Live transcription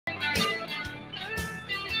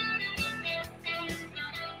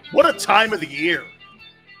What a time of the year.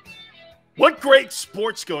 What great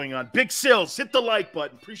sports going on. Big Sills, hit the like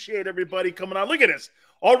button. Appreciate everybody coming on. Look at this.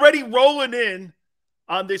 Already rolling in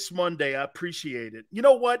on this Monday. I appreciate it. You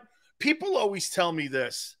know what? People always tell me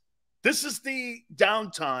this. This is the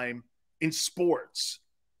downtime in sports.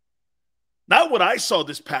 Not what I saw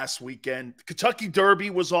this past weekend. The Kentucky Derby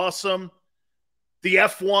was awesome. The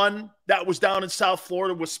F1 that was down in South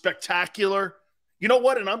Florida was spectacular. You know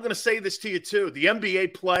what? And I'm going to say this to you too. The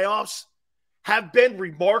NBA playoffs have been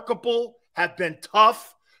remarkable, have been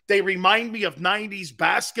tough. They remind me of 90s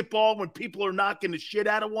basketball when people are knocking the shit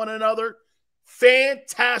out of one another.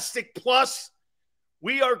 Fantastic. Plus,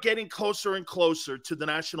 we are getting closer and closer to the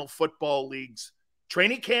National Football League's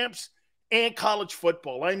training camps and college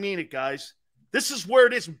football. I mean it, guys. This is where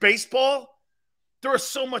it is. Baseball, there is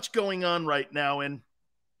so much going on right now, and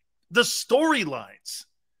the storylines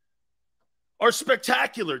are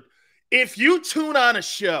spectacular. If you tune on a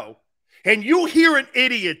show and you hear an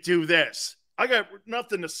idiot do this, I got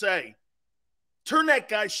nothing to say. Turn that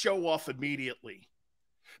guy's show off immediately,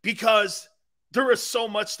 because there is so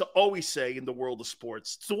much to always say in the world of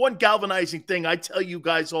sports. It's the one galvanizing thing I tell you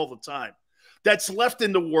guys all the time that's left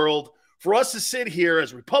in the world for us to sit here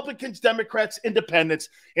as Republicans, Democrats, Independents,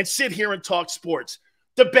 and sit here and talk sports.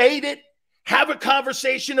 Debate it, have a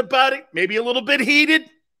conversation about it, maybe a little bit heated,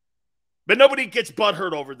 but nobody gets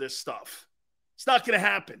butthurt over this stuff. It's not going to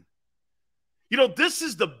happen. You know, this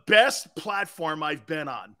is the best platform I've been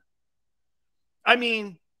on. I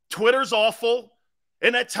mean, Twitter's awful,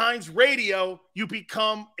 and at times radio, you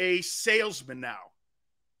become a salesman now.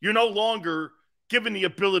 You're no longer given the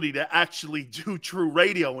ability to actually do true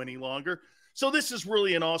radio any longer. So this is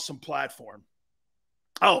really an awesome platform.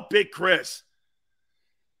 Oh, Big Chris.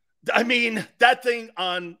 I mean, that thing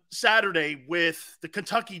on Saturday with the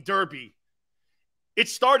Kentucky Derby, it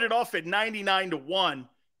started off at 99-1,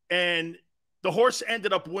 and the horse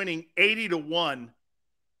ended up winning 80-1.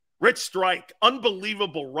 Rich Strike,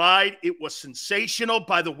 unbelievable ride. It was sensational.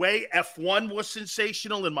 By the way, F1 was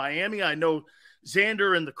sensational in Miami. I know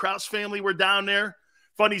Xander and the Krause family were down there.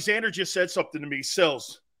 Funny, Xander just said something to me.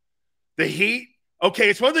 Sills, the heat, okay,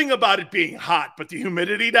 it's one thing about it being hot, but the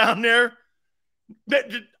humidity down there,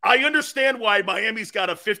 I understand why Miami's got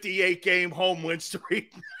a 58-game home win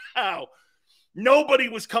streak now. Nobody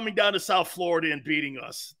was coming down to South Florida and beating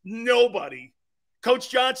us. Nobody. Coach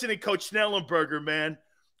Johnson and Coach Snellenberger, man,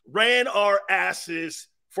 ran our asses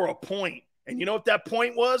for a point. And you know what that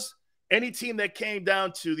point was? Any team that came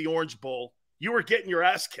down to the Orange Bowl, you were getting your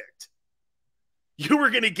ass kicked. You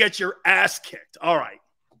were going to get your ass kicked. All right.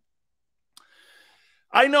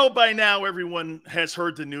 I know by now everyone has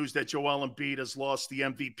heard the news that Joel Embiid has lost the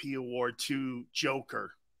MVP award to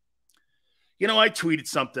Joker. You know, I tweeted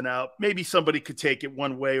something out. Maybe somebody could take it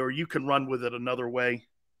one way, or you can run with it another way.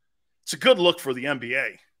 It's a good look for the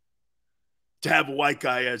NBA to have a white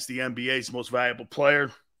guy as the NBA's most valuable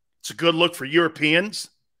player. It's a good look for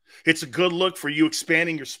Europeans. It's a good look for you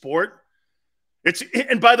expanding your sport.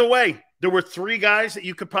 And by the way, there were 3 guys that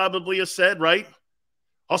you could probably have said, right?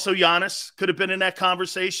 Also, Giannis could have been in that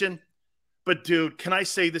conversation. But, dude, can I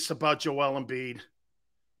say this about Joel Embiid?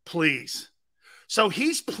 Please. So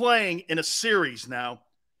he's playing in a series now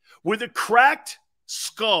with a cracked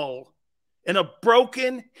skull and a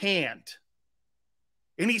broken hand.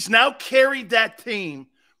 And he's now carried that team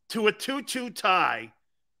to a 2-2 tie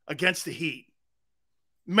against the Heat.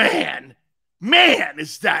 Man,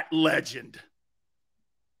 is that legend.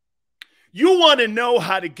 You want to know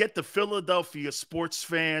how to get the Philadelphia sports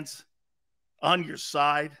fans on your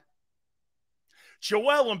side?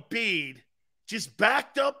 Joel Embiid just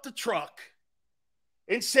backed up the truck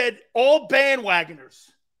and said, all bandwagoners,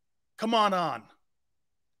 come on on.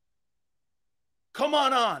 Come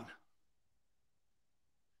on on.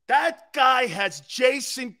 That guy has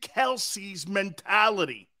Jason Kelsey's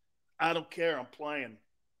mentality. I don't care, I'm playing.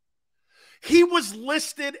 He was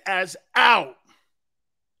listed as out.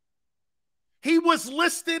 He was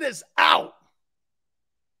listed as out.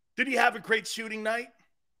 Did he have a great shooting night?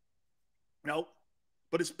 No.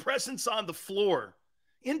 But his presence on the floor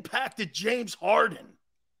impacted James Harden.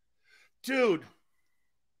 Dude,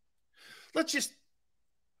 I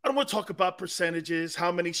don't want to talk about percentages,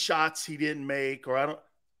 how many shots he didn't make,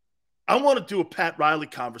 I want to do a Pat Riley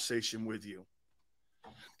conversation with you.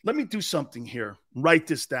 Let me do something here. Write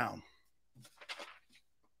this down.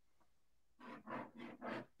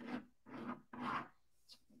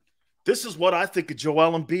 This is what I think of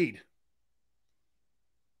Joel Embiid.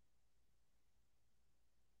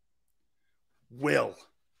 Will.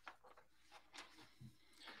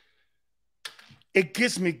 It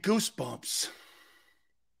gives me goosebumps.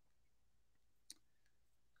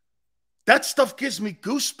 That stuff gives me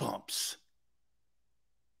goosebumps.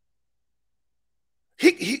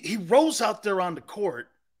 He rolls out there on the court.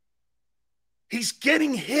 He's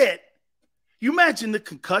getting hit. You imagine the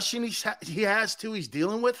concussion he has too, he's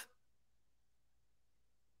dealing with?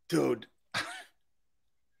 Dude,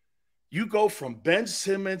 you go from Ben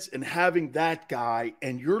Simmons and having that guy,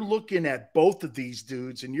 and you're looking at both of these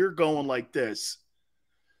dudes, and you're going like this.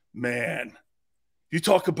 Man, you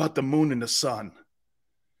talk about the moon and the sun.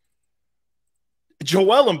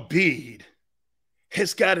 Joel Embiid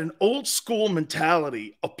has got an old school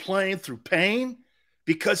mentality of playing through pain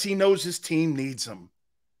because he knows his team needs him.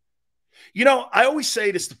 You know, I always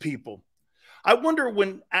say this to people. I wonder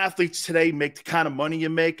when athletes today make the kind of money you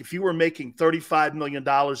make, if you were making $35 million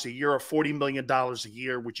a year or $40 million a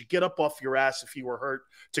year, would you get up off your ass if you were hurt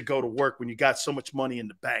to go to work when you got so much money in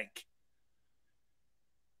the bank?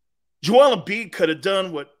 Joel Embiid could have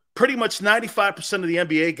done what pretty much 95% of the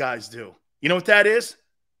NBA guys do. You know what that is?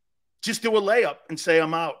 Just do a layup and say,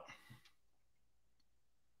 I'm out.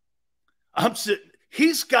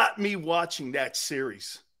 He's got me watching that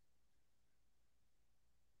series.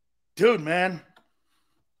 Dude, man.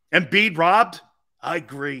 Embiid robbed? I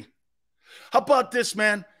agree. How about this,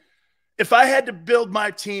 man? If I had to build my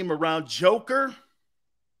team around Joker,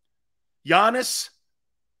 Giannis,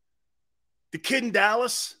 the kid in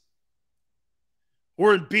Dallas,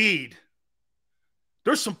 or Embiid,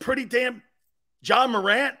 there's some pretty damn John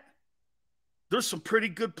Morant. There's some pretty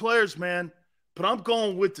good players, man. But I'm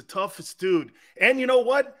going with the toughest dude. And you know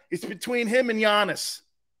what? It's between him and Giannis.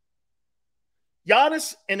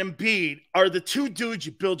 Giannis and Embiid are the two dudes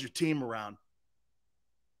you build your team around.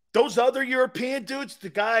 Those other European dudes, the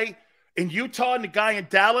guy in Utah and the guy in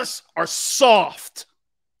Dallas, are soft.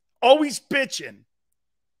 Always bitching.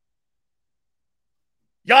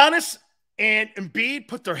 Giannis and Embiid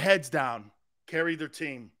put their heads down, carry their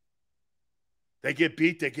team. They get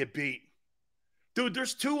beat, they get beat. Dude,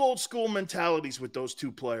 there's two old school mentalities with those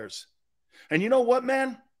two players. And you know what,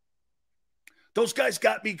 man? Those guys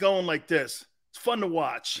got me going like this. It's fun to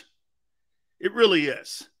watch. It really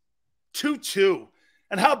is. 2-2.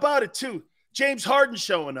 And how about it, too? James Harden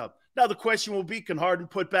showing up. Now the question will be, can Harden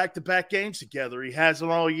put back-to-back games together? He has them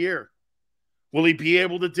all year. Will he be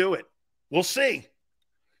able to do it? We'll see.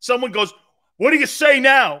 Someone goes, what do you say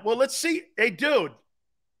now? Well, let's see. Hey, dude,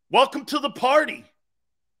 welcome to the party.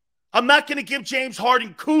 I'm not going to give James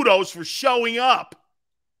Harden kudos for showing up.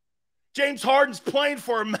 James Harden's playing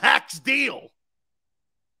for a max deal.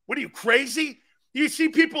 What are you, crazy? You see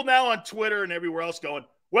people now on Twitter and everywhere else going,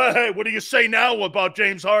 well, hey, what do you say now about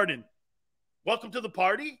James Harden? Welcome to the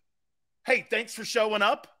party? Hey, thanks for showing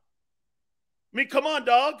up. I mean, come on,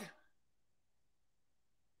 dog.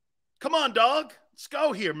 Come on, dog. Let's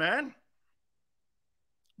go here, man.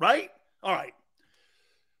 Right? All right.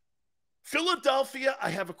 Philadelphia, I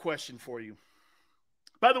have a question for you.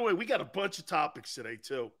 By the way, we got a bunch of topics today,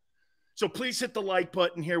 too. So please hit the like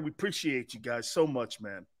button here. We appreciate you guys so much,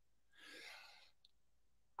 man.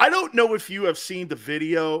 I don't know if you have seen the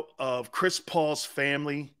video of Chris Paul's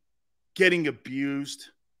family getting abused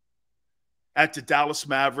at the Dallas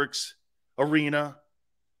Mavericks arena.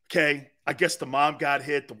 Okay, I guess the mom got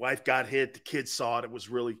hit, the wife got hit, the kids saw it. It was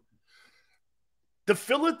really... The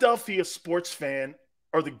Philadelphia sports fan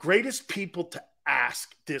are the greatest people to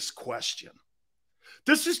ask this question.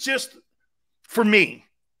 This is just for me,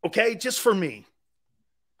 okay? Just for me.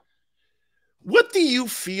 What do you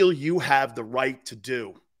feel you have the right to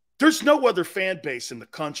do? There's no other fan base in the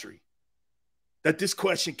country that this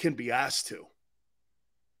question can be asked to.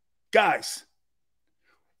 Guys,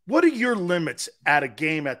 what are your limits at a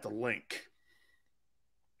game at the link?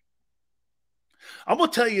 I'm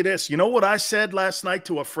going to tell you this. You know what I said last night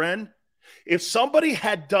to a friend? If somebody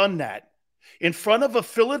had done that in front of a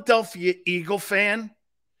Philadelphia Eagle fan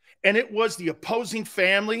and it was the opposing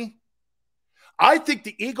family, I think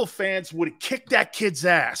the Eagle fans would have kicked that kid's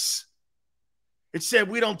ass and said,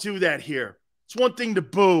 we don't do that here. It's one thing to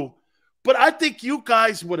boo, but I think you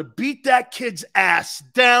guys would have beat that kid's ass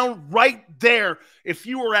down right there if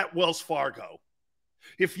you were at Wells Fargo.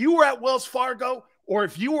 If you were at Wells Fargo or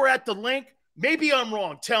if you were at the link, maybe I'm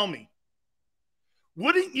wrong. Tell me.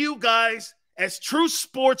 Wouldn't you guys, as true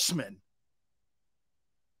sportsmen,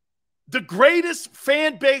 the greatest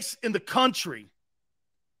fan base in the country,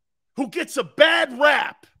 who gets a bad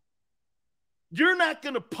rap, you're not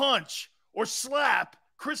going to punch or slap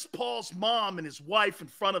Chris Paul's mom and his wife in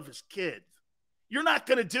front of his kid. You're not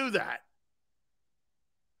going to do that.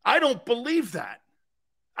 I don't believe that.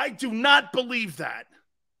 I do not believe that.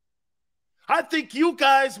 I think you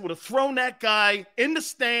guys would have thrown that guy in the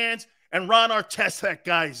stands and Ron Artest that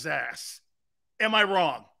guy's ass. Am I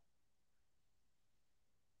wrong?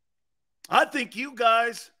 I think you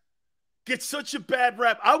guys get such a bad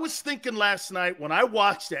rap. I was thinking last night when I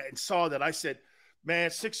watched that and saw that, I said, man,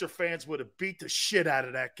 Sixer fans would have beat the shit out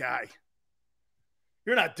of that guy.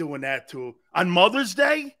 You're not doing that to him. On Mother's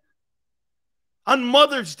Day? On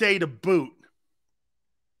Mother's Day to boot.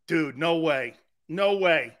 Dude, no way. No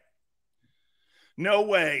way. No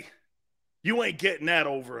way. You ain't getting that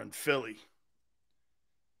over in Philly.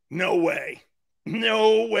 No way.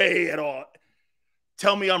 No way at all.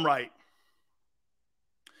 Tell me I'm right.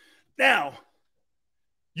 Now,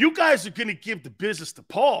 you guys are going to give the business to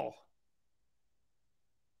Paul.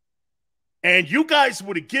 And you guys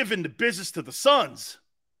would have given the business to the Suns.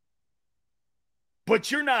 But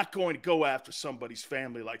you're not going to go after somebody's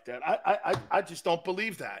family like that. I just don't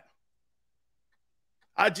believe that.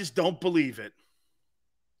 I just don't believe it.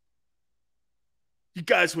 You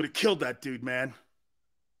guys would have killed that dude, man.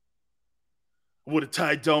 I would have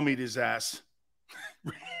tied Domi to his ass.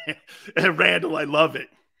 And Randall, I love it.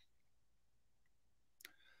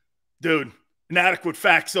 Dude, inadequate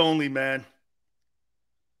facts only, man.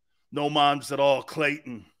 No moms at all,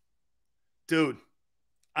 Clayton. Dude,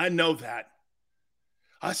 I know that.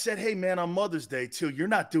 I said, hey, man, on Mother's Day, too, you're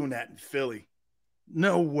not doing that in Philly.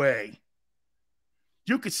 No way.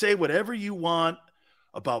 You could say whatever you want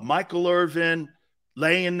about Michael Irvin,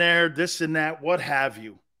 laying there, this and that, what have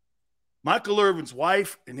you. Michael Irvin's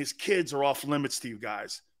wife and his kids are off limits to you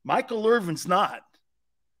guys. Michael Irvin's not.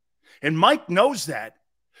 And Mike knows that.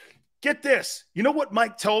 Get this. You know what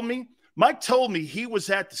Mike told me? Mike told me he was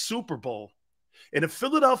at the Super Bowl, and a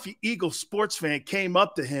Philadelphia Eagles sports fan came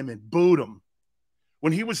up to him and booed him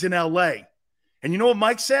when he was in L.A. And you know what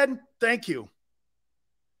Mike said? Thank you.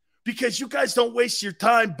 Because you guys don't waste your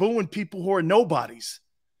time booing people who are nobodies.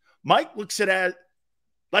 Mike looks at it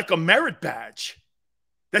like a merit badge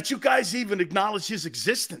that you guys even acknowledge his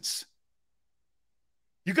existence.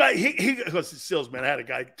 You guys, he goes, Sills, man, I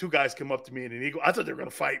had two guys come up to me in an Eagle. I thought they were going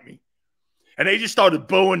to fight me. And they just started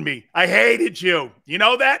booing me. I hated you. You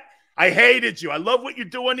know that? I hated you. I love what you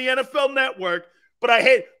do on the NFL Network, but I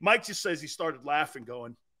hate. Mike just says he started laughing,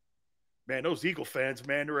 going, man, those Eagle fans,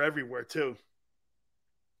 man, they're everywhere too.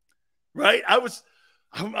 Right?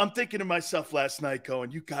 I'm thinking to myself last night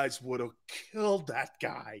going, you guys would have killed that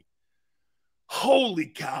guy. Holy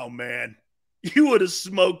cow, man. You would have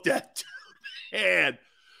smoked that dude, man.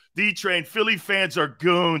 D-Train, Philly fans are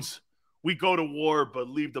goons. We go to war, but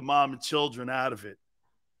leave the mom and children out of it.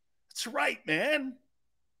 That's right, man.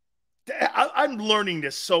 I'm learning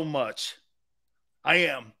this so much. I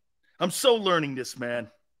am. I'm so learning this,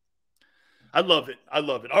 man. I love it. I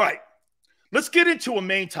love it. All right. Let's get into a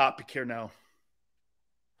main topic here now.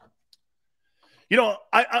 You know,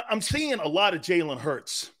 I'm seeing a lot of Jalen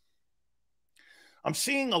Hurts. I'm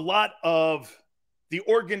seeing a lot of the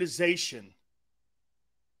organization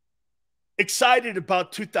excited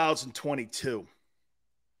about 2022.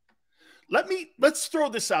 Let's throw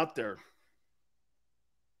this out there.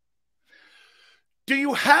 Do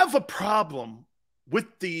you have a problem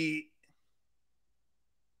with the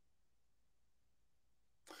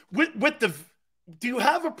do you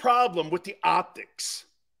have a problem with the optics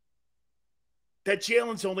that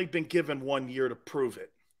Jalen's only been given 1 year to prove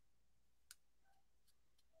it?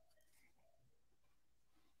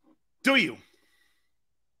 Do you?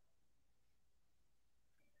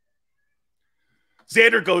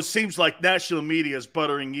 Xander goes, seems like national media is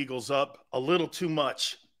buttering Eagles up a little too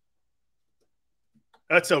much.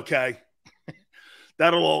 That's okay.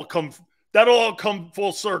 That'll all come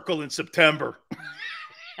full circle in September.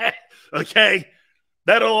 Okay?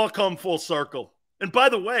 That'll all come full circle. And by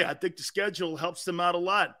the way, I think the schedule helps them out a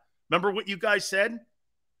lot. Remember what you guys said?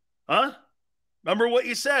 Huh? Remember what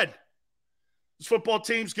you said? This football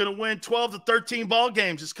team's going to win 12 to 13 ball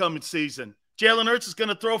games this coming season. Jalen Hurts is going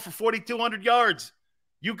to throw for 4,200 yards.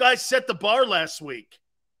 You guys set the bar last week.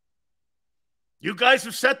 You guys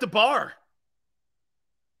have set the bar.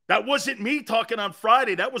 That wasn't me talking on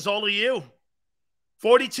Friday. That was all of you.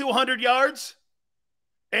 4,200 yards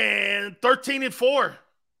and 13-4.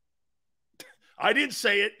 I didn't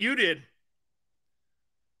say it. You did.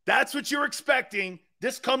 That's what you're expecting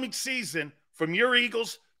this coming season from your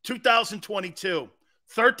Eagles 2022.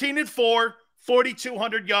 13-4,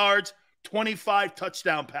 4,200 yards, 25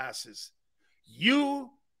 touchdown passes. You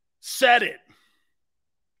said it.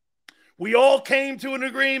 We all came to an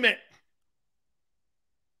agreement.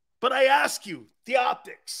 But I ask you, the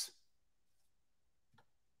optics.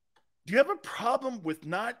 Do you have a problem with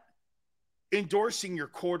not endorsing your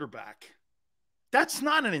quarterback? That's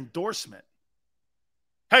not an endorsement.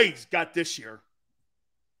 Hey, he's got this year.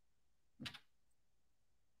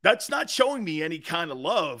 That's not showing me any kind of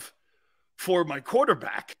love for my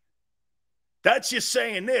quarterback. That's just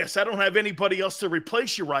saying this. I don't have anybody else to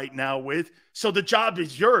replace you right now with, so the job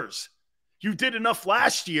is yours. You did enough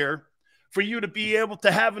last year for you to be able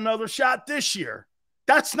to have another shot this year.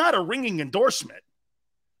 That's not a ringing endorsement.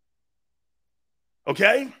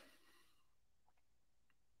 Okay?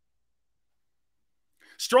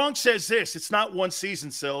 Strong says this. It's not one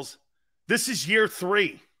season, Sills. This is year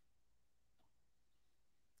 3.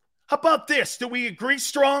 How about this? Do we agree,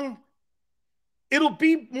 Strong? It'll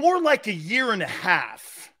be more like a year and a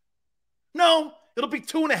half. No, it'll be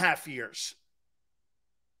 2.5 years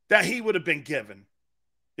that he would have been given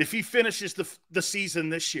if he finishes the season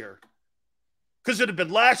this year. Because it would have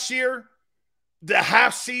been last year, the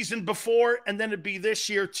half season before, and then it'd be this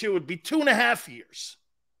year too. It'd be 2.5 years,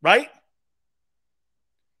 right?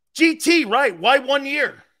 GT, right. Why 1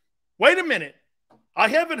 year? Wait a minute. I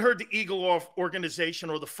haven't heard the Eagle organization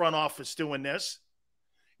or the front office doing this.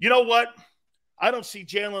 You know what? I don't see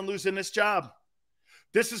Jalen losing this job.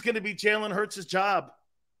 This is going to be Jalen Hurts' job.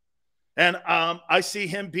 And I see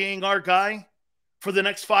him being our guy for the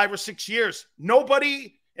next 5 or 6 years.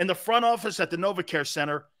 Nobody in the front office at the NovaCare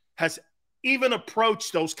Center has even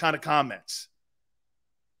approached those kind of comments.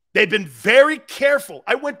 They've been very careful.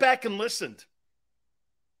 I went back and listened.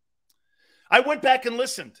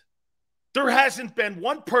 There hasn't been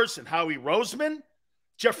one person, Howie Roseman,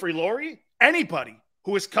 Jeffrey Lurie, anybody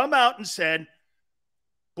who has come out and said,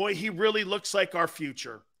 boy, he really looks like our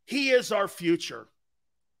future. He is our future.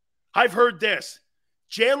 I've heard this.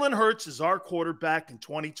 Jalen Hurts is our quarterback in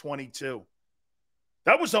 2022.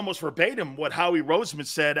 That was almost verbatim what Howie Roseman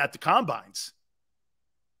said at the Combines.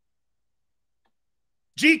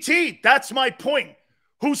 GT, that's my point.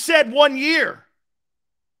 Who said 1 year?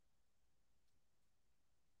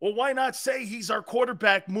 Well, why not say he's our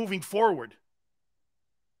quarterback moving forward?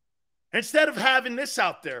 Instead of having this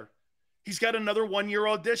out there, he's got another 1-year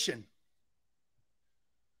audition.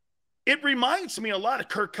 It reminds me a lot of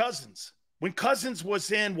Kirk Cousins. When Cousins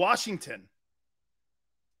was in Washington,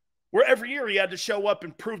 where every year he had to show up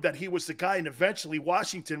and prove that he was the guy, and eventually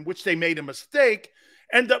Washington, which they made a mistake,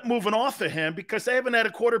 end up moving off of him because they haven't had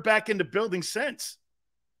a quarterback in the building since.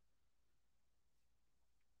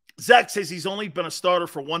 Zach says he's only been a starter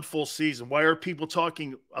for 1 full season. Why are people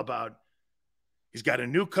talking about he's got a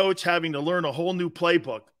new coach having to learn a whole new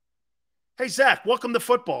playbook? Hey, Zach, welcome to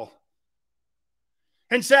football.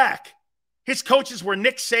 And Zach, his coaches were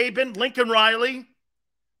Nick Saban, Lincoln Riley,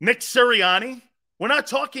 Nick Sirianni. We're not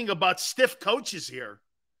talking about stiff coaches here.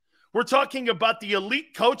 We're talking about the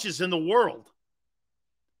elite coaches in the world.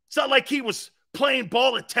 It's not like he was playing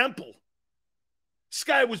ball at Temple. This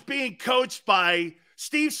guy was being coached by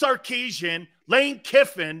Steve Sarkisian, Lane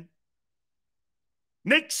Kiffin,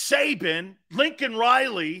 Nick Saban, Lincoln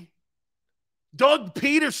Riley, Doug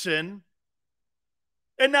Peterson,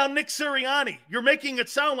 and now Nick Sirianni. You're making it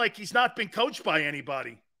sound like he's not been coached by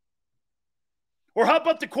anybody. Or how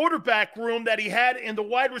about the quarterback room that he had in the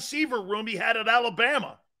wide receiver room he had at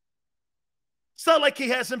Alabama? It's not like he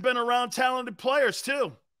hasn't been around talented players,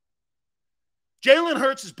 too. Jalen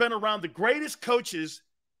Hurts has been around the greatest coaches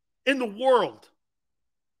in the world.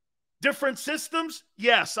 Different systems?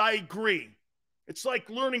 Yes, I agree. It's like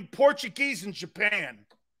learning Portuguese in Japan.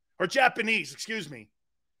 Or Japanese, excuse me.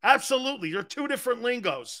 Absolutely. They're 2 different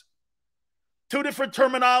lingos. 2 different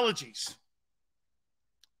terminologies.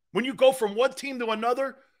 When you go from one team to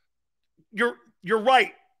another, you're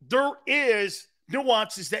right. There is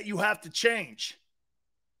nuances that you have to change.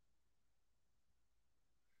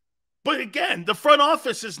 But again, the front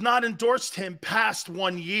office has not endorsed him past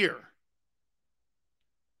 1 year.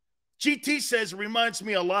 GT says it reminds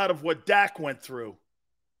me a lot of what Dak went through.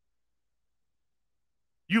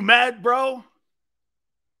 You mad, bro?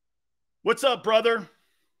 What's up, brother?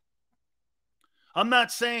 I'm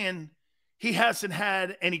not saying he hasn't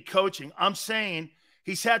had any coaching. I'm saying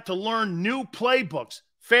he's had to learn new playbooks.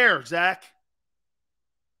 Fair, Zach.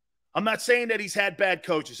 I'm not saying that he's had bad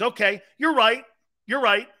coaches. Okay, you're right. You're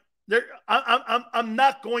right. I'm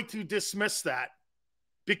not going to dismiss that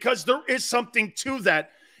because there is something to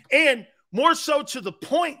that. And more so to the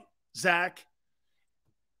point, Zach,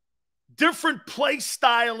 different play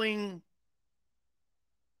styling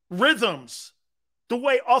rhythms, the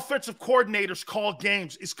way offensive coordinators call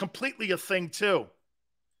games is completely a thing too.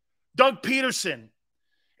 Doug Peterson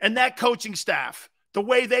and that coaching staff, the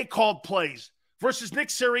way they called plays versus Nick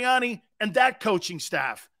Sirianni and that coaching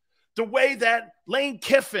staff, the way that Lane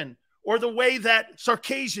Kiffin or the way that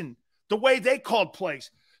Sarkisian, the way they called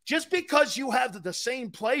plays. Just because you have the same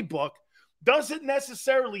playbook doesn't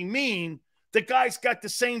necessarily mean the guy's got the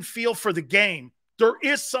same feel for the game. There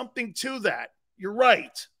is something to that. You're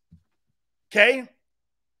right. Okay?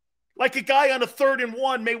 Like a guy on a 3rd and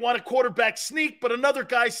 1 may want a quarterback sneak, but another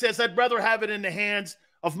guy says, I'd rather have it in the hands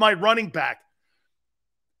of my running back.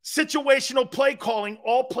 Situational play calling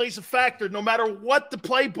all plays a factor. No matter what the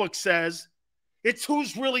playbook says, it's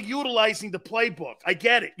who's really utilizing the playbook. I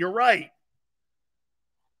get it. You're right.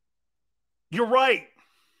 You're right.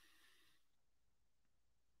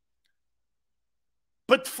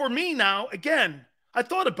 But for me now, again, I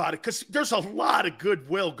thought about it because there's a lot of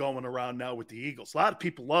goodwill going around now with the Eagles. A lot of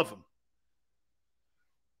people love them.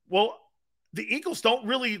 Well, the Eagles don't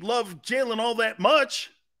really love Jalen all that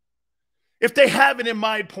much. If they haven't, in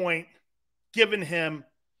my point, given him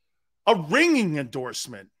a ringing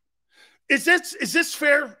endorsement. Is this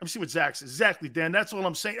fair? Let me see what Zach says. Exactly, Dan. That's what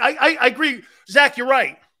I'm saying. I agree. Zach, you're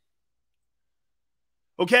right.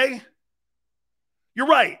 Okay? You're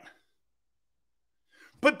right.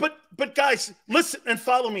 But guys, listen and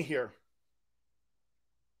follow me here.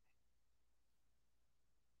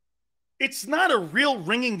 It's not a real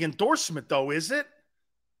ringing endorsement, though, is it?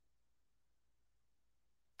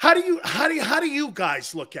 How do you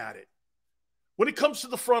guys look at it when it comes to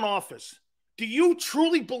the front office? Do you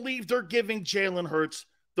truly believe they're giving Jalen Hurts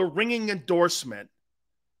the ringing endorsement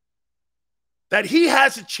that he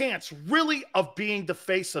has a chance really of being the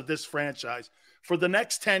face of this franchise for the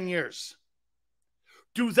next 10 years?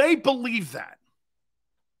 Do they believe that?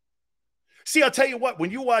 See, I'll tell you what, when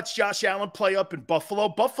you watch Josh Allen play up in Buffalo,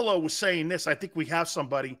 Buffalo was saying this, I think we have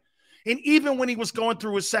somebody, and even when he was going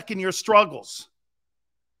through his second-year struggles,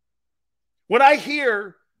 when I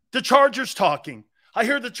hear the Chargers talking, I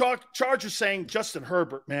hear the Chargers saying, Justin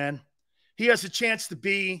Herbert, man, he has a chance to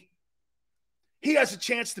be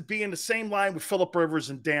in the same line with Phillip Rivers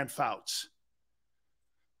and Dan Fouts.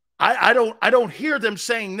 I don't hear them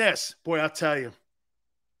saying this. Boy, I'll tell you.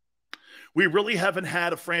 We really haven't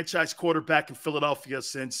had a franchise quarterback in Philadelphia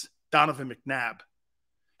since Donovan McNabb.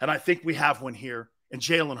 And I think we have one here in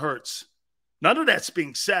Jalen Hurts. None of that's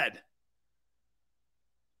being said.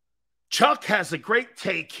 Chuck has a great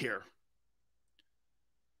take here.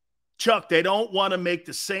 Chuck, they don't want to make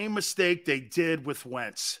the same mistake they did with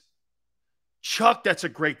Wentz. Chuck, that's a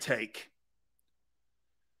great take.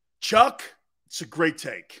 Chuck, it's a great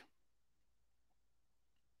take.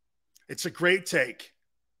 It's a great take.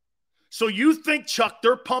 So you think, Chuck,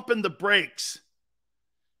 they're pumping the brakes.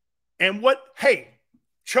 And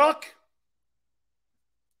Chuck,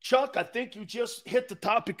 I think you just hit the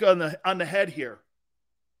topic on the head here.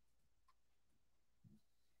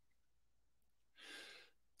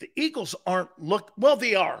 The Eagles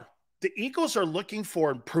they are. The Eagles are looking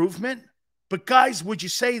for improvement. But guys, would you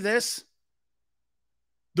say this?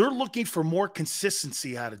 They're looking for more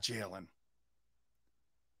consistency out of Jalen.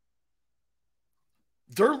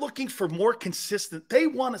 They're looking for more consistent. They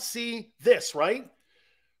want to see this, right?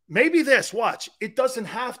 Maybe this, watch. It doesn't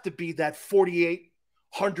have to be that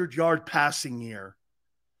 4,800-yard passing year.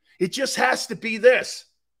 It just has to be this.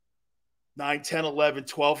 9, 10, 11,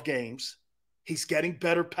 12 games. He's getting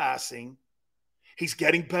better passing. He's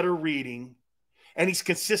getting better reading. And he's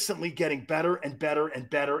consistently getting better and better and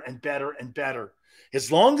better and better and better.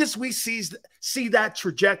 As long as we see that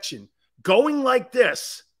trajectory going like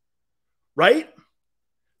this, right?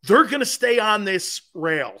 They're going to stay on this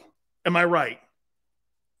rail. Am I right?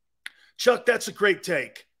 Chuck, that's a great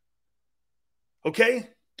take. Okay?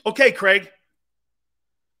 Okay, Craig.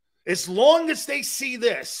 As long as they see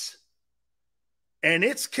this, and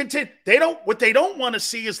it's what they don't want to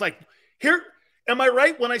see is like, here, am I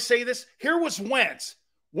right when I say this? Here was Wentz.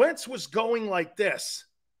 Wentz was going like this.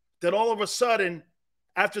 That all of a sudden,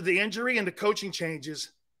 after the injury and the coaching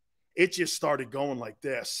changes, it just started going like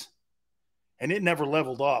this. And it never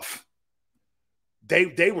leveled off.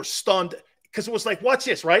 They were stunned because it was like, watch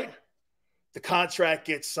this, right? The contract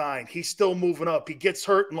gets signed. He's still moving up. He gets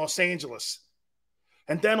hurt in Los Angeles.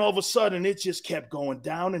 And then all of a sudden, it just kept going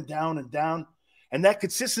down and down and down. And that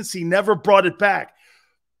consistency never brought it back.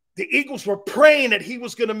 The Eagles were praying that he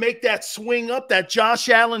was going to make that swing up, that Josh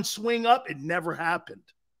Allen swing up. It never happened.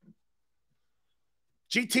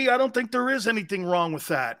 GT, I don't think there is anything wrong with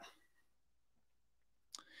that.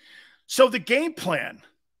 So the game plan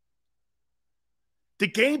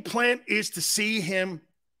is to see him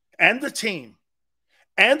and the team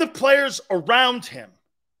and the players around him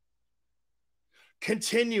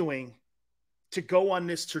continuing to go on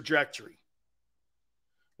this trajectory.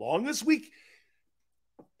 Long as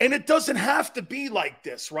and it doesn't have to be like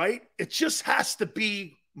this, right? It just has to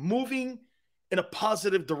be moving in a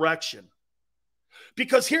positive direction.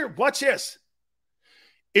 Because here, watch this.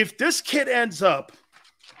 If this kid ends up,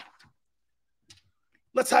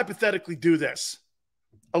 let's hypothetically do this.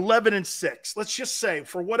 11-6. Let's just say,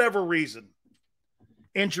 for whatever reason,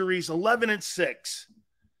 injuries, 11-6.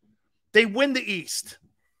 They win the East.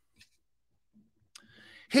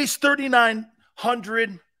 He's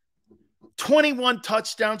 3,900, 21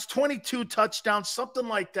 touchdowns, 22 touchdowns, something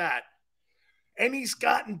like that. And he's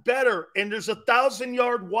gotten better. And there's a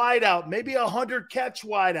 1,000-yard wideout, maybe a 100-catch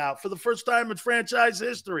wideout for the first time in franchise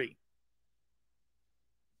history.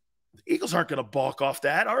 The Eagles aren't going to balk off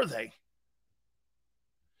that, are they?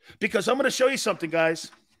 Because I'm going to show you something, guys.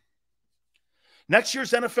 Next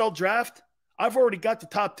year's NFL draft, I've already got the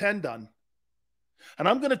top 10 done. And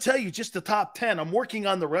I'm going to tell you just the top 10. I'm working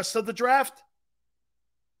on the rest of the draft.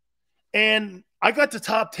 And I got the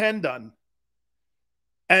top 10 done.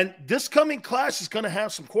 And this coming class is going to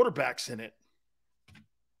have some quarterbacks in it.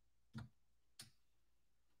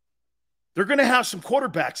 They're going to have some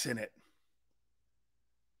quarterbacks in it.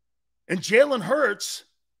 And Jalen Hurts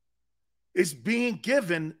is being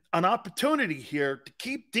given an opportunity here to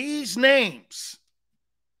keep these names.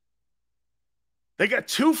 They got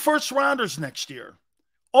 2 first-rounders next year,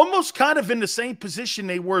 almost kind of in the same position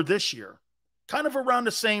they were this year, kind of around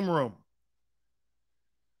the same room.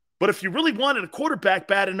 But if you really wanted a quarterback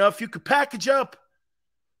bad enough, you could package up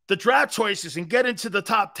the draft choices and get into the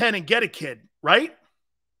top 10 and get a kid, right?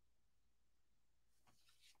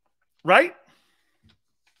 Right?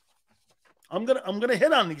 I'm gonna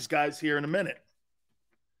hit on these guys here in a minute.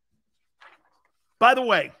 By the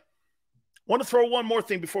way, I want to throw one more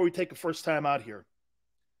thing before we take a first time out here.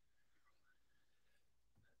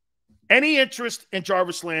 Any interest in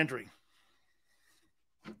Jarvis Landry?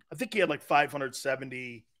 I think he had like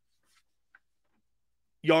 570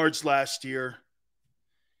 yards last year,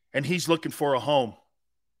 and he's looking for a home.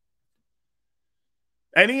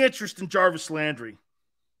 Any interest in Jarvis Landry?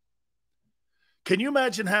 Can you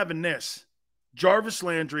imagine having this? Jarvis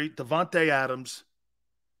Landry, Devontae Adams,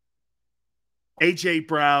 A.J.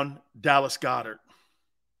 Brown, Dallas Goedert.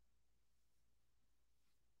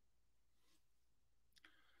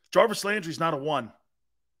 Jarvis Landry's not a 1.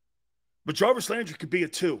 But Jarvis Landry could be a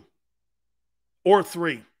 2 or a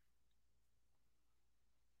 3.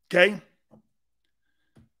 Okay?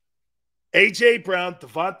 A.J. Brown,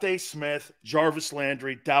 Devontae Smith, Jarvis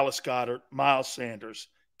Landry, Dallas Goedert, Miles Sanders.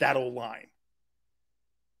 That old line.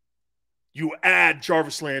 You add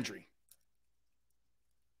Jarvis Landry.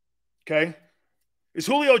 Okay? Is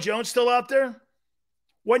Julio Jones still out there?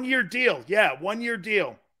 1-year deal. Yeah, 1-year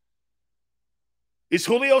deal. Is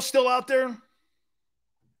Julio still out there?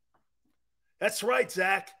 That's right,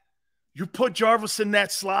 Zach. You put Jarvis in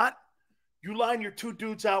that slot. You line your 2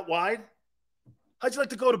 dudes out wide. How'd you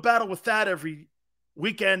like to go to battle with that every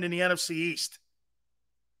weekend in the NFC East?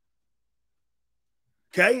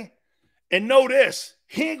 Okay? And know this.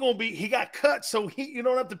 He got cut, so you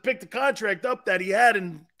don't have to pick the contract up that he had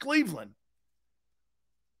in Cleveland.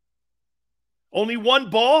 Only 1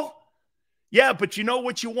 ball? Yeah, but you know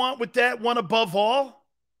what you want with that one above all?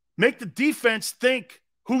 Make the defense think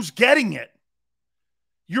who's getting it.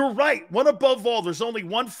 You're right. 1 above all. There's only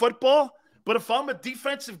 1 football, but if I'm a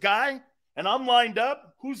defensive guy and I'm lined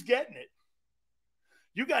up, who's getting it?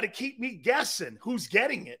 You got to keep me guessing who's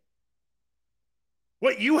getting it.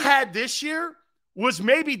 What you had this year was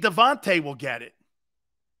maybe Devontae will get it.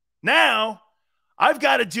 Now, I've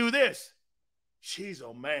got to do this. Jeez,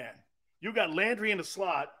 oh, man. You got Landry in the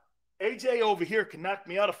slot. AJ over here can knock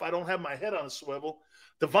me out if I don't have my head on a swivel.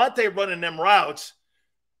 Devontae running them routes.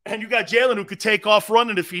 And you got Jalen who could take off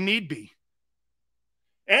running if he need be.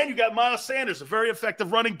 And you got Miles Sanders, a very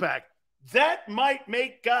effective running back. That might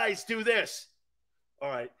make guys do this. All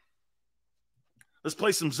right. Let's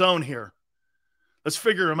play some zone here. Let's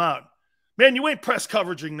figure them out. Man, you ain't press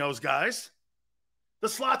coveraging those guys. The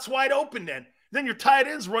slot's wide open then. Then your tight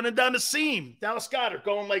end's running down the seam. Dallas Goedert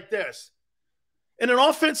going like this. In an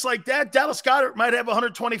offense like that, Dallas Goedert might have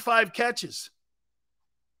 125 catches.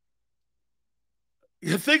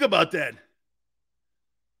 You think about that.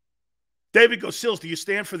 David Gosills, do you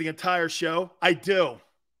stand for the entire show? I do.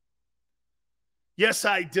 Yes,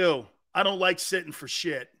 I do. I don't like sitting for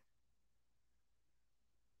shit.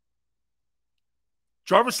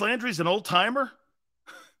 Jarvis Landry's an old-timer?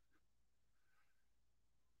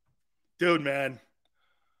 Dude, man.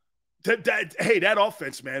 That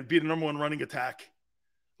offense, man, be the number 1 running attack.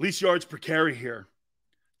 Least yards per carry here.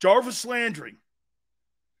 Jarvis Landry.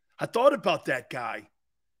 I thought about that guy.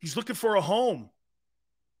 He's looking for a home.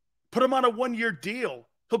 Put him on a 1-year deal.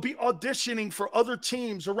 He'll be auditioning for other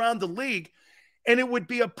teams around the league, and it would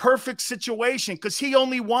be a perfect situation because he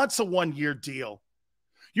only wants a 1-year deal.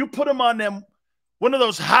 You put him on them, one of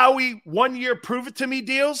those Howie 1-year prove-it-to-me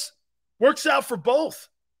deals, works out for both.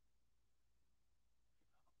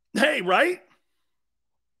 Hey, right?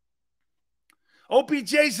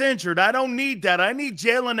 OBJ's injured. I don't need that. I need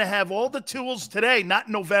Jalen to have all the tools today, not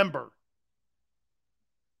in November.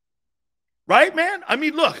 Right, man? I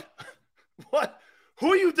mean, look, what?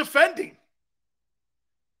 Who are you defending?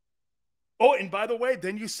 Oh, and by the way,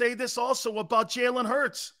 then you say this also about Jalen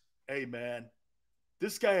Hurts. Hey, man,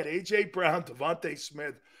 this guy had A.J. Brown, Devontae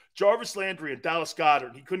Smith, Jarvis Landry, and Dallas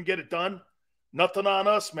Goedert. He couldn't get it done. Nothing on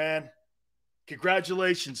us, man.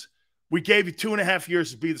 Congratulations. We gave you 2.5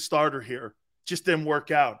 years to be the starter here. Just didn't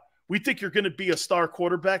work out. We think you're going to be a star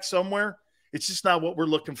quarterback somewhere. It's just not what we're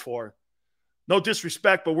looking for. No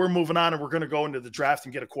disrespect, but we're moving on, and we're going to go into the draft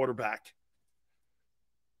and get a quarterback.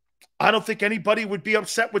 I don't think anybody would be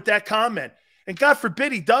upset with that comment. And God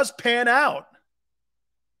forbid he does pan out.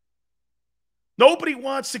 Nobody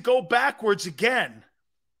wants to go backwards again.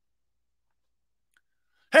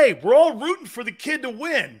 Hey, we're all rooting for the kid to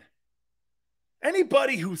win.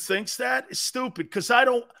 Anybody who thinks that is stupid, because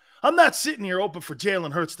I'm not sitting here open for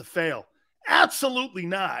Jalen Hurts to fail. Absolutely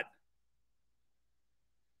not.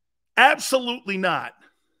 Absolutely not.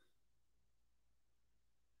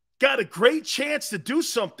 Got a great chance to do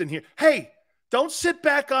something here. Hey, don't sit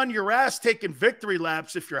back on your ass taking victory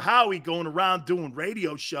laps if you're Howie going around doing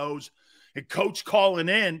radio shows and coach calling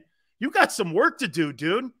in. You got some work to do,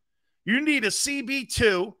 dude. You need a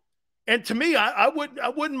CB2. And to me, I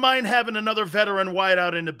wouldn't mind having another veteran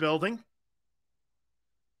wideout in the building.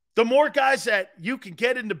 The more guys that you can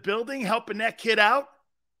get in the building helping that kid out,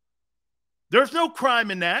 there's no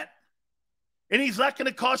crime in that. And he's not going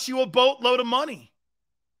to cost you a boatload of money.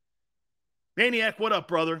 Maniac, what up,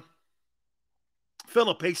 brother?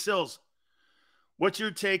 Philip, hey, Sills, what's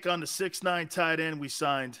your take on the 6'9" tight end we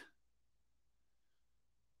signed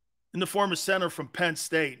in the former center from Penn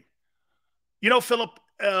State? You know, Philip,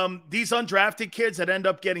 these undrafted kids that end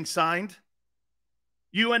up getting signed,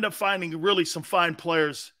 you end up finding really some fine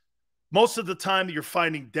players. Most of the time you're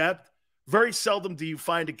finding depth. Very seldom do you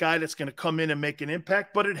find a guy that's going to come in and make an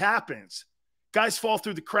impact, but it happens. Guys fall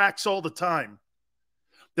through the cracks all the time.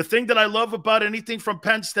 The thing that I love about anything from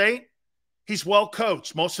Penn State, he's well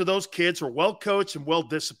coached. Most of those kids are well coached and well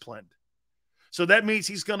disciplined. So that means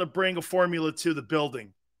he's going to bring a formula to the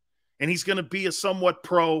building. And he's going to be a somewhat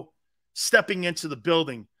pro stepping into the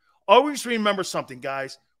building. Always remember something,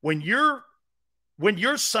 guys. When you're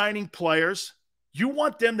signing players, you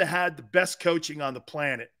want them to have the best coaching on the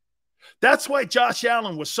planet. That's why Josh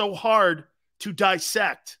Allen was so hard to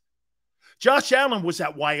dissect. Josh Allen was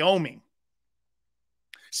at Wyoming.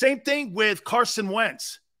 Same thing with Carson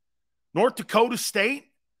Wentz. North Dakota State.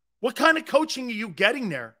 What kind of coaching are you getting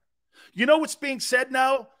there? You know what's being said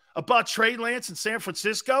now about Trey Lance in San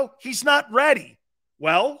Francisco? He's not ready.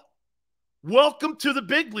 Well, welcome to the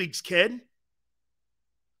big leagues, kid.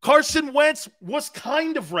 Carson Wentz was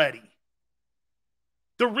kind of ready.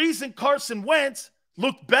 The reason Carson Wentz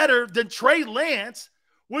looked better than Trey Lance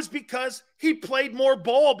was because he played more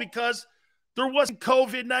ball because there wasn't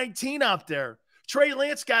COVID-19 out there. Trey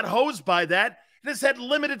Lance got hosed by that and has had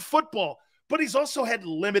limited football, but he's also had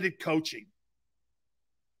limited coaching.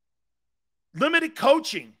 Limited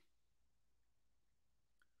coaching.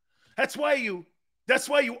 That's why you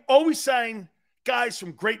always sign guys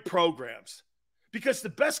from great programs, because the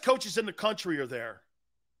best coaches in the country are there.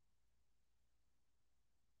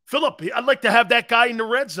 Philip, I'd like to have that guy in the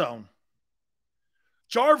red zone.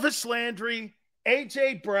 Jarvis Landry,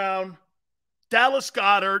 A.J. Brown, Dallas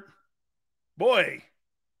Goedert. Boy,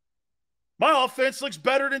 my offense looks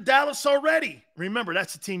better than Dallas already. Remember,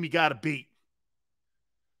 that's the team you got to beat.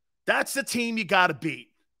 That's the team you got to beat.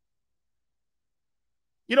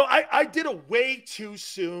 You know, I did a way too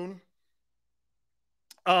soon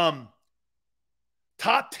top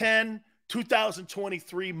 10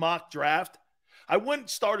 2023 mock draft. I went and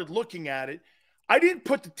started looking at it. I didn't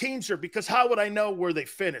put the teams here because how would I know where they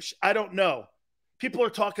finish? I don't know. People are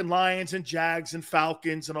talking Lions and Jags and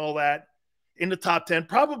Falcons and all that in the top 10.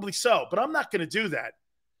 Probably so, but I'm not going to do that.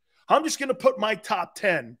 I'm just going to put my top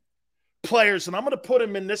 10 players, and I'm going to put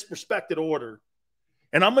them in this respected order.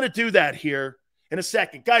 And I'm going to do that here in a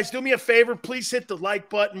second. Guys, do me a favor. Please hit the like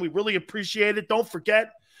button. We really appreciate it. Don't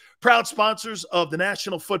forget, proud sponsors of the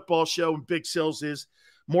National Football Show and Big Sills is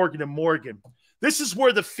Morgan & Morgan. This is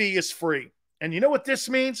where the fee is free. And you know what this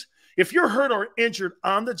means? If you're hurt or injured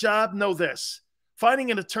on the job, know this.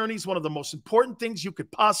 Finding an attorney is one of the most important things you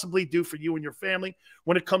could possibly do for you and your family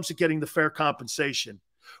when it comes to getting the fair compensation.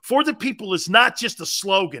 For the people is not just a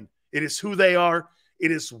slogan. It is who they are.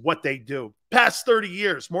 It is what they do. Past 30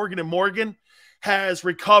 years, Morgan & Morgan has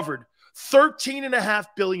recovered $13.5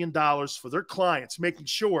 billion for their clients, making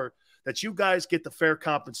sure that you guys get the fair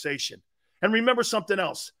compensation. And remember something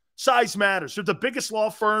else. Size matters. They're the biggest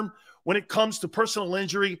law firm when it comes to personal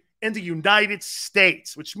injury in the United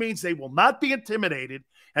States, which means they will not be intimidated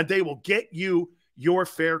and they will get you your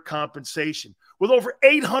fair compensation. With over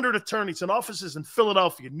 800 attorneys and offices in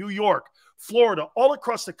Philadelphia, New York, Florida, all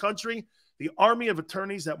across the country, the army of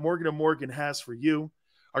attorneys that Morgan & Morgan has for you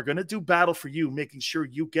are going to do battle for you, making sure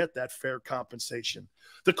you get that fair compensation.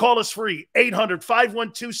 The call is free,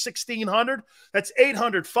 800-512-1600. That's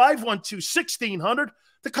 800-512-1600.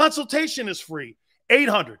 The consultation is free,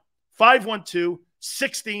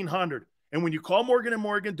 800-512-1600. And when you call Morgan &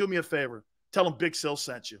 Morgan, do me a favor. Tell them Big Sil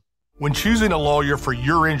sent you. When choosing a lawyer for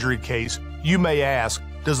your injury case, you may ask,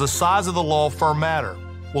 does the size of the law firm matter?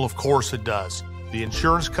 Well, of course it does. The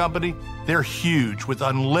insurance company, they're huge with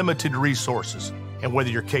unlimited resources. And whether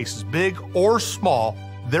your case is big or small,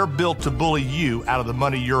 they're built to bully you out of the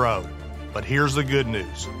money you're owed. But here's the good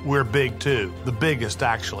news. We're big too, the biggest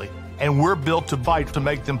actually. And we're built to fight to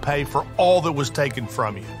make them pay for all that was taken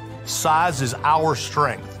from you. Size is our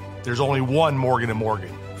strength. There's only one Morgan &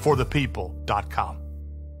 Morgan, forthepeople.com.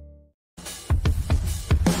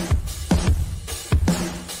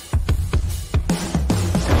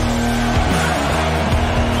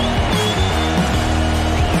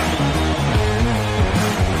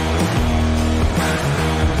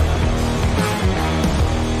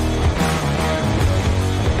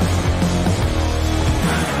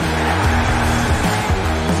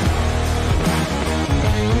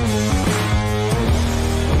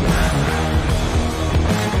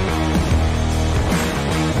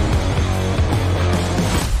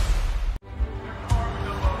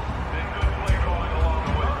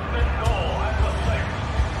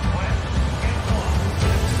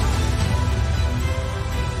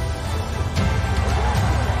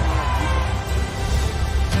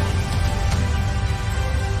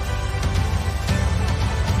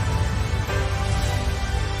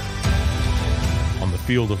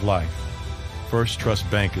 Field of life, First Trust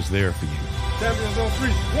Bank is there for you. Champions on three.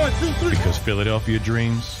 1, 2, 3. Because Philadelphia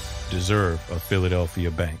dreams deserve a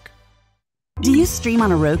Philadelphia bank. Do you stream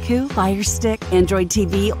on a Roku, Fire Stick, Android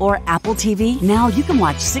TV, or Apple TV? Now you can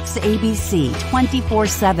watch 6ABC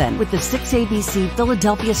 24/7 with the 6ABC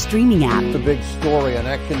Philadelphia streaming app. The big story on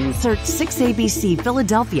Action News. Search 6ABC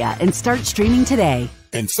Philadelphia and start streaming today.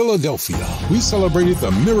 In Philadelphia, we celebrated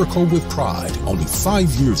the miracle with pride only 5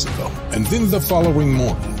 years ago. And then the following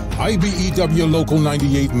morning, IBEW Local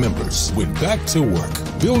 98 members went back to work,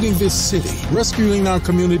 building this city, rescuing our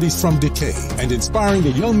communities from decay, and inspiring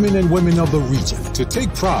the young men and women of the region to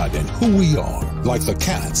take pride in who we are. Like the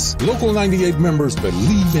Cats, Local 98 members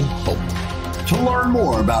believe in hope. To learn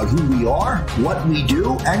more about who we are, what we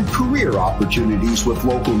do, and career opportunities with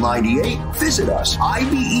Local 98, visit us,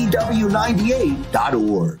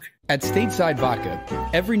 IBEW98.org. At Stateside Vodka,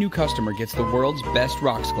 every new customer gets the world's best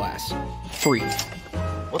rocks glass. Free.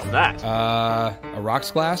 What's that? A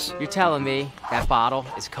rocks glass? You're telling me that bottle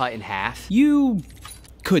is cut in half? You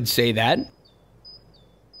could say that.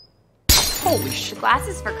 Holy shit. The glass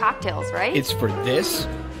is for cocktails, right? It's for this,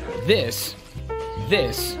 this,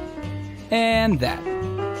 this, and that.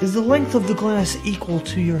 Is the length of the glass equal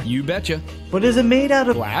to your... You betcha. But is it made out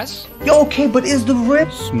of... glass? Okay, but is the rip...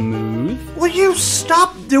 smooth? Will you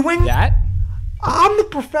stop doing... that? I'm the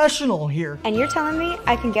professional here. And you're telling me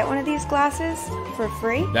I can get one of these glasses for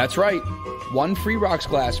free? That's right. 1 free rocks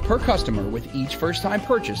glass per customer with each first-time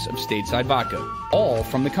purchase of Stateside Vodka. All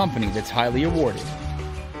from the company that's highly awarded.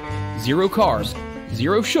 0 carbs,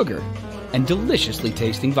 0 sugar, and deliciously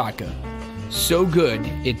tasting vodka. So good,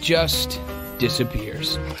 it just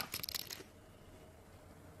disappears.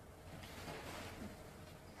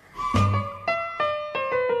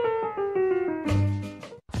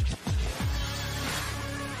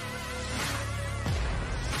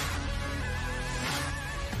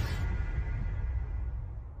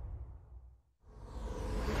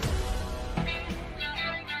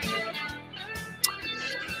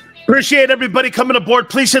 Appreciate everybody coming aboard.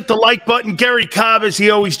 Please hit the like button. Gary Cobb, as he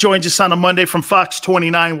always joins us on a Monday from Fox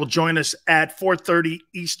 29, will join us at 4:30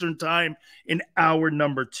 Eastern Time in hour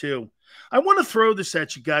number 2. I want to throw this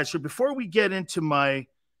at you guys. So before we get into my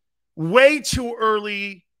way too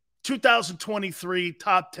early 2023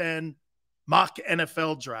 top 10 mock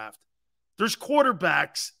NFL draft, there's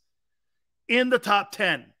quarterbacks in the top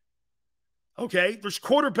 10. Okay? There's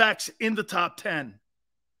quarterbacks in the top 10.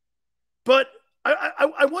 But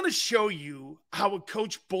I want to show you how a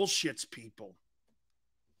coach bullshits people.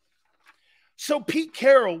 So Pete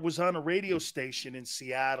Carroll was on a radio station in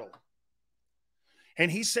Seattle, and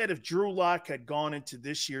he said if Drew Lock had gone into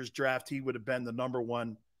this year's draft, he would have been the number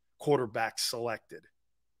 1 quarterback selected.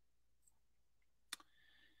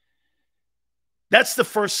 That's the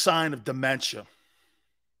first sign of dementia.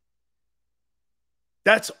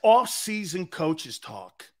 That's off-season coaches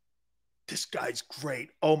talk. This guy's great.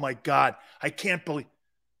 Oh, my God. I can't believe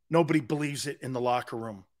 – nobody believes it in the locker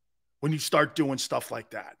room when you start doing stuff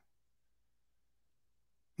like that.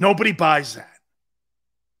 Nobody buys that.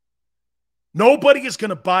 Nobody is going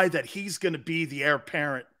to buy that he's going to be the heir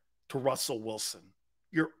apparent to Russell Wilson.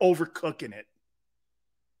 You're overcooking it.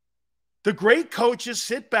 The great coaches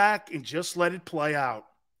sit back and just let it play out.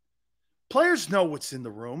 Players know what's in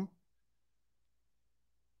the room.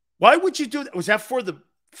 Why would you do that? Was that for the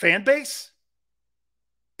fan base?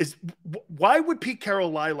 Why would Pete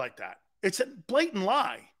Carroll lie like that? It's a blatant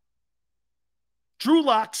lie. Drew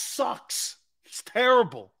Lock sucks. He's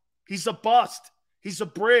terrible. He's a bust. He's a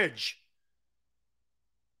bridge.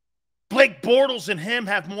 Blake Bortles and him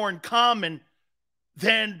have more in common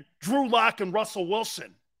than Drew Lock and Russell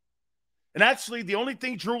Wilson. And actually, the only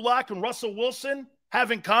thing Drew Lock and Russell Wilson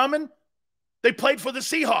have in common, they played for the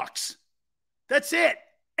Seahawks. That's it.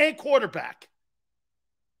 And quarterback.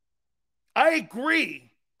 I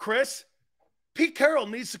agree, Chris. Pete Carroll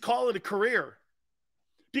needs to call it a career.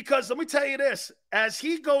 Because let me tell you this, as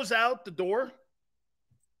he goes out the door,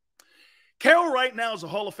 Carroll right now is a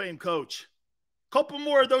Hall of Fame coach. Couple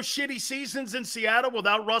more of those shitty seasons in Seattle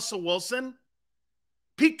without Russell Wilson,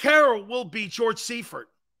 Pete Carroll will be George Seifert.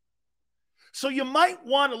 So you might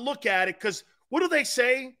want to look at it because what do they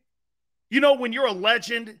say? You know, when you're a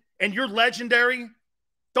legend and you're legendary,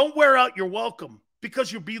 don't wear out your welcome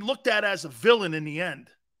because you'll be looked at as a villain in the end.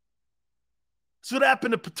 That's what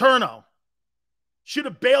happened to Paterno. Should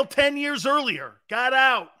have bailed 10 years earlier. Got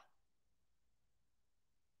out.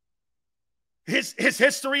 His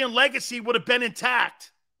history and legacy would have been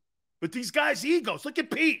intact. But these guys' egos. Look at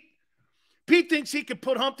Pete. Pete thinks he could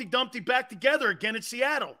put Humpty Dumpty back together again in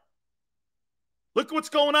Seattle. Look at what's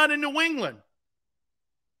going on in New England.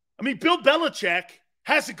 I mean, Bill Belichick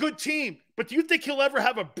has a good team. But do you think he'll ever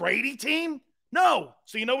have a Brady team? No.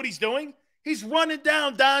 So you know what he's doing? He's running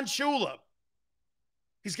down Don Shula.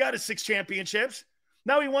 He's got his 6 championships.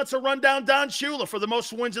 Now he wants to run down Don Shula for the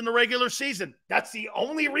most wins in the regular season. That's the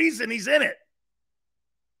only reason he's in it.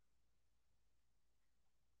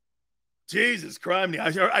 Jesus Christ.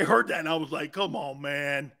 I heard that and I was like, come on,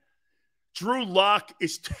 man. Drew Lock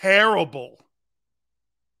is terrible.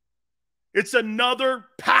 It's another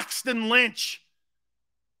Paxton Lynch,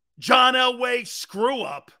 John Elway screw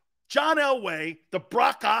up. John Elway, the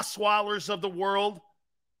Brock Osweilers of the world,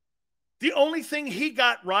 the only thing he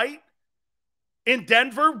got right in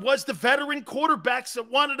Denver was the veteran quarterbacks that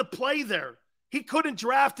wanted to play there. He couldn't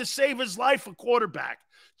draft to save his life a quarterback.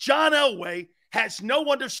 John Elway has no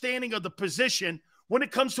understanding of the position when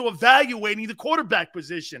it comes to evaluating the quarterback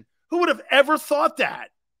position. Who would have ever thought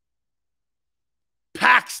that?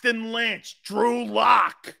 Paxton Lynch, Drew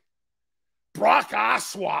Lock, Brock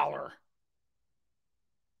Osweiler,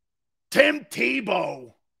 Tim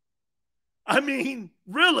Tebow. I mean,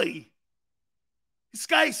 really? This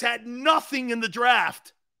guy's had nothing in the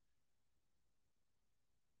draft.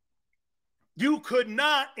 You could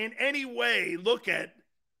not in any way look at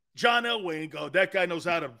John Elway and go, that guy knows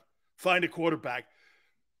how to find a quarterback.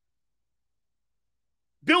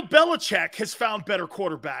 Bill Belichick has found better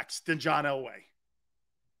quarterbacks than John Elway.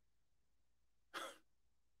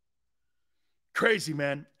 Crazy,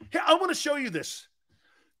 man. Here, I want to show you this.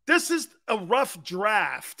 This is a rough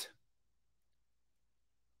draft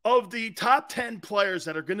of the top 10 players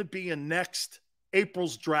that are going to be in next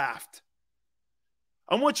April's draft.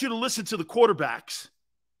 I want you to listen to the quarterbacks.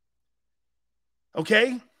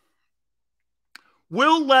 Okay?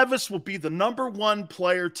 Will Levis will be the #1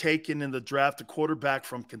 player taken in the draft, a quarterback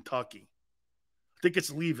from Kentucky. I think it's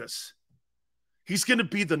Levis. He's going to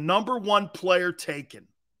be the #1 player taken.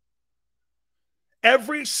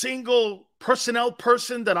 Every single personnel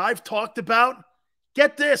person that I've talked about,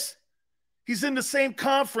 get this, he's in the same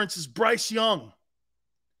conference as Bryce Young.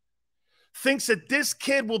 Thinks that this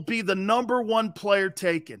kid will be the #1 player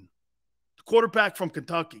taken, the quarterback from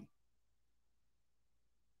Kentucky.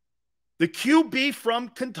 The QB from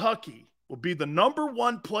Kentucky will be the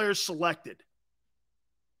 #1 player selected.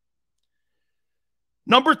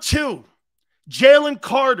 #2, Jalen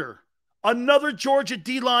Carter, another Georgia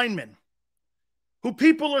D lineman, who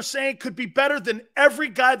people are saying could be better than every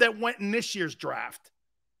guy that went in this year's draft.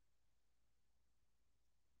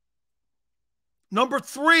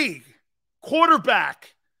 #3,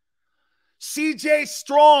 quarterback, C.J.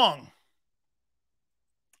 Strong,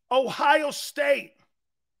 Ohio State,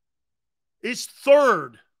 is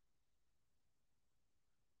 3rd.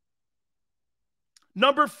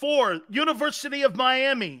 #4, University of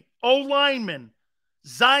Miami, O-lineman,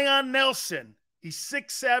 Zion Nelson. He's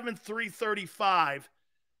 6'7", 335.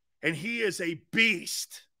 and he is a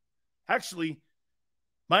beast. Actually,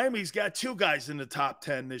 Miami's got 2 guys in the top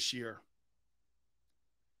 10 this year.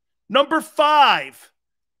 Number 5,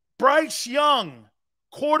 Bryce Young,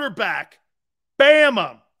 quarterback,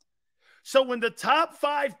 Bama. So in the top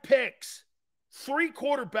 5 picks, 3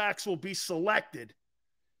 quarterbacks will be selected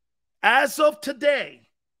as of today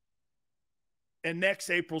in next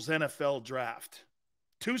April's NFL draft.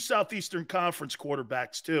 2 Southeastern Conference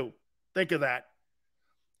quarterbacks, too. Think of that.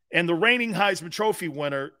 And the reigning Heisman Trophy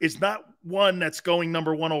winner is not one that's going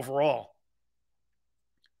number 1 overall.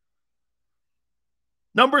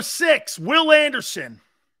 Number 6, Will Anderson,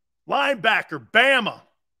 linebacker, Bama.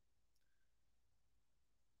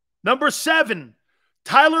 Number 7,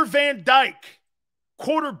 Tyler Van Dyke,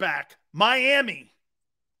 quarterback, Miami.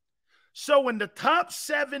 So in the top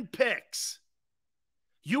 7 picks,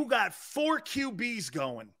 you got 4 QBs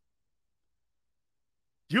going.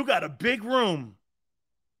 You got a big room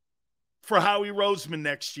for Howie Roseman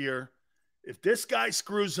next year. If this guy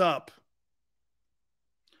screws up.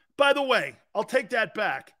 By the way, I'll take that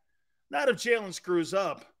back. Not if Jalen screws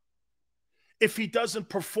up. If he doesn't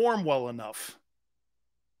perform well enough.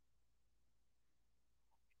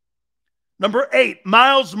 Number 8,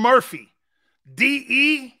 Miles Murphy,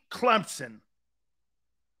 DE, Clemson.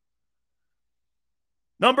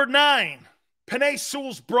 Number 9, Penei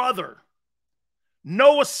Sewell's brother,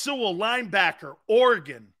 Noah Sewell, linebacker,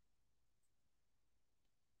 Oregon.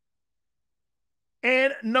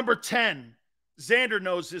 And number 10, Xander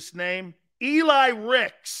knows this name, Eli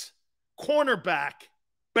Ricks, cornerback,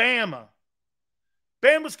 Bama.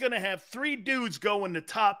 Bama's going to have 3 dudes go in the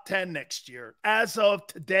top 10 next year as of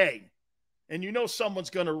today. And you know someone's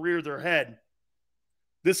going to rear their head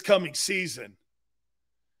this coming season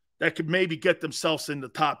that could maybe get themselves in the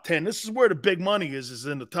top 10. This is where the big money is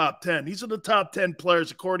in the top 10. These are the top 10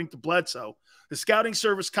 players according to Bledsoe. The Scouting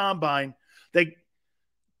Service Combine,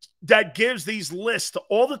 that gives these lists to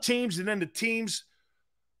all the teams, and then the teams,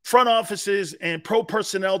 front offices, and pro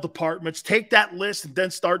personnel departments take that list and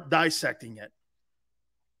then start dissecting it.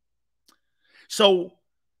 So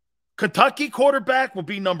Kentucky quarterback will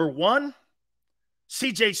be number 1.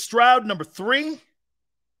 C.J. Stroud, number 3.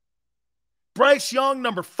 Bryce Young,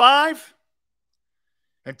 number 5.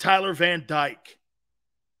 And Tyler Van Dyke,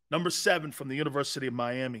 number 7 from the University of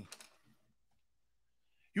Miami.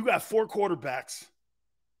 You got 4 quarterbacks.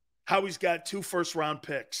 Howie's got 2 first-round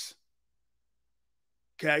picks.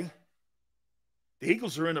 Okay? The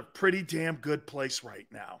Eagles are in a pretty damn good place right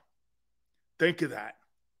now. Think of that.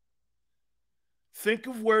 Think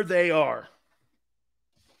of where they are.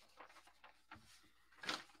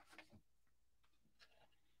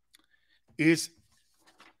 Is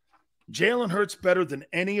Jalen Hurts better than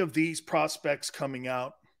any of these prospects coming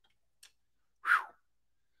out? Whew.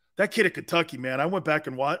 That kid at Kentucky, man, I went back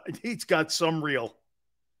and watched. He's got some reel.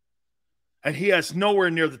 And he has nowhere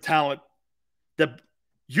near the talent that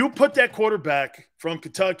you put that quarterback from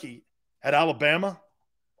Kentucky at Alabama,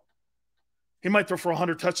 he might throw for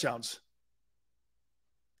 100 touchdowns.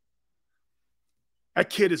 That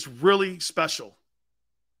kid is really special.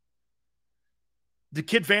 The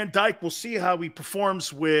kid Van Dyke, we'll see how he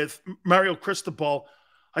performs with Mario Cristobal.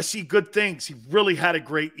 I see good things. He really had a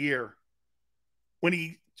great year when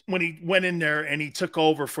he went in there and he took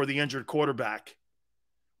over for the injured quarterback.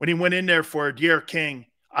 When he went in there for D'Eriq King,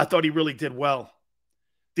 I thought he really did well.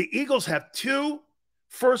 The Eagles have 2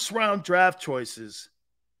 first-round draft choices.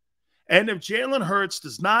 And if Jalen Hurts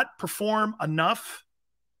does not perform enough,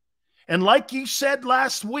 and like you said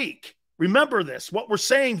last week, remember this, what we're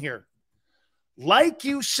saying here. Like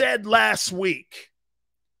you said last week,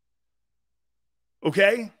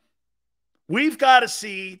 okay, we've got to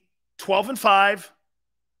see 12-5,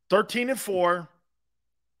 13-4,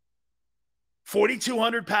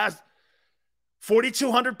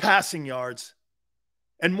 4,200 passing yards,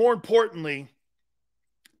 and more importantly,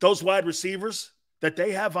 those wide receivers that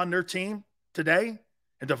they have on their team today,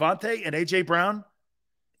 and Devontae and A.J. Brown,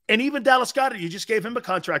 and even Dallas Goedert, you just gave him a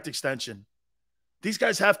contract extension. These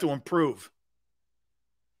guys have to improve.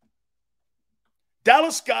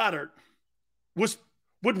 Dallas Goedert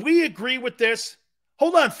would we agree with this?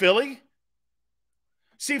 Hold on, Philly.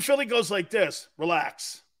 See, Philly goes like this.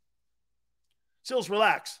 Relax. Sills,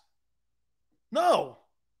 relax. No.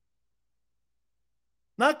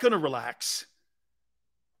 Not going to relax.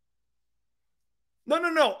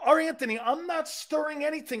 No. R. Anthony, I'm not stirring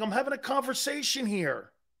anything. I'm having a conversation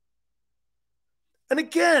here. And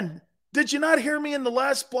again, did you not hear me in the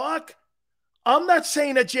last block? I'm not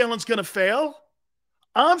saying that Jalen's going to fail.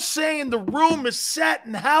 I'm saying the room is set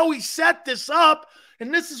and how he set this up.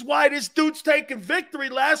 And this is why this dude's taking victory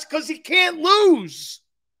last, because he can't lose.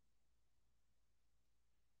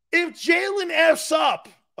 If Jalen F's up,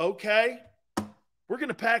 okay, we're going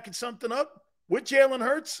to package something up with Jalen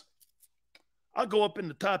Hurts. I'll go up in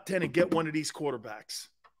the top 10 and get one of these quarterbacks.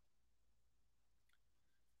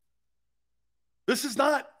 This is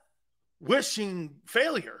not wishing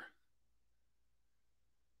failure.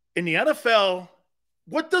 In the NFL,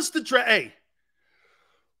 what does the draft? Hey,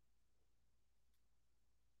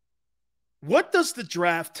 what does the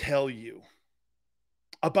draft tell you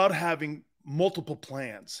about having multiple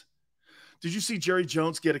plans? Did you see Jerry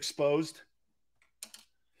Jones get exposed?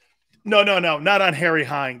 No, not on Harry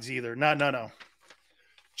Hines either. No.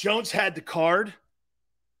 Jones had the card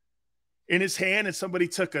in his hand, and somebody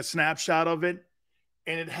took a snapshot of it,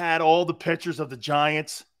 and it had all the pictures of the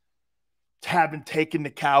Giants having taken the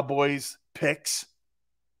Cowboys picks.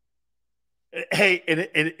 Hey,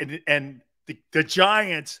 and the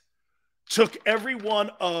Giants took every one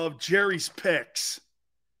of Jerry's picks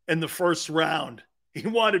in the first round. He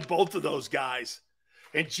wanted both of those guys.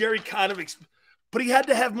 And Jerry kind of but he had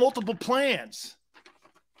to have multiple plans.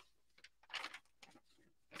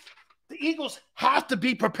 The Eagles have to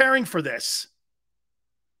be preparing for this.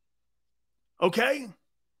 Okay?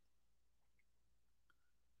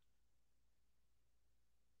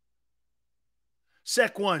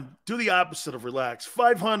 Sec 1, do the opposite of relax.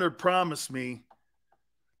 500 promised me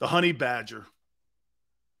the honey badger.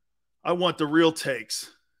 I want the real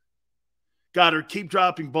takes. Goddard, keep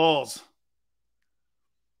dropping balls.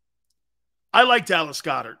 I like Dallas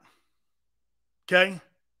Goddard. Okay?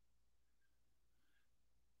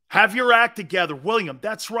 Have your act together. William,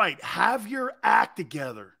 that's right. Have your act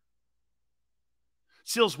together.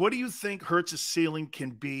 Seals, what do you think Hurts' ceiling can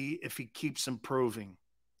be if he keeps improving?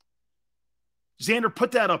 Xander,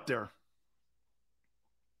 put that up there.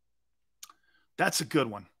 That's a good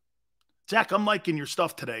one. Zach, I'm liking your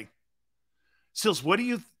stuff today. Seals, what do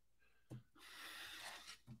you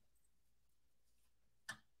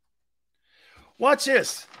watch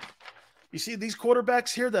this. You see these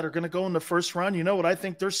quarterbacks here that are going to go in the first round? You know what I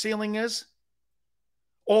think their ceiling is?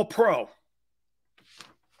 All pro.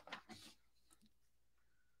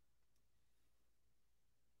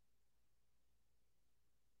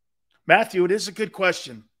 Matthew, it is a good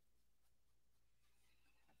question.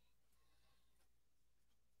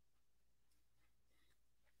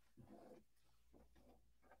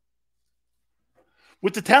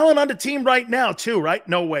 With the talent on the team right now, too, right?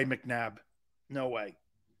 No way, McNabb. No way.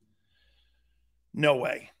 No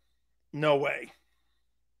way. No way.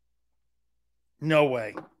 No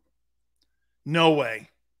way. No way.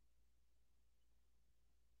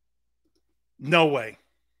 No way.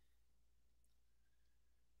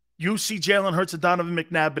 You see Jalen Hurts and Donovan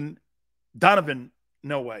McNabb and Donovan,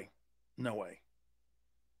 no way. No way.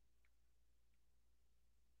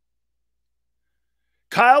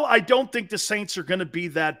 Kyle, I don't think the Saints are going to be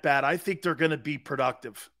that bad. I think they're going to be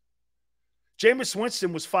productive. Jameis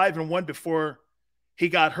Winston was 5-1 before he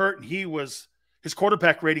got hurt, and his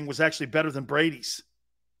quarterback rating was actually better than Brady's.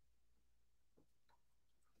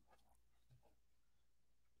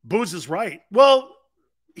 Booz is right. Well,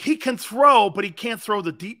 he can throw, but he can't throw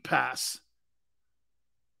the deep pass.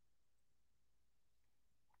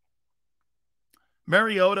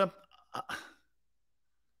 Mariota,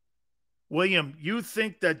 William, you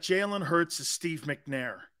think that Jalen Hurts is Steve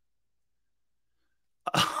McNair?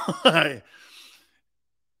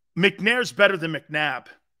 McNair's better than McNabb.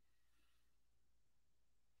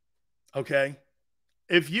 Okay?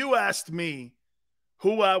 If you asked me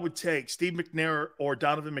who I would take, Steve McNair or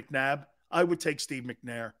Donovan McNabb, I would take Steve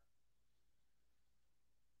McNair.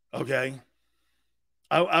 Okay?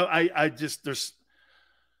 I'm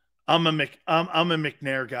a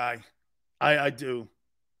McNair guy. I do.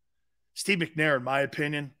 Steve McNair, in my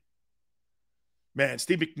opinion, man,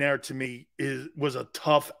 Steve McNair to me was a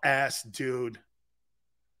tough-ass dude.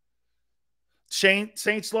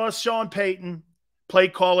 Saints lost Sean Payton, play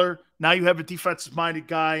caller. Now you have a defensive-minded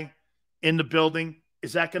guy in the building.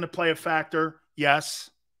 Is that going to play a factor? Yes,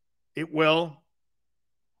 it will.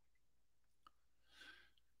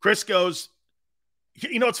 Chris goes,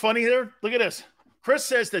 you know what's funny here? Look at this. Chris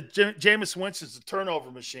says that Jameis Winston is a turnover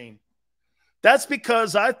machine. That's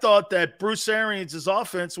because I thought that Bruce Arians'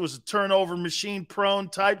 offense was a turnover machine-prone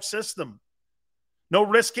type system. No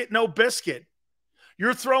risk it, no biscuit.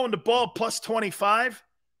 You're throwing the ball plus 25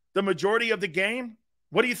 the majority of the game.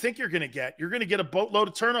 What do you think you're going to get? You're going to get a boatload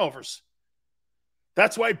of turnovers.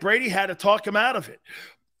 That's why Brady had to talk him out of it.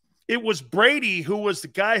 It was Brady who was the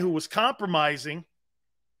guy who was compromising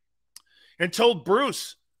and told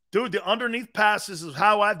Bruce, dude, the underneath passes is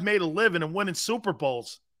how I've made a living and winning Super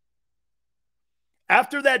Bowls.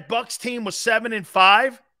 After that Bucs team was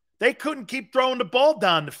 7-5, They couldn't keep throwing the ball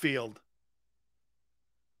down the field.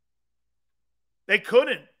 They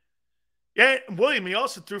couldn't. Yeah, William, he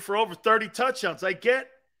also threw for over 30 touchdowns. I get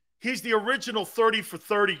he's the original 30 for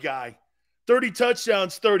 30 guy. 30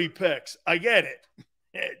 touchdowns, 30 picks. I get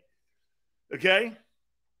it. Okay?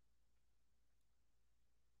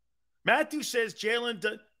 Matthew says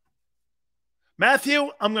Jalen Matthew,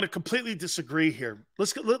 I'm going to completely disagree here.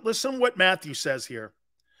 Listen to what Matthew says here.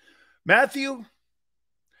 Matthew,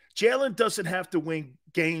 Jalen doesn't have to win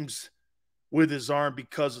games with his arm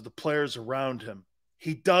because of the players around him.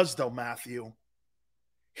 He does, though, Matthew.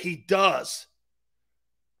 He does.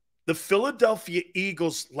 The Philadelphia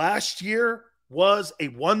Eagles last year was a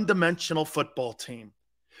one-dimensional football team.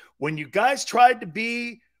 When you guys tried to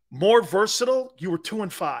be more versatile, you were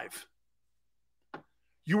 2-5.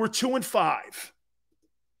 You were 2-5.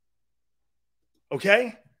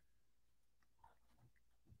 Okay?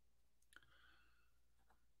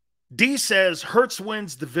 D says Hurts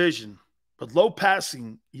wins division, but low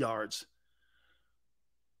passing yards.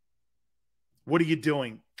 What are you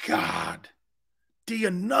doing? God. D,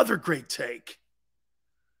 another great take.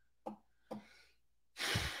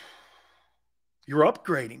 You're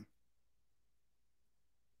upgrading.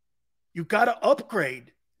 You got to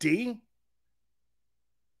upgrade, D.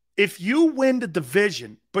 If you win the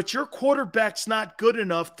division, but your quarterback's not good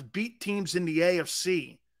enough to beat teams in the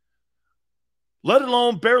AFC, let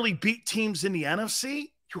alone barely beat teams in the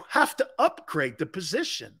NFC, you have to upgrade the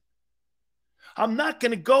position. I'm not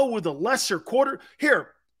going to go with a lesser quarter.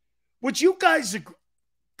 Here, would you guys agree?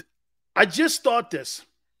 I just thought this.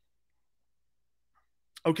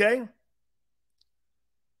 Okay?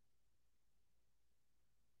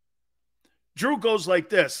 Drew goes like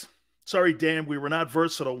this. Sorry, Dan, we were not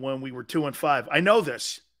versatile when we were 2-5. I know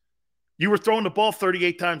this. You were throwing the ball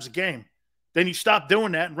 38 times a game. Then you stopped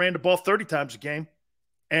doing that and ran the ball 30 times a game.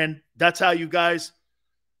 And that's how you guys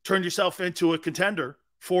turned yourself into a contender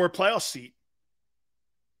for a playoff seat.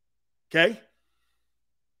 Okay?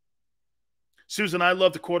 Susan, I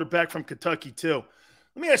love the quarterback from Kentucky too.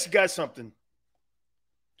 Let me ask you guys something.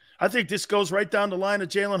 I think this goes right down the line of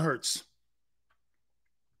Jalen Hurts.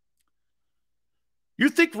 You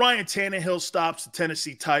think Ryan Tannehill stops the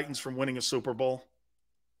Tennessee Titans from winning a Super Bowl?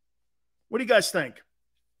 What do you guys think?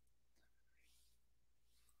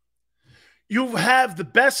 You have the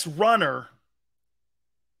best runner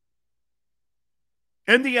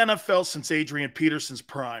in the NFL since Adrian Peterson's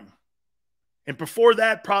prime. And before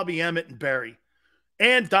that, probably Emmett and Barry.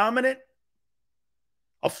 And dominant,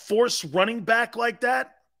 a force running back like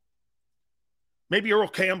that, maybe Earl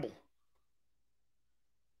Campbell.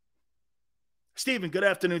 Steven, good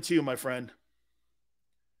afternoon to you, my friend.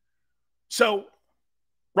 So,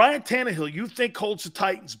 Ryan Tannehill, you think holds the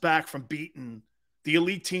Titans back from beating the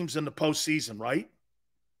elite teams in the postseason, right?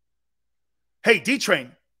 Hey,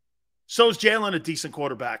 D-Train, so is Jalen a decent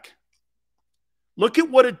quarterback? Look at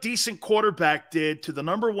what a decent quarterback did to the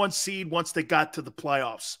number one seed once they got to the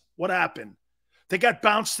playoffs. What happened? They got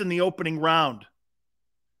bounced in the opening round.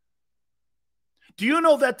 Do you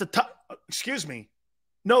know that excuse me.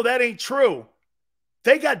 No, that ain't true.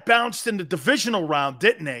 They got bounced in the divisional round,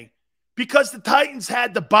 didn't they? Because the Titans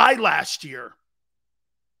had the bye last year.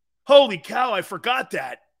 Holy cow, I forgot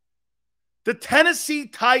that. The Tennessee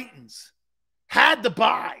Titans had the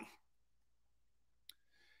bye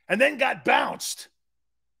and then got bounced.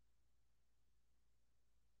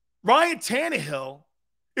 Ryan Tannehill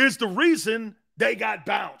is the reason they got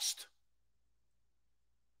bounced.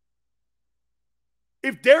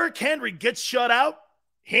 If Derrick Henry gets shut out,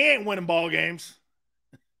 he ain't winning ball games.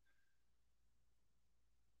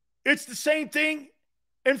 It's the same thing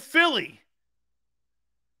in Philly.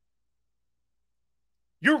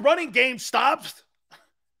 Your running game stops.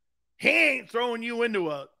 He ain't throwing you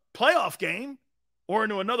into a playoff game or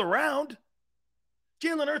into another round.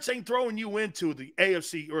 Jalen Hurts ain't throwing you into the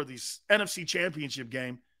AFC or the NFC championship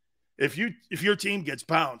game if your team gets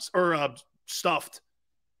bounced or stuffed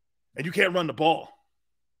and you can't run the ball.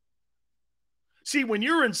 See, when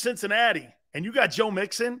you're in Cincinnati and you got Joe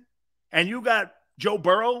Mixon and you got Joe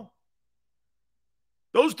Burrow,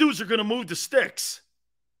 those dudes are going to move the sticks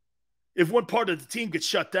if one part of the team gets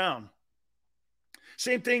shut down.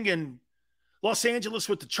 Same thing in Los Angeles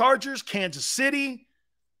with the Chargers, Kansas City,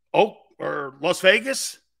 or Las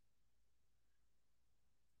Vegas,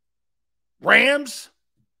 Rams.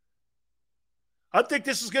 I think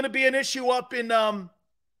this is going to be an issue up in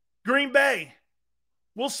Green Bay.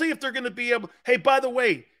 We'll see if they're going to be able. Hey, by the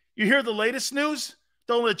way, you hear the latest news?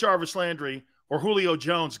 Don't let Jarvis Landry or Julio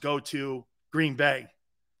Jones go to Green Bay.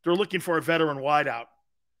 They're looking for a veteran wideout.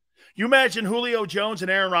 You imagine Julio Jones and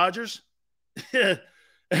Aaron Rodgers?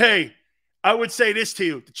 Hey, I would say this to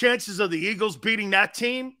you. The chances of the Eagles beating that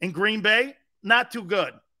team in Green Bay, not too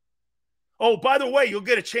good. Oh, by the way, you'll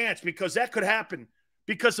get a chance because that could happen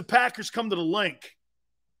because the Packers come to the link.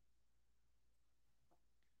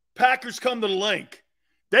 Packers come to the link.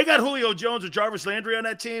 They got Julio Jones or Jarvis Landry on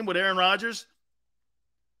that team with Aaron Rodgers.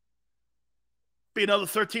 Be another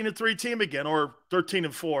 13-3 team again or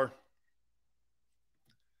 13-4.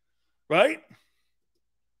 Right?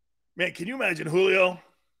 Man, can you imagine Julio?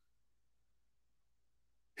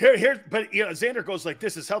 But Xander goes like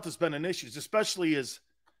this. His health has been an issue, especially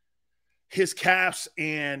his calves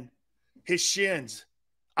and his shins.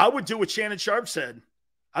 I would do what Shannon Sharp said.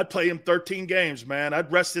 I'd play him 13 games, man.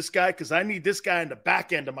 I'd rest this guy because I need this guy in the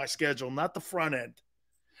back end of my schedule, not the front end.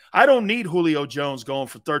 I don't need Julio Jones going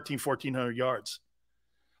for 1,400 yards.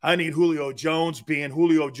 I need Julio Jones being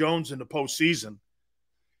Julio Jones in the postseason,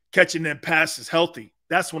 catching them passes healthy.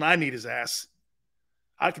 That's when I need his ass.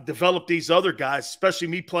 I could develop these other guys, especially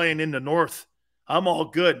me playing in the North. I'm all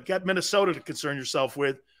good. Got Minnesota to concern yourself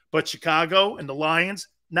with, but Chicago and the Lions,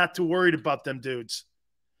 not too worried about them dudes.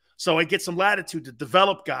 So I get some latitude to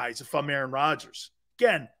develop guys if I'm Aaron Rodgers.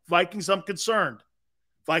 Again, Vikings, I'm concerned.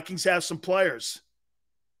 Vikings have some players.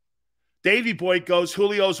 Davey Boy goes,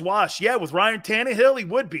 Julio's washed. Yeah, with Ryan Tannehill, he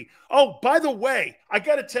would be. Oh, by the way, I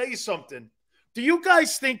got to tell you something. Do you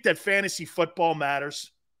guys think that fantasy football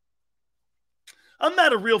matters? I'm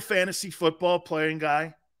not a real fantasy football playing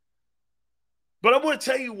guy. But I want to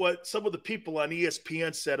tell you what some of the people on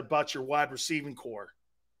ESPN said about your wide receiving core.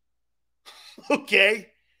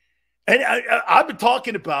 Okay? And I've been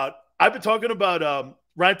talking about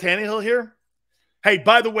Ryan Tannehill here. Hey,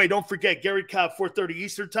 by the way, don't forget, Gary Cobb, 4:30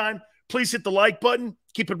 Eastern time. Please hit the like button.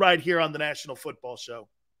 Keep it right here on the National Football Show.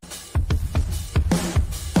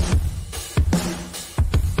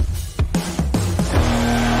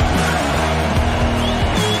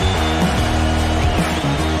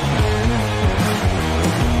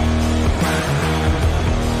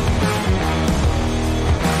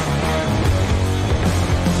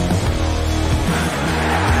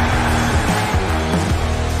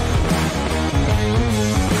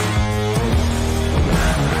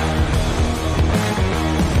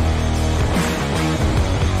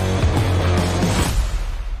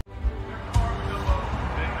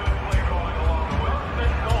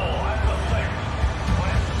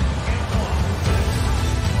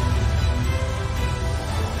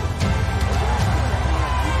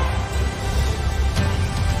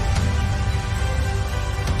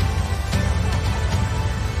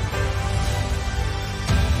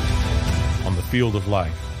 Field of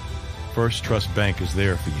life, First Trust Bank is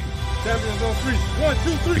there for you. Champions on 3. 1,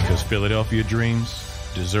 2, 3. Because Philadelphia dreams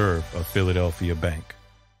deserve a Philadelphia bank.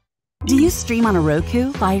 Do you stream on a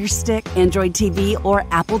Roku, Fire Stick, Android TV, or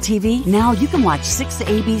Apple TV? Now you can watch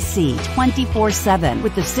 6ABC 24/7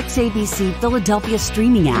 with the 6ABC Philadelphia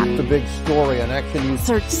streaming app. The big story on Action News.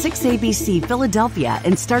 Search 6ABC Philadelphia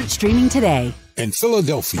and start streaming today. In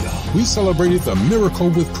Philadelphia, we celebrated the miracle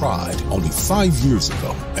with pride only 5 years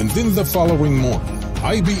ago. And then the following morning,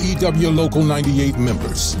 IBEW Local 98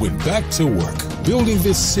 members went back to work, building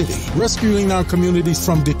this city, rescuing our communities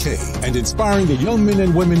from decay, and inspiring the young men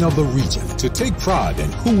and women of the region to take pride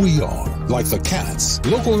in who we are. Like the Cats,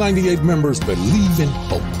 Local 98 members believe in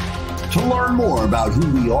hope. To learn more about who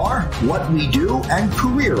we are, what we do, and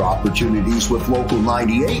career opportunities with Local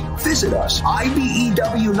 98, visit us,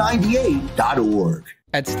 IBEW98.org.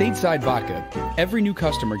 At Stateside Vodka, every new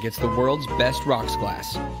customer gets the world's best rocks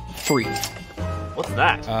glass. Free. What's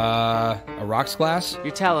that? A rocks glass?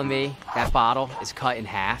 You're telling me that bottle is cut in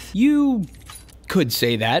half? You could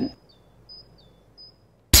say that.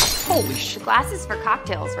 Holy shit. Glasses for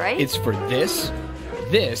cocktails, right? It's for this,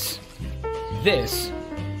 this,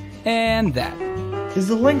 and that. Is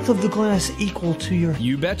the length of the glass equal to your...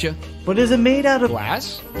 You betcha. But is it made out of...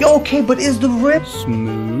 Glass? Okay, but is the rip...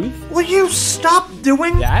 Smooth? Will you stop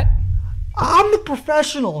doing... That? I'm the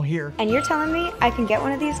professional here. And you're telling me I can get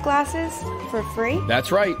one of these glasses for free?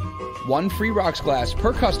 That's right. 1 free rocks glass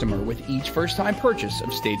per customer with each first-time purchase of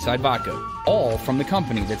Stateside Vodka. All from the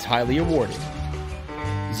company that's highly awarded.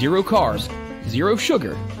 0 carbs, 0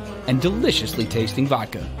 sugar, and deliciously tasting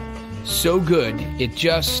vodka. So good, it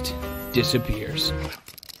just disappears.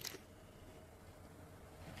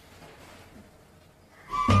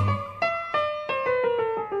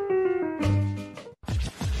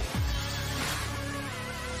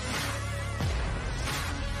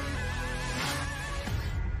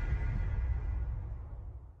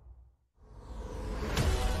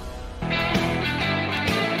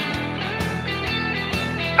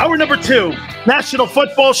 Hour number 2 National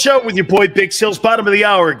Football Show with your boy Big Sills, bottom of the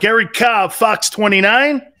hour. Gary Cobb, Fox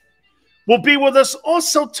 29, will be with us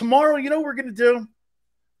also tomorrow. You know what we're going to do?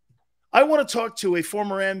 I want to talk to a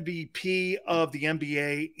former MVP of the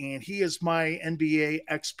NBA, and he is my NBA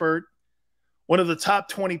expert, one of the top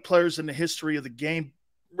 20 players in the history of the game.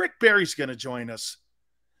 Rick Barry's going to join us.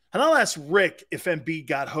 And I'll ask Rick if Embiid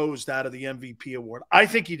got hosed out of the MVP award. I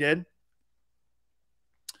think he did.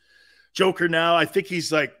 Joker now, I think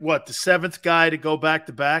he's like, what, the 7th guy to go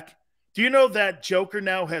back-to-back? Do you know that Joker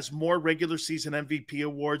now has more regular season MVP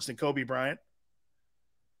awards than Kobe Bryant?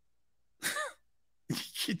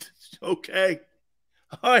 Okay.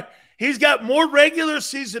 All right. He's got more regular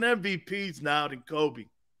season MVPs now than Kobe.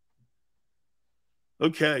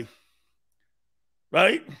 Okay.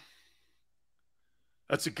 Right?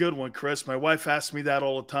 That's a good one, Chris. My wife asks me that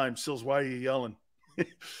all the time. Sills, why are you yelling?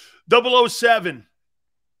 007.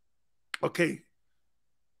 Okay.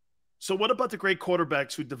 So what about the great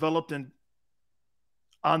quarterbacks who developed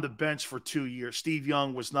on the bench for 2 years? Steve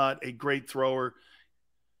Young was not a great thrower,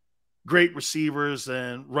 great receivers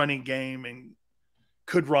and running game, and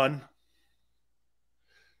could run.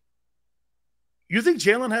 You think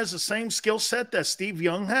Jalen has the same skill set that Steve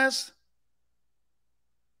Young has?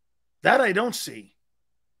 That I don't see.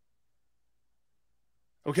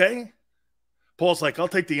 Okay? Paul's like, I'll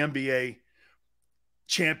take the NBA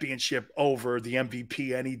championship over the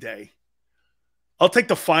MVP any day. I'll take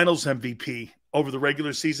the finals MVP over the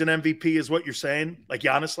regular season MVP is what you're saying? Like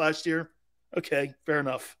Giannis last year? Okay, fair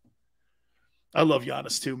enough. I love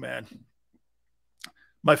Giannis too, man.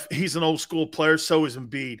 He's an old school player, so is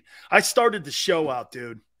Embiid. I started the show out,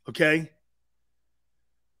 dude, okay?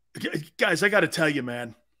 Guys, I got to tell you,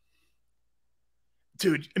 man.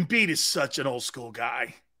 Dude, Embiid is such an old school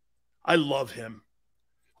guy. I love him.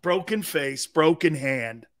 Broken face, broken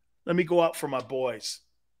hand. Let me go out for my boys.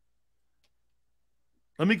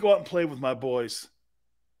 Let me go out and play with my boys.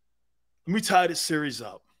 Let me tie this series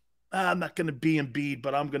up. I'm not going to be Embiid,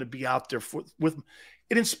 but I'm going to be out there with.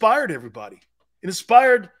 It inspired everybody. It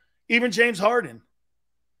inspired even James Harden.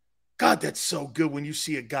 God, that's so good when you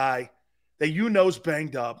see a guy that you know's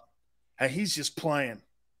banged up and he's just playing.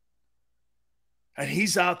 And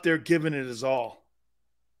he's out there giving it his all.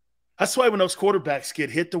 That's why when those quarterbacks get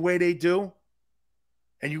hit the way they do,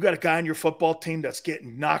 and you got a guy on your football team that's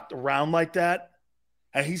getting knocked around like that,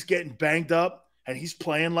 and he's getting banged up, and he's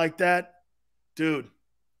playing like that, dude,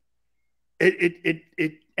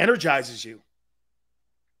 it energizes you.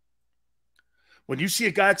 When you see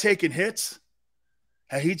a guy taking hits,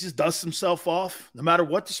 and he just dusts himself off, no matter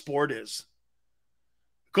what the sport is,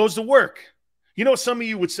 goes to work. You know what some of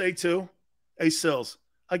you would say too? Hey, Sills,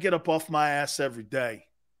 I get up off my ass every day,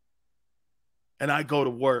 and I go to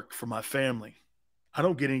work for my family. I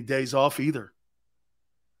don't get any days off either.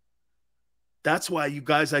 That's why you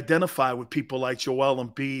guys identify with people like Joel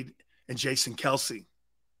Embiid and Jason Kelce.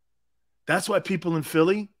 That's why people in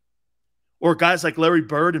Philly, or guys like Larry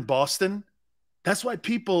Bird in Boston, that's why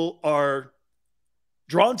people are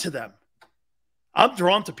drawn to them. I'm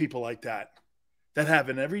drawn to people like that have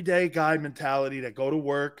an everyday guy mentality, that go to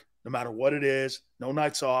work no matter what it is, no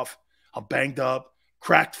nights off. I'm banged up,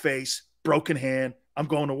 cracked face, broken hand. I'm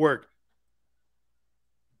going to work.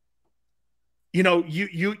 You know,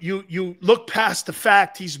 you look past the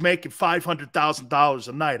fact he's making $500,000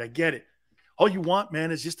 a night. I get it. All you want,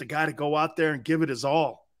 man, is just a guy to go out there and give it his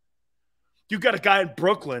all. You got a guy in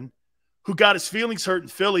Brooklyn who got his feelings hurt in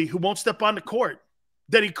Philly who won't step on the court.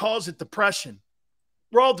 Then he calls it depression.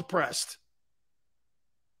 We're all depressed.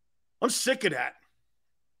 I'm sick of that.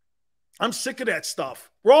 I'm sick of that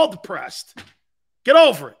stuff. We're all depressed. Get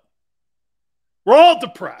over it. We're all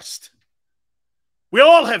depressed. We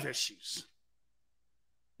all have issues.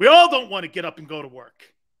 We all don't want to get up and go to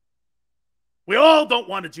work. We all don't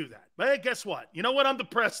want to do that. But hey, guess what? You know what? I'm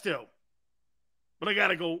depressed too. But I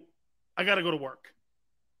gotta go to work.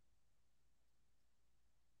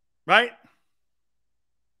 Right?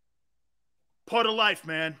 Part of life,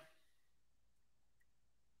 man.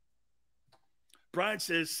 Brian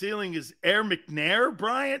says ceiling is Air McNair,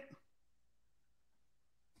 Bryant.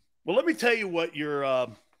 Well, let me tell you what your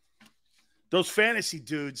those fantasy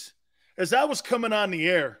dudes, as I was coming on the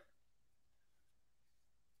air,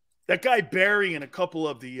 that guy Barry and a couple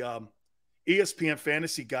of the ESPN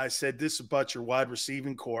fantasy guys said this about your wide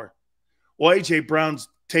receiving core. Well, A.J. Brown's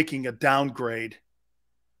taking a downgrade,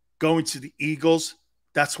 going to the Eagles.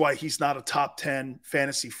 That's why he's not a top 10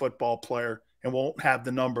 fantasy football player and won't have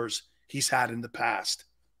the numbers he's had in the past.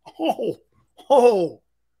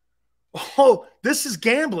 This is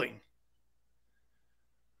gambling.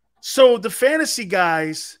 So the fantasy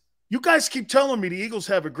guys, You guys keep telling me the Eagles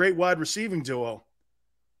have a great wide receiving duo.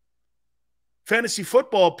 Fantasy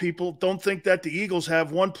football people don't think that the Eagles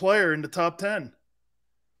have one player in the top 10.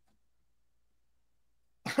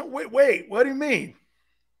 Wait, what do you mean?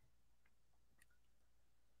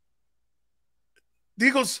 The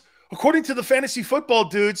Eagles, according to the fantasy football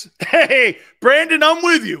dudes, hey, Brandon, I'm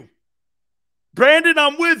with you. Brandon,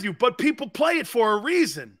 I'm with you, but people play it for a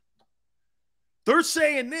reason. They're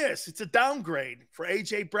saying this. It's a downgrade for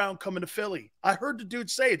A.J. Brown coming to Philly. I heard the dude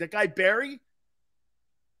say it. That guy Barry?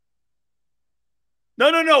 No,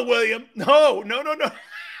 William. No.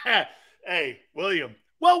 Hey, William.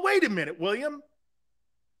 Well, wait a minute, William.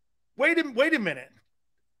 Wait a minute.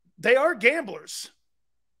 They are gamblers.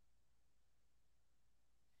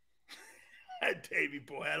 Davey,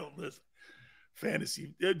 boy, I don't listen.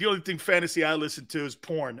 Fantasy. The only thing fantasy I listen to is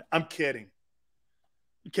porn. I'm kidding.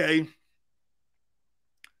 Okay.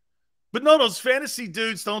 But no, those fantasy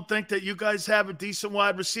dudes don't think that you guys have a decent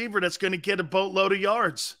wide receiver that's going to get a boatload of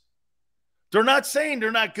yards. They're not saying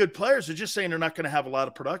they're not good players. They're just saying they're not going to have a lot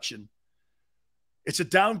of production. It's a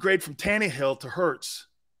downgrade from Tannehill to Hurts.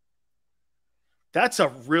 That's a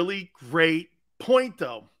really great point,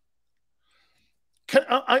 though.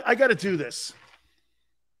 I got to do this.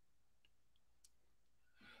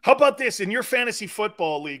 How about this? In your fantasy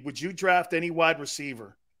football league, would you draft any wide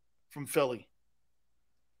receiver from Philly?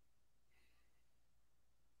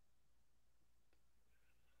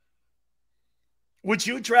 Would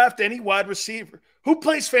you draft any wide receiver? Who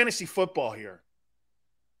plays fantasy football here?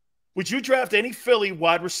 Would you draft any Philly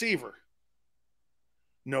wide receiver?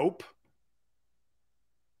 Nope.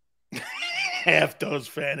 Half those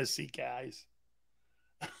fantasy guys.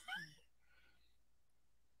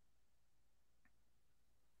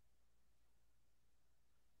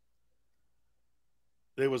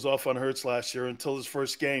 They was off on Hurts last year until his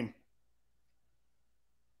first game.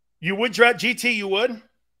 You would draft GT, you would?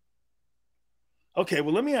 Okay,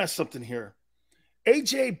 well, let me ask something here.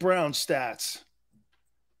 A.J. Brown stats.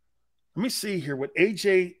 Let me see here what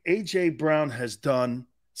A.J. Brown has done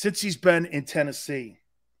since he's been in Tennessee.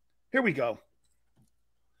 Here we go.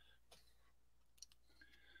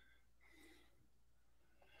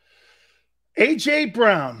 A.J.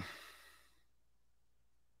 Brown.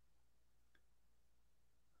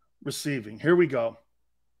 Receiving. Here we go.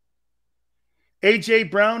 A.J.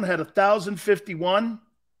 Brown had 1,051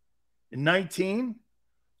 in 19,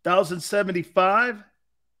 1,075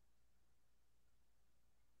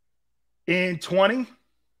 in 20,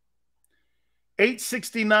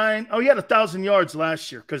 869. Oh, he had 1,000 yards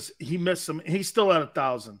last year because he missed some. He's still at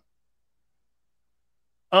 1,000.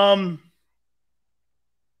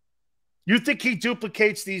 You think he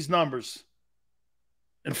duplicates these numbers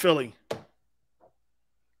in Philly?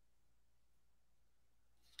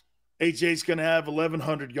 AJ's going to have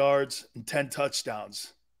 1,100 yards and 10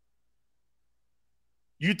 touchdowns.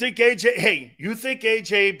 You think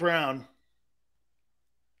AJ Brown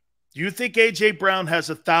has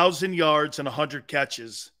 1,000 yards and 100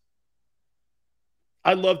 catches?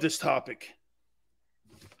 I love this topic.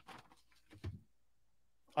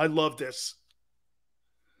 I love this.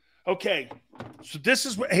 Okay, so this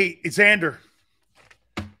is what, hey, Xander.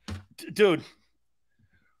 Dude,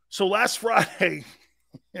 so last Friday,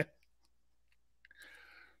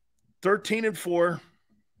 13-4,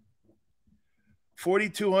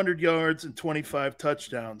 4,200 yards and 25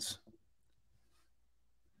 touchdowns.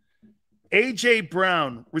 A.J.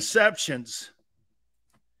 Brown, receptions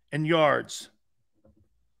and yards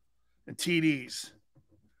and TDs.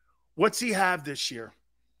 What's he have this year?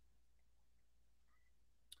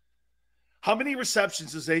 How many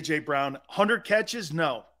receptions does A.J. Brown? 100 catches?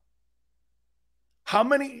 No. How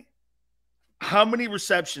many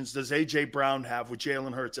receptions does A.J. Brown have with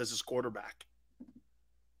Jalen Hurts as his quarterback?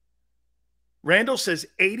 Randall says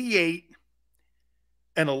 88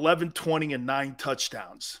 and 11, 20, and 9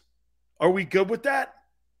 touchdowns. Are we good with that?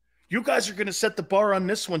 You guys are going to set the bar on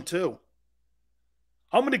this one too.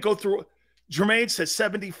 I'm going to go through. Jermaine says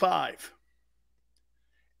 75.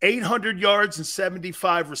 800 yards and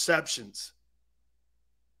 75 receptions.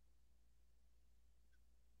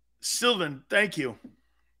 Sylvan, thank you.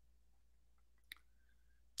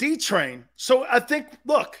 D-Train. So I think,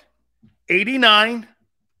 look, 89.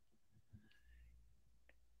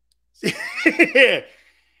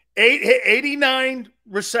 89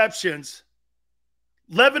 receptions,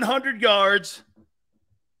 1,100 yards,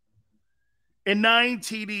 and 9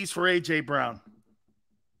 TDs for A.J. Brown.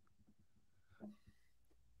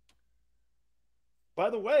 By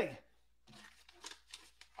the way,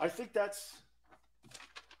 I think that's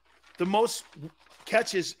the most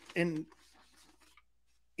catches in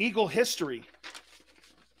Eagle history.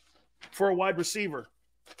 for a wide receiver?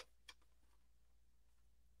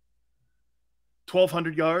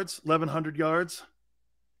 1,200 yards, 1,100 yards,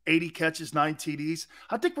 80 catches, 9 TDs.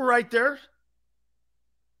 I think we're right there.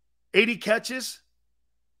 80 catches,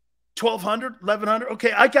 1,200, 1,100.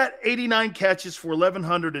 Okay, I got 89 catches for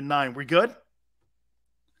 1,109. We good?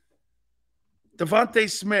 Devontae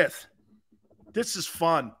Smith. This is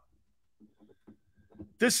fun.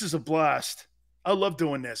 This is a blast. I love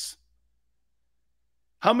doing this.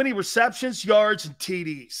 How many receptions, yards, and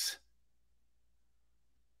TDs?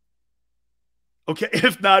 Okay,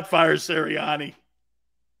 if not, fire Sirianni.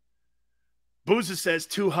 Booza says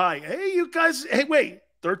too high. Hey, you guys, hey, wait.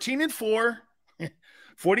 13-4,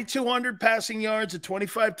 4,200 passing yards and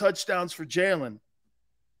 25 touchdowns for Jalen.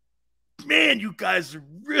 Man, you guys are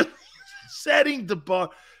really setting the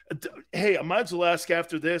bar. Hey, I might as well ask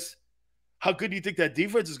after this, how good do you think that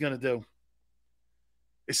defense is going to do?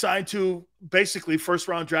 They signed to basically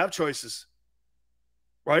first-round draft choices,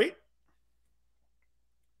 right?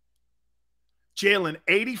 Jalen,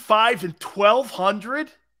 85 and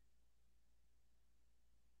 1,200.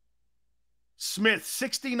 Smith,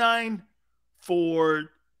 69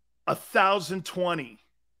 for 1,020.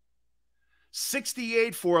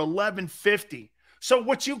 68 for 1,150. So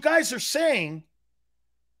what you guys are saying,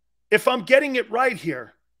 if I'm getting it right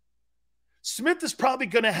here, Smith is probably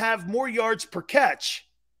going to have more yards per catch.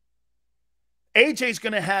 AJ's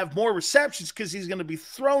going to have more receptions because he's going to be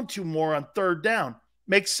thrown to more on third down.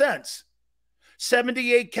 Makes sense.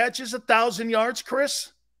 78 catches, 1,000 yards,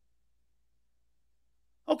 Chris?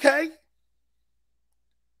 Okay.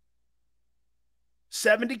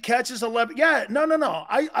 70 catches, 11. Yeah, no.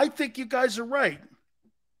 I think you guys are right.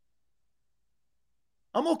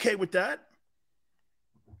 I'm okay with that.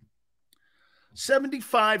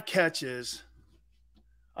 75 catches.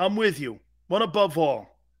 I'm with you. One above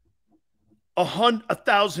all.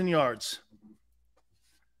 1,000 yards.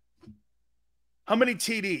 How many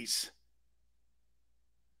TDs?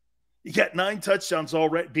 You got 9 touchdowns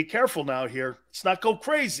already. Be careful now here. Let's not go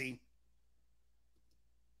crazy.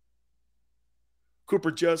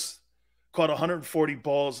 Cooper just caught 140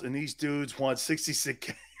 balls, and these dudes want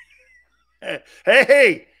 66.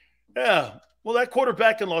 Hey. Yeah. Well, that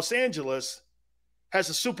quarterback in Los Angeles has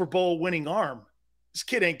a Super Bowl winning arm. This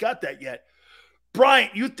kid ain't got that yet.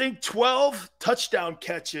 Bryant, you think 12 touchdown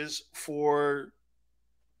catches for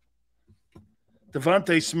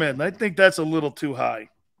Devontae Smith? I think that's a little too high.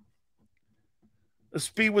 Let's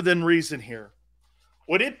be within reason here.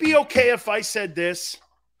 Would it be okay if I said this?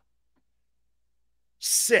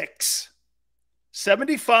 6.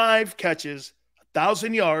 75 catches,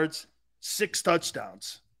 1,000 yards, 6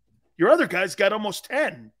 touchdowns. Your other guys got almost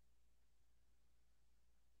 10.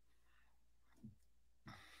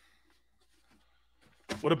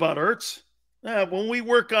 What about Hurts? When we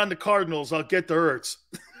work on the Cardinals, I'll get to Hurts.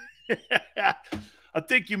 I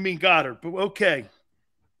think you mean Goddard, but okay.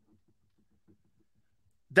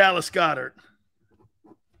 Dallas Goedert.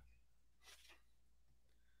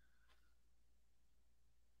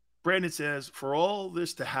 Brandon says, for all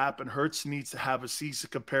this to happen, Hurts needs to have a season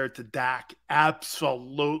compared to Dak.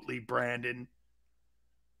 Absolutely, Brandon.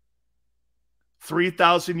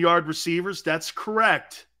 3,000-yard receivers, that's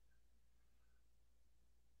correct.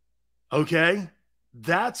 Okay?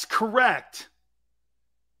 That's correct.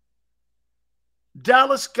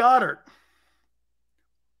 Dallas Goedert.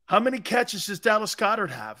 How many catches does Dallas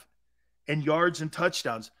Goedert have? And yards and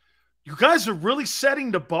touchdowns. You guys are really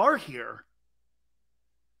setting the bar here.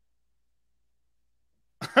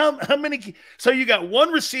 How many? So you got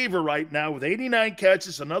one receiver right now with 89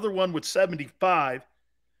 catches, another one with 75,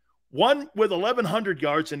 one with 1,100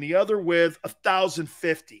 yards, and the other with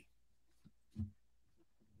 1,050.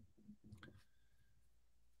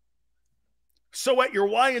 So at your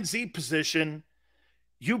Y and Z position,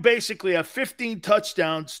 you basically have 15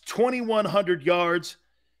 touchdowns, 2,100 yards,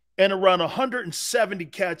 and around 170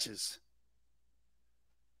 catches.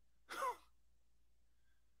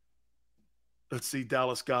 Let's see,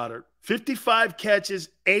 Dallas Goedert. 55 catches,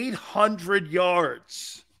 800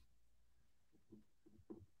 yards.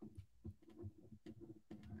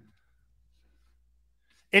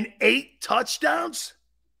 And 8 touchdowns?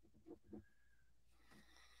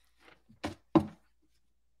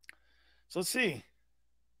 So let's see.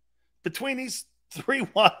 Between these three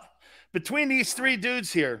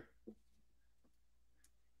dudes here,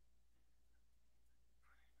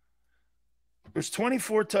 there's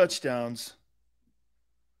 24 touchdowns,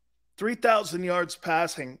 3,000 yards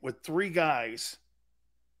passing with 3 guys,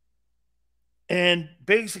 and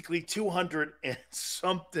basically 200 and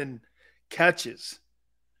something catches.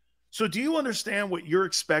 So do you understand what you're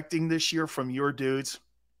expecting this year from your dudes?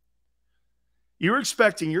 You're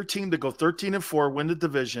expecting your team to go 13-4, win the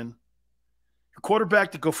division, your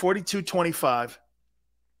quarterback to go 42-25,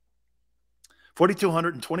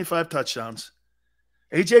 4,225 touchdowns,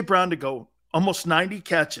 A.J. Brown to go almost 90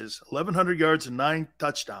 catches, 1,100 yards and 9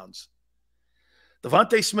 touchdowns.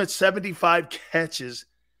 Devontae Smith, 75 catches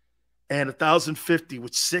and 1,050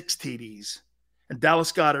 with 6 TDs. And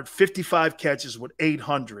Dallas Goedert, 55 catches with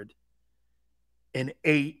 800 and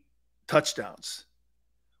 8 touchdowns.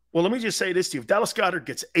 Well, let me just say this to you. If Dallas Goedert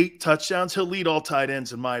gets 8 touchdowns, he'll lead all tight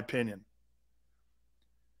ends, in my opinion.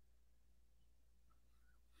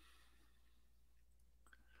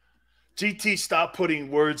 GT, stop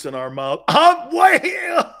putting words in our mouth. Wait!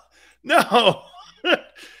 No.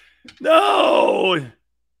 No.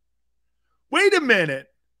 Wait a minute.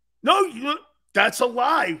 No, that's a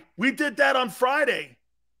lie. We did that on Friday.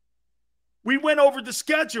 We went over the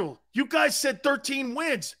schedule. You guys said 13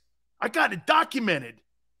 wins. I got it documented.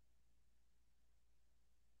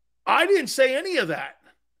 I didn't say any of that.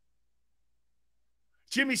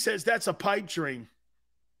 Jimmy says that's a pipe dream.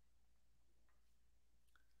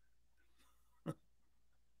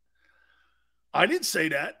 I didn't say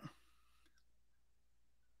that.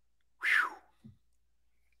 Whew.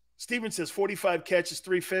 Steven says 45 catches,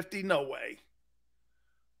 350. No way.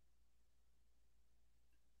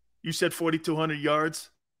 You said 4,200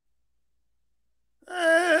 yards?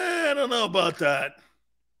 I don't know about that.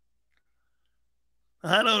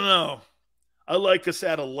 I don't know. I like us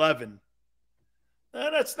at 11.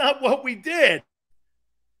 That's not what we did.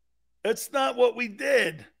 That's not what we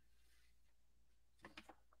did.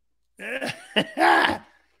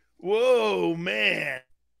 Whoa, man.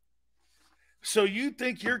 So you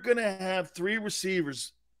think you're going to have 3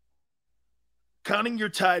 receivers counting your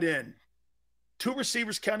tight end, 2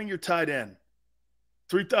 receivers counting your tight end,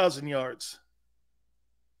 3,000 yards.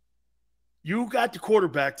 You got the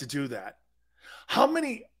quarterback to do that. How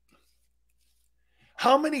many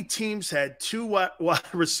teams had 2 wide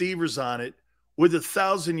receivers on it with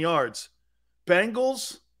 1,000 yards?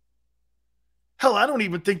 Bengals? Hell, I don't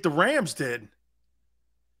even think the Rams did.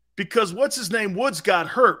 Because what's his name? Woods got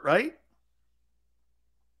hurt, right?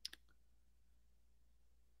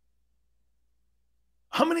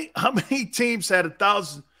 How many teams had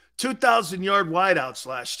 2,000-yard wideouts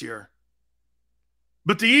last year?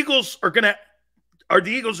 But the Eagles are gonna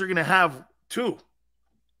have 2.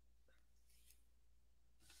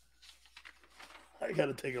 I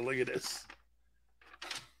gotta take a look at this.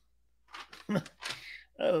 I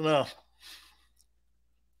don't know.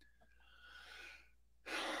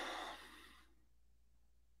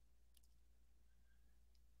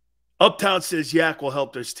 Uptown says Yak will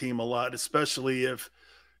help this team a lot, especially if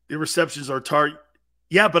the receptions are target.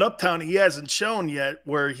 Yeah, but Uptown, he hasn't shown yet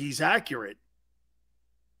where he's accurate.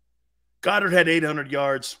 Goddard had 800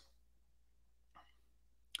 yards.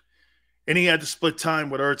 And he had to split time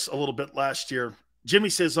with Ertz a little bit last year. Jimmy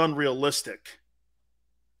says unrealistic.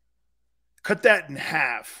 Cut that in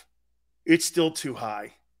half. It's still too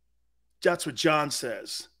high. That's what John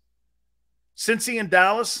says. Cincy and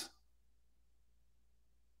Dallas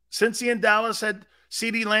had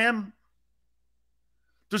CeeDee Lamb.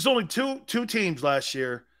 There's only two teams last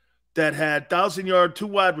year that had 1,000-yard, 2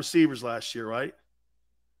 wide receivers last year, right?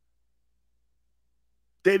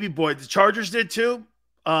 Davey Boyd. The Chargers did too.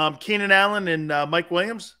 Keenan Allen and Mike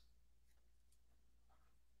Williams.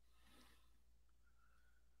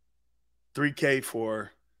 $3K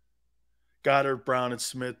for Goddard, Brown, and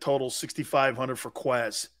Smith. Total $6,500 for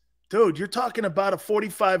Quez. Dude, you're talking about a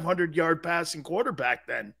 4,500-yard passing quarterback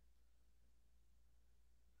then.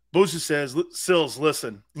 Boozer says, Sills,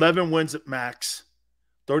 listen, 11 wins at max,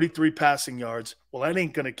 33 passing yards. Well, that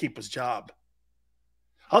ain't going to keep his job.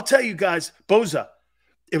 I'll tell you guys, Boza,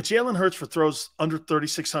 if Jalen Hurts throws under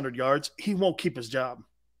 3,600 yards, he won't keep his job.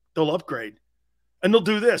 They'll upgrade. And they'll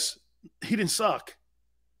do this. He didn't suck.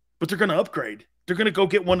 But they're going to upgrade. They're going to go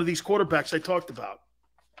get one of these quarterbacks I talked about.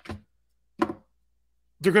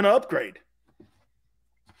 They're going to upgrade.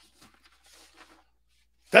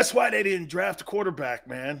 That's why they didn't draft a quarterback,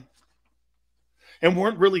 man. And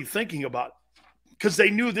weren't really thinking about it. Because they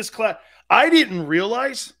knew this class. I didn't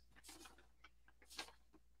realize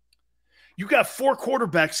you got 4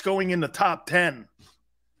 quarterbacks going in the top 10.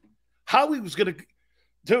 Howie was going to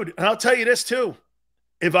 – dude, and I'll tell you this too.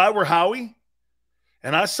 If I were Howie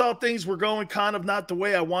and I saw things were going kind of not the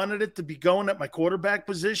way I wanted it to be going at my quarterback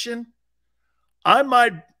position, I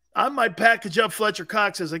might package up Fletcher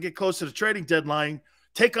Cox as I get close to the trading deadline,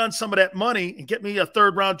 take on some of that money and get me a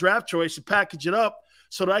 3rd-round draft choice and package it up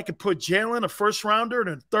so that I could put Jalen, a 1st-rounder, and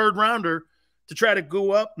a 3rd-rounder to try to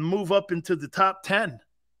go up and move up into the top 10.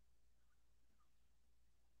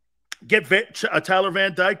 Get Tyler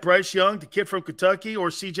Van Dyke, Bryce Young, the kid from Kentucky, or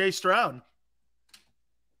C.J. Stroud.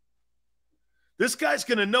 This guy's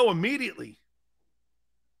going to know immediately.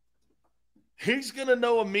 He's going to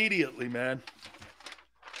know immediately, man.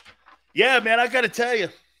 Yeah, man, I got to tell you.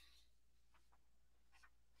 A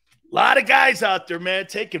lot of guys out there, man,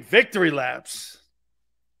 taking victory laps.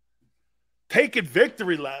 Taking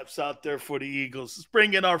victory laps out there for the Eagles. Let's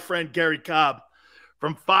bring in our friend Gary Cobb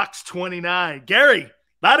from Fox 29. Gary,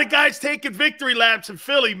 a lot of guys taking victory laps in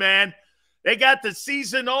Philly, man. They got the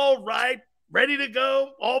season all right, ready to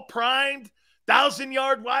go, all primed,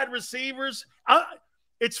 1,000-yard wide receivers.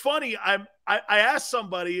 It's funny. I asked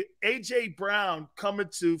somebody, A.J. Brown coming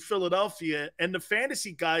to Philadelphia, and the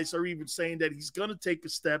fantasy guys are even saying that he's going to take a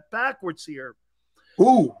step backwards here.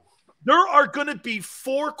 Ooh. There are going to be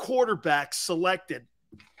 4 quarterbacks selected.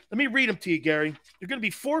 Let me read them to you, Gary. There are going to be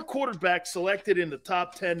 4 quarterbacks selected in the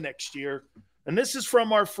top 10 next year. And this is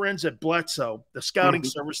from our friends at Bledsoe, the scouting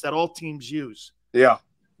service that all teams use. Yeah.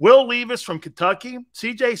 Will Levis from Kentucky,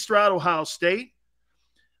 C.J. Stroud, Ohio State,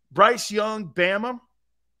 Bryce Young, Bama,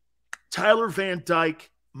 Tyler Van Dyke,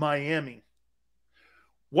 Miami.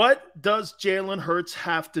 What does Jalen Hurts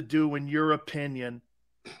have to do, in your opinion,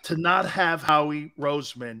 to not have Howie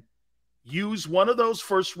Roseman use one of those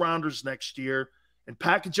first-rounders next year and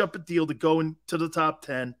package up a deal to go into the top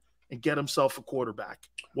 10 and get himself a quarterback?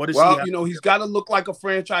 What is well, he's got to look like a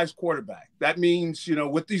franchise quarterback. That means,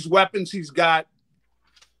 with these weapons he's got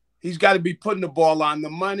to be putting the ball on the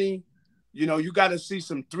money. You got to see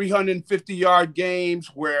some 350-yard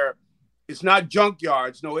games where it's not junk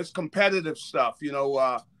yards. No, it's competitive stuff,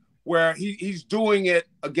 where he's doing it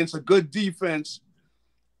against a good defense,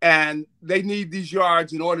 and they need these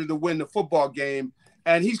yards in order to win the football game.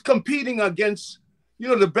 And he's competing against,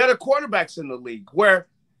 the better quarterbacks in the league, where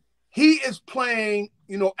he is playing,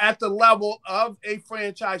 at the level of a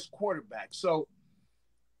franchise quarterback. So,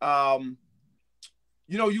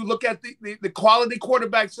 you look at the quality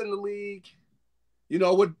quarterbacks in the league,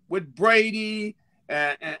 with Brady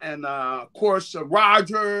and of course,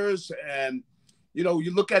 Rodgers, and,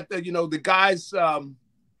 you look at the guys, throughout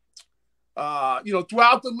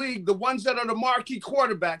the league, the ones that are the marquee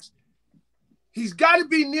quarterbacks, he's got to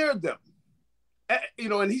be near them,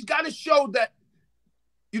 and he's got to show that,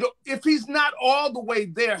 if he's not all the way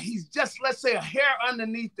there, he's just, let's say, a hair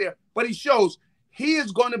underneath there, but he shows he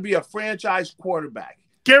is going to be a franchise quarterback.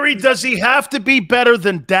 Gary, does he have to be better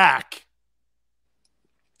than Dak?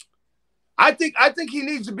 I think he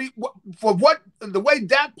needs to be, for the way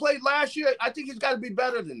Dak played last year, I think he's got to be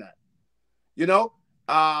better than that.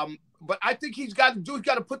 But I think he's got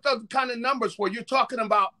to put those kind of numbers where you're talking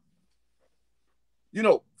about,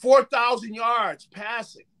 4,000 yards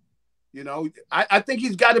passing. I think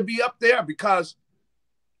he's got to be up there, because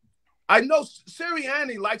I know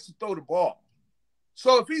Sirianni likes to throw the ball.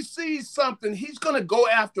 So if he sees something, he's going to go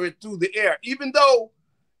after it through the air. Even though,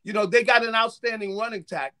 they got an outstanding running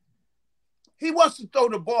attack, he wants to throw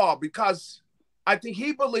the ball, because I think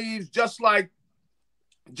he believes, just like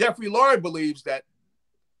Jeffrey Lurie believes, that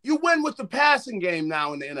you win with the passing game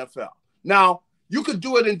now in the NFL. Now, you could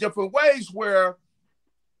do it in different ways where,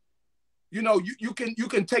 you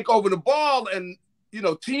can take over the ball, and,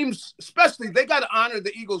 teams, especially, they got to honor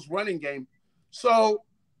the Eagles' running game. So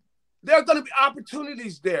there are going to be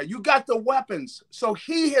opportunities there. You got the weapons. So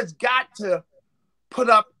he has got to put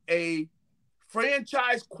up a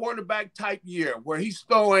franchise quarterback type year where he's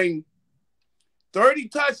throwing 30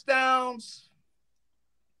 touchdowns,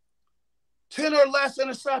 10 or less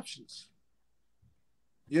interceptions,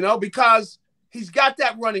 because he's got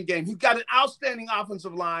that running game. He's got an outstanding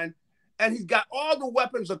offensive line, and he's got all the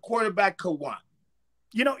weapons a quarterback could want.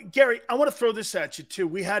 Gary, I want to throw this at you too.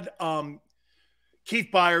 We had Keith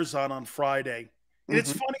Byers on Friday. And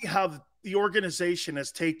it's funny how the organization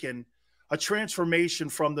has taken a transformation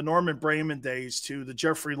from the Norman Brayman days to the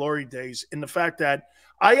Jeffrey Lurie days, in the fact that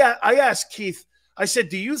I asked Keith, I said,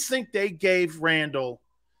 do you think they gave Randall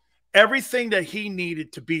everything that he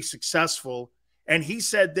needed to be successful? And he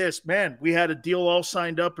said this, man, we had a deal all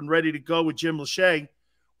signed up and ready to go with Jim Lachey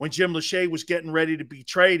when Jim Lachey was getting ready to be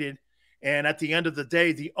traded. And at the end of the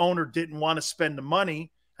day, the owner didn't want to spend the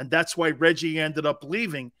money, and that's why Reggie ended up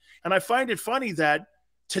leaving. And I find it funny that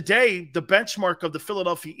today, the benchmark of the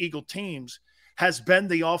Philadelphia Eagle teams has been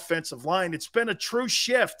the offensive line. It's been a true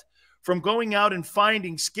shift from going out and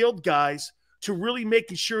finding skilled guys to really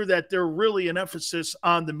making sure that they're really an emphasis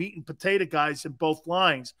on the meat and potato guys in both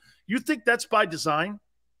lines. You think that's by design?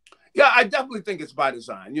 Yeah, I definitely think it's by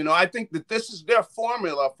design. I think that this is their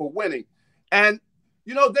formula for winning. And,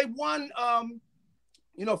 they won,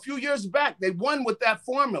 a few years back, they won with that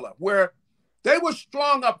formula where, They were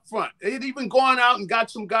strong up front. They had even gone out and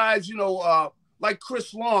got some guys, like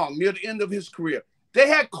Chris Long near the end of his career. They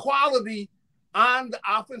had quality on the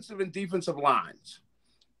offensive and defensive lines.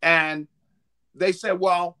 And they said,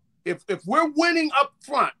 well, if we're winning up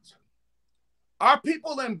front, our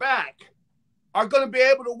people in back are going to be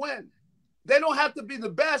able to win. They don't have to be the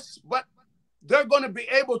best, but they're going to be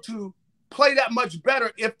able to play that much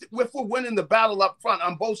better if we're winning the battle up front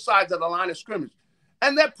on both sides of the line of scrimmage.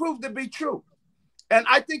 And that proved to be true. And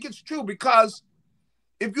I think it's true because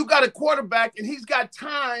if you got a quarterback and he's got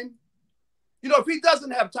time, if he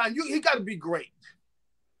doesn't have time, he got to be great.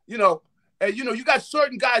 And you got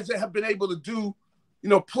certain guys that have been able to do,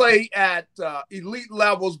 play at elite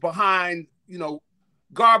levels behind,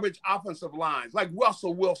 garbage offensive lines, like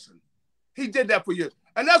Russell Wilson. He did that for years.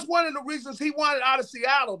 And that's one of the reasons he wanted out of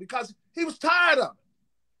Seattle, because he was tired of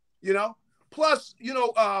it, Plus, they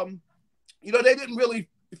didn't really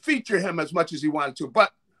feature him as much as he wanted to.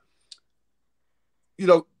 But,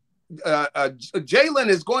 Jalen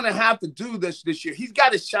is going to have to do this year. He's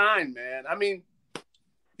got to shine, man. I mean,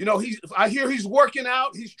 I hear he's working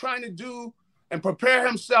out. He's trying to do and prepare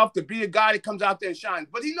himself to be a guy that comes out there and shines.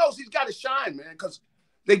 But he knows he's got to shine, man, because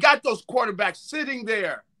they got those quarterbacks sitting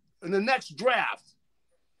there in the next draft.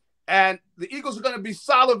 And the Eagles are going to be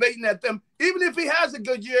salivating at them. Even if he has a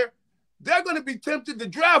good year, they're going to be tempted to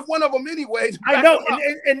draft one of them anyway. I know,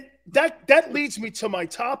 and that leads me to my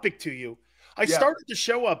topic to you. I started the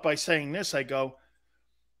show up by saying this. I go,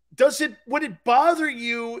 would it bother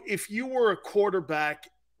you if you were a quarterback?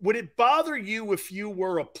 Would it bother you if you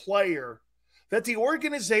were a player that the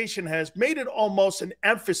organization has made it almost an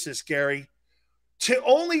emphasis, Gary, to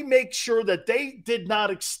only make sure that they did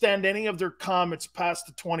not extend any of their comments past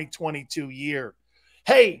the 2022 year?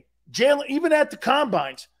 Hey, Jalen, even at the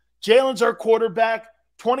combines, Jalen's our quarterback.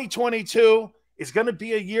 2022 is going to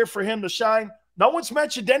be a year for him to shine. No one's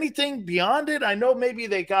mentioned anything beyond it. I know maybe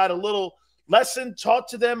they got a little lesson taught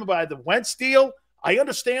to them by the Wentz deal. I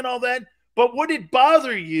understand all that. But would it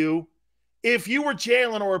bother you if you were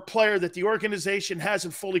Jalen or a player that the organization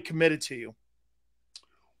hasn't fully committed to you?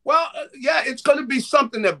 Well, yeah, it's going to be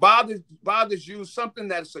something that bothers you, something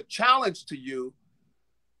that's a challenge to you.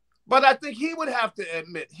 But I think he would have to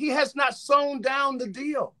admit he has not sewn down the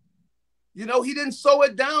deal. He didn't sew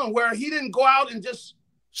it down where he didn't go out and just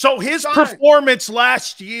So his performance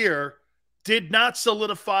last year did not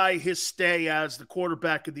solidify his stay as the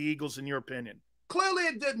quarterback of the Eagles, in your opinion? Clearly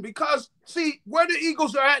it didn't, because, see, where the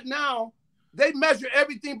Eagles are at now, they measure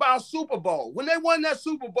everything by a Super Bowl. When they won that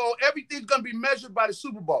Super Bowl, everything's going to be measured by the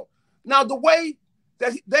Super Bowl. Now, the way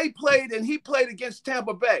that they played and he played against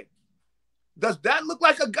Tampa Bay, does that look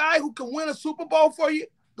like a guy who can win a Super Bowl for you?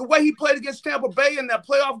 The way he played against Tampa Bay in that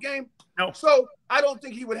playoff game? No. So I don't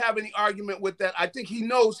think he would have any argument with that. I think he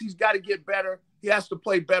knows he's got to get better. He has to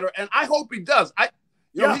play better. And I hope he does.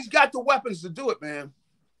 He's got the weapons to do it, man.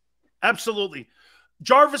 Absolutely.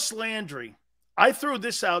 Jarvis Landry, I threw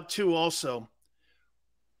this out too also.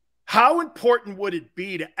 How important would it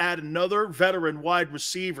be to add another veteran wide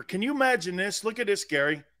receiver? Can you imagine this? Look at this,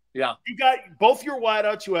 Gary. Yeah. You got both your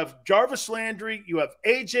wideouts. You have Jarvis Landry, you have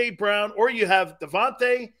A.J. Brown, or you have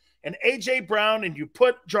Devontae and A.J. Brown, and you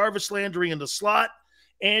put Jarvis Landry in the slot,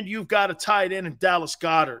 and you've got a tight end in Dallas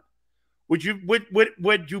Goedert. Would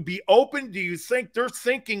you be open? Do you think they're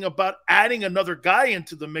thinking about adding another guy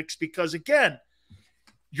into the mix? Because, again,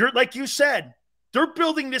 you're like you said, they're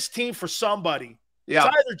building this team for somebody. Yeah.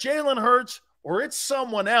 It's either Jalen Hurts or it's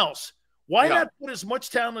someone else. Why not put as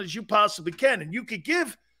much talent as you possibly can? And you could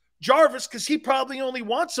give Jarvis, because he probably only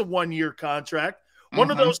wants a one-year contract,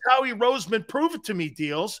 one of those Howie Roseman prove-it-to-me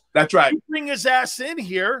deals. That's right. You bring his ass in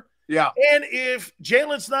here. Yeah. And if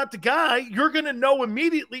Jalen's not the guy, you're going to know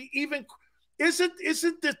immediately. Even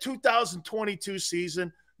isn't the 2022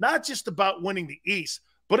 season not just about winning the East,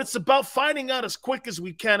 but it's about finding out as quick as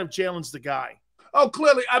we can if Jalen's the guy? Oh,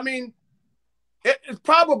 clearly. I mean, it's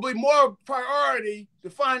probably more priority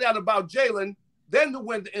to find out about Jalen than to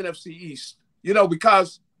win the NFC East,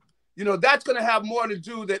 because, that's going to have more to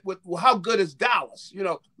do with how good is Dallas.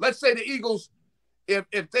 Let's say the Eagles,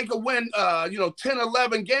 if they could win, 10,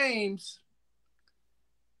 11 games,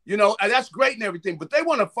 and that's great and everything, but they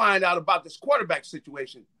want to find out about this quarterback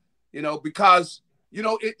situation, because,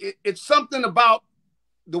 it's something about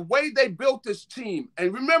the way they built this team.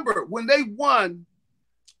 And remember, when they won,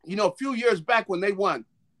 a few years back when they won,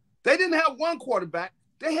 they didn't have one quarterback.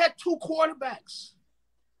 They had two quarterbacks,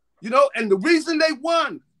 and the reason they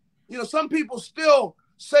won, some people still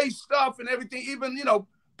say stuff and everything, even,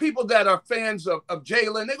 people that are fans of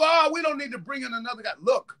Jalen, they go, oh, we don't need to bring in another guy.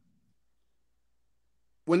 Look,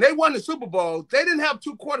 when they won the Super Bowl, they didn't have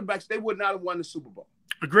two quarterbacks. They would not have won the Super Bowl.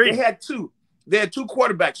 Agreed. They had two. They had two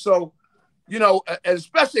quarterbacks. So, you know,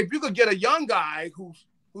 especially if you could get a young guy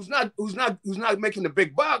who's not making the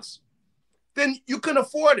big bucks, then you can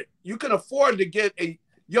afford it. You can afford to get a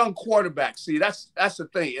young quarterback. See, that's the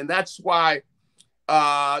thing, and that's why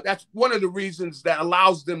that's one of the reasons that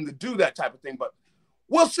allows them to do that type of thing. But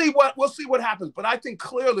we'll see what happens. But I think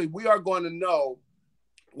clearly we are going to know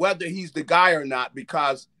whether he's the guy or not,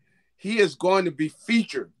 because he is going to be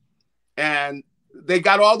featured. And they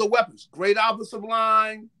got all the weapons. Great offensive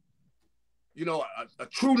line, you know, a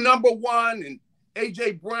true number one, and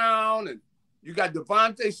A.J. Brown, and you got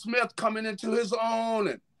Devontae Smith coming into his own,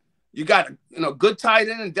 and you got, you know, good tight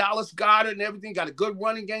end and Dallas Goedert and everything, got a good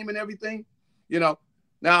running game and everything, you know.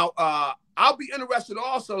 Now, I'll be interested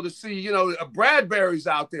also to see, you know, Bradbury's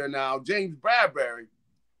out there now, James Bradbury,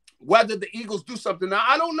 whether the Eagles do something. Now,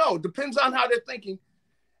 I don't know. It depends on how they're thinking.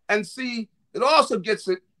 And see, it also gets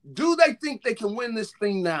it. Do they think they can win this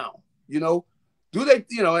thing now? You know, do they,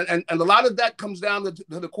 you know, and a lot of that comes down to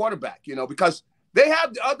the quarterback, you know, because they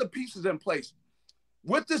have the other pieces in place.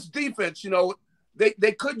 With this defense, you know,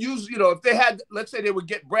 they could use, you know, if they had, let's say they would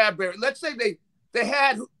get Bradbury. Let's say they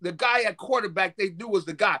had the guy at quarterback they knew was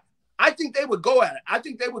the guy. I think they would go at it. I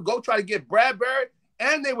think they would go try to get Bradbury,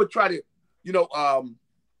 and they would try to, you know,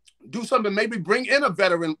 do something, maybe bring in a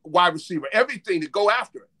veteran wide receiver, everything to go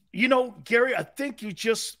after it. You know, Gary, I think you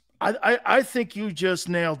just I think you just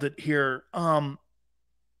nailed it here. I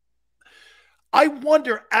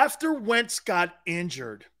wonder, after Wentz got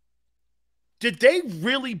injured, did they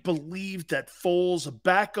really believe that Foles, a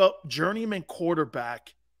backup journeyman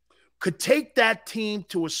quarterback, could take that team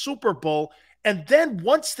to a Super Bowl? And then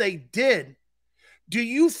once they did, do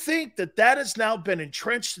you think that has now been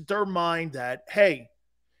entrenched in their mind that, hey,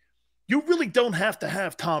 you really don't have to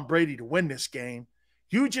have Tom Brady to win this game.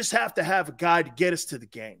 You just have to have a guy to get us to the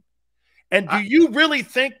game. And do you really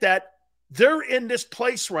think that they're in this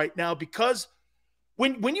place right now? Because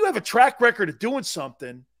when you have a track record of doing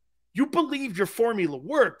something, you believe your formula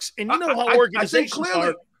works. And you know how organizations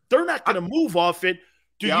are. They're not going to move off it.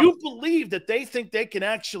 Do you believe that they think they can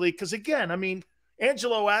actually – because, again, I mean,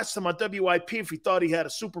 Angelo asked him on WIP if he thought he had a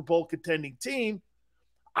Super Bowl contending team.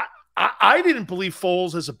 I didn't believe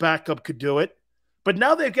Foles as a backup could do it. But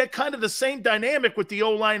now they've got kind of the same dynamic with the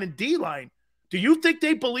O-line and D-line. Do you think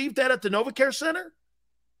they believe that at the NovaCare Center?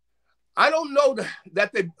 I don't know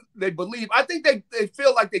that they believe. I think they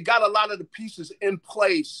feel like they got a lot of the pieces in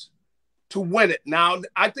place to win it. Now,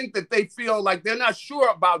 I think that they feel like they're not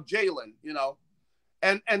sure about Jalen, you know.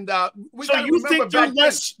 And we so you think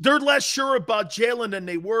they're less sure about Jalen than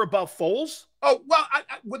they were about Foles? Oh, well, I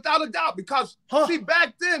without a doubt, because, see,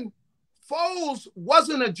 back then, Foles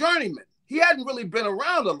wasn't a journeyman. He hadn't really been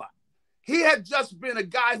around a lot. He had just been a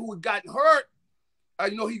guy who had gotten hurt,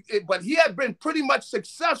 you know. But he had been pretty much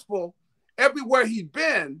successful everywhere he'd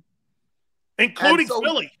been, including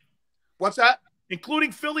Philly. What's that?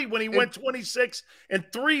 Including Philly when he went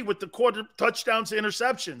 26-3 with the quarter touchdowns to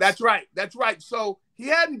interceptions. That's right. That's right. So he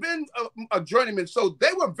hadn't been a journeyman. So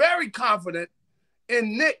they were very confident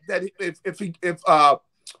in Nick that if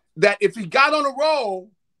he got on a roll,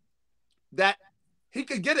 that he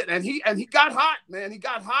could get it. And he got hot, man. He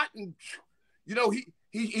got hot, and you know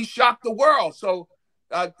he shocked the world. So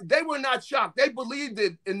they were not shocked. They believed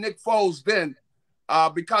it in Nick Foles then,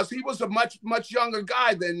 because he was a much younger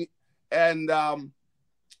guy then, and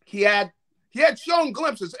he had shown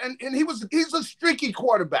glimpses. And he's a streaky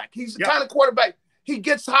quarterback. He's the kind of quarterback, he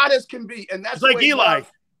gets hot as can be, and that's like Eli.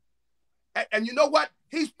 And you know what?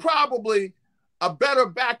 He's probably a better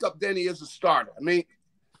backup than he is a starter. I mean,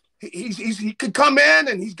 he could come in,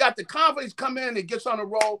 and he's got the confidence, come in and gets on a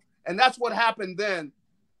roll, and that's what happened then.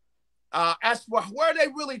 As for where they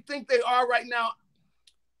really think they are right now,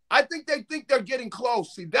 I think they think they're getting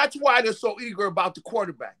close. See, that's why they're so eager about the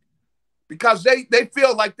quarterback, because they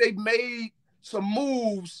feel like they've made some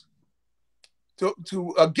moves to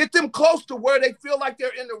get them close to where they feel like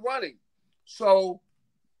they're in the running. So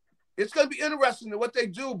it's going to be interesting to what they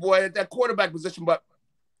do, boy, at that quarterback position. But,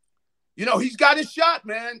 you know, he's got his shot,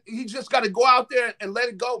 man. He's just got to go out there and let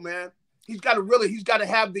it go, man. He's got to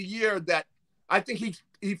have the year that I think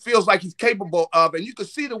he feels like he's capable of. And you can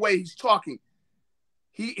see the way he's talking.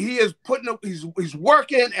 He is he's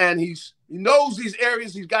working, and he knows these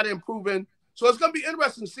areas he's got to improve in. So it's going to be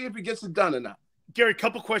interesting to see if he gets it done or not. Gary, a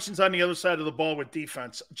couple questions on the other side of the ball with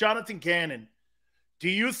defense. Jonathan Gannon, do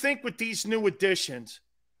you think with these new additions,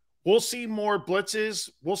 we'll see more blitzes,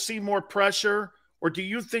 we'll see more pressure, or do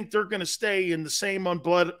you think they're going to stay in the same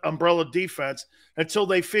umbrella defense until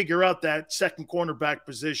they figure out that second cornerback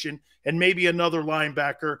position and maybe another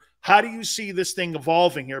linebacker? How do you see this thing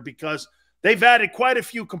evolving here? Because they've added quite a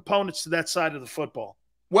few components to that side of the football.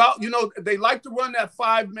 Well, they like to run that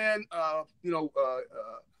five-man,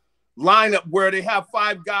 lineup where they have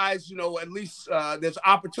five guys, at least there's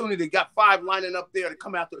opportunity. They got five lining up there to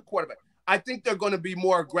come after the quarterback. I think they're going to be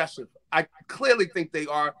more aggressive. I clearly think they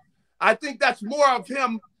are. I think that's more of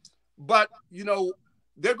him, but,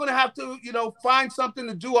 they're going to have to, find something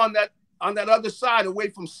to do on that other side away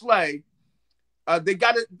from Slay. They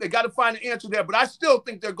got to find an answer there, but I still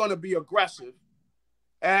think they're going to be aggressive.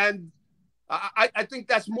 And I think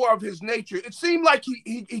that's more of his nature. It seemed like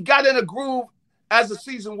he got in a groove as the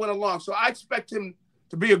season went along. So I expect him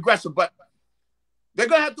to be aggressive, but they're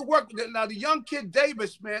going to have to work with it. Now, the young kid,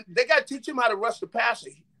 Davis, man, they got to teach him how to rush the passer.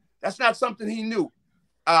 That's not something he knew.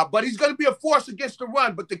 But he's going to be a force against the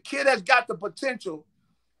run, but the kid has got the potential,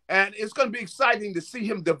 and it's going to be exciting to see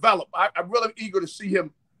him develop. I'm really eager to see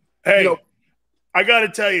him. Hey, I got to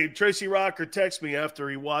tell you, Tracy Rocker texted me after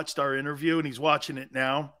he watched our interview, and he's watching it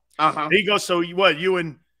now. He goes, so what, you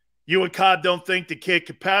and Cobb don't think the kid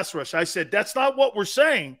could pass rush? I said, that's not what we're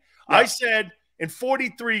saying. Yeah. I said in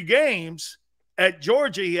 43 games at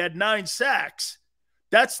Georgia, he had 9 sacks.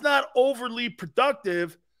 That's not overly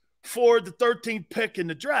productive for the 13th pick in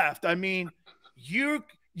the draft. I mean, you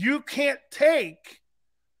can't take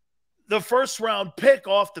the first-round pick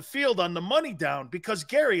off the field on the money down because,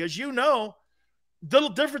 Gary, as you know, a little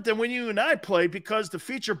different than when you and I played because the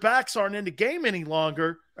feature backs aren't in the game any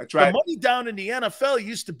longer. That's right. The money down in the NFL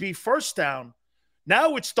used to be first down.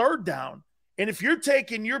 Now it's third down. And if you're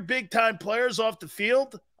taking your big-time players off the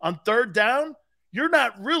field on third down, you're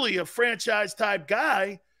not really a franchise-type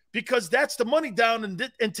guy because that's the money down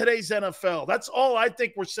in today's NFL. That's all I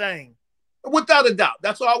think we're saying. Without a doubt.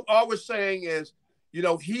 That's all we're saying is,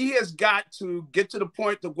 he has got to get to the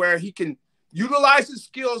point to where he can utilize his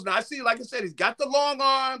skills. Now, I see, like I said, he's got the long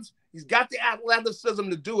arms. He's got the athleticism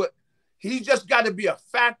to do it. He's just got to be a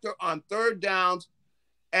factor on third downs.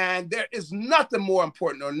 And there is nothing more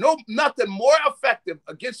important or nothing more effective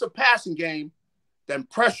against a passing game than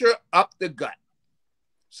pressure up the gut.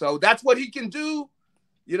 So that's what he can do,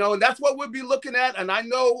 and that's what we'll be looking at. And I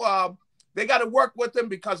know they got to work with him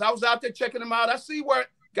because I was out there checking him out. I see where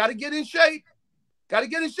got to get in shape. Got to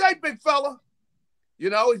get in shape, big fella. He's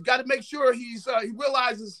got to make sure he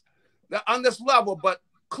realizes that on this level, but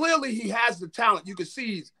clearly he has the talent. You can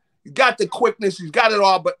see he's got the quickness. He's got it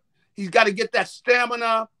all, but he's got to get that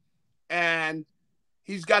stamina and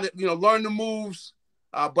he's got to, learn the moves.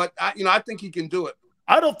 But I think he can do it.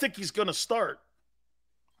 I don't think he's going to start.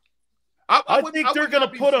 I think they're going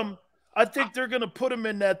to put him. I think they're going to put him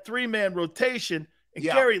in that 3-man rotation. And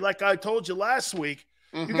Gary, like I told you last week,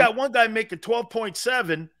 you got one guy making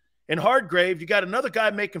 12.7 in Hardgrave. You got another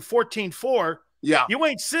guy making 14.4. Yeah, you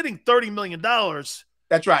ain't sitting $30 million.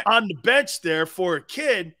 That's right. On the bench there for a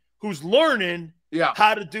kid who's learning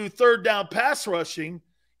how to do third down pass rushing.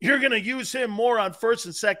 You're going to use him more on first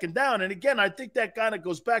and second down. And again, I think that kind of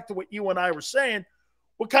goes back to what you and I were saying.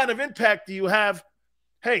 What kind of impact do you have?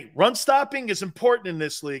 Hey, run stopping is important in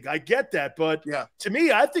this league. I get that. But to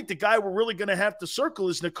me, I think the guy we're really going to have to circle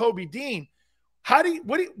is Nakobe Dean.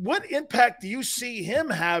 What impact do you see him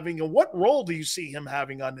having, and what role do you see him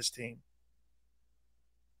having on this team?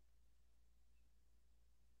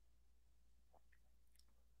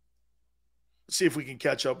 Let's see if we can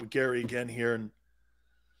catch up with Gary again here, and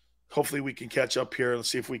hopefully we can catch up here. Let's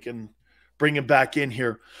see if we can bring him back in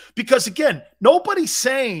here. Because, again, nobody's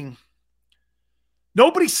saying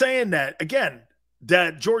that, again,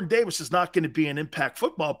 that Jordan Davis is not going to be an impact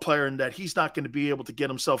football player and that he's not going to be able to get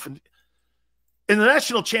himself in the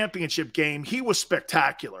national championship game. He was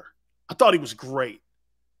spectacular. I thought he was great.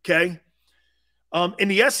 Okay. In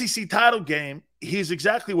the SEC title game, he's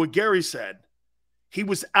exactly what Gary said. He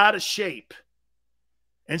was out of shape.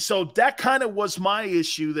 And so that kind of was my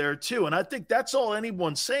issue there too. And I think that's all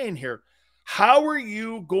anyone's saying here. How are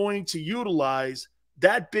you going to utilize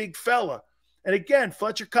that big fella? And again,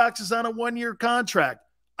 Fletcher Cox is on a 1-year contract.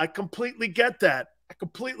 I completely get that. I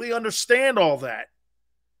completely understand all that.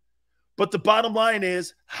 But the bottom line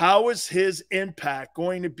is, how is his impact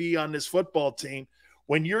going to be on this football team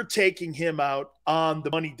when you're taking him out on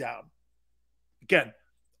the money down? Again,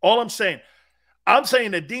 all I'm saying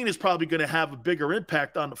that Dean is probably going to have a bigger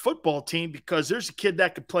impact on the football team because there's a kid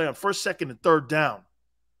that could play on first, second, and third down.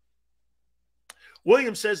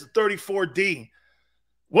 William says the 34D.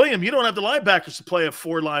 William, you don't have the linebackers to play a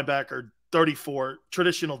 4-linebacker 34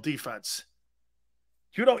 traditional defense.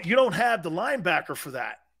 You don't have the linebacker for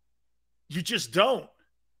that. You just don't.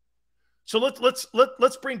 So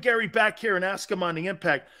let's bring Gary back here and ask him on the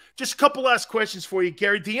impact. Just a couple last questions for you,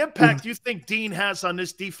 Gary. The impact you think Dean has on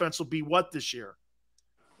this defense will be what this year?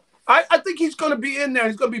 I think he's going to be in there.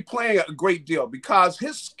 He's going to be playing a great deal because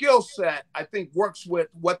his skill set, I think, works with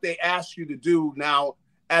what they ask you to do now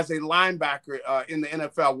as a linebacker in the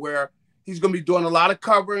NFL, where he's going to be doing a lot of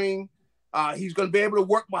covering. He's going to be able to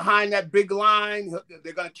work behind that big line.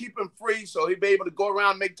 They're going to keep him free, so he'll be able to go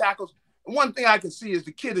around and make tackles. And one thing I can see is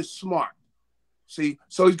the kid is smart. See,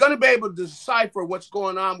 so he's going to be able to decipher what's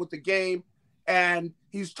going on with the game. And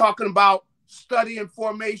he's talking about studying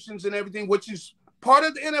formations and everything, which is part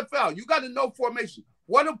of the NFL. You got to know formation.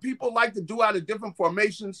 What do people like to do out of different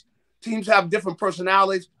formations? Teams have different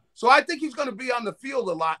personalities. So I think he's going to be on the field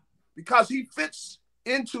a lot because he fits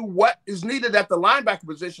into what is needed at the linebacker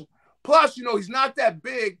position. Plus, you know, he's not that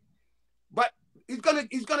big, but he's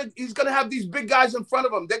gonna have these big guys in front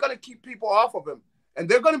of him. They're gonna keep people off of him, and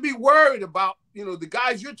they're gonna be worried about, you know, the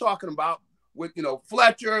guys you're talking about with, you know,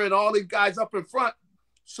 Fletcher and all these guys up in front.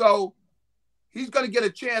 So he's gonna get a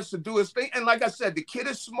chance to do his thing. And like I said, the kid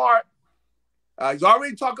is smart. He's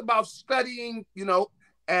already talked about studying, you know,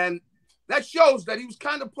 and that shows that he was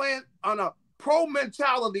kind of playing on a pro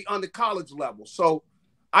mentality on the college level. So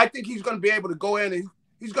I think he's going to be able to go in and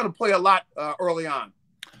he's going to play a lot early on.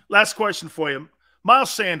 Last question for you.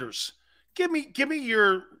 Miles Sanders, give me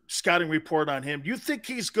your scouting report on him. Do you think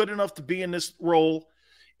he's good enough to be in this role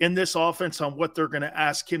in this offense on what they're going to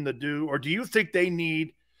ask him to do? Or do you think they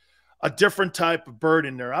need a different type of bird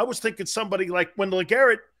in there? I was thinking somebody like when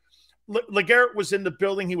LeGarrette was in the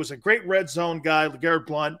building, he was a great red zone guy, LeGarrette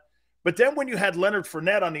Blount. But then when you had Leonard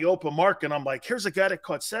Fournette on the open market, I'm like, here's a guy that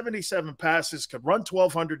caught 77 passes, could run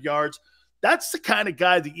 1,200 yards. That's the kind of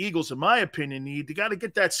guy the Eagles, in my opinion, need. They got to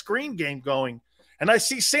get that screen game going. And I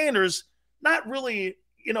see Sanders not really,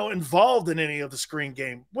 you know, involved in any of the screen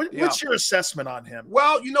game. What's your assessment on him?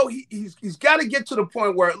 Well, you know, he's got to get to the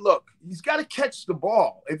point where, look, he's got to catch the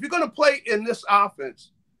ball. If you're going to play in this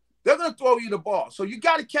offense, they're going to throw you the ball. So you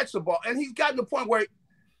got to catch the ball. And he's gotten to the point where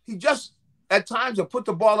he just – at times he'll put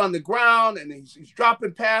the ball on the ground and he's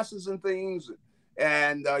dropping passes and things.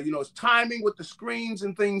 And, you know, his timing with the screens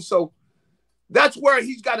and things. So that's where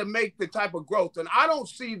he's got to make the type of growth. And I don't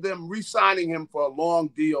see them re-signing him for a long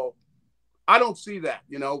deal. I don't see that,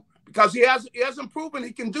 you know, because he hasn't proven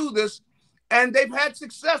he can do this. And they've had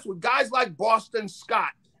success with guys like Boston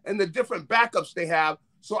Scott and the different backups they have.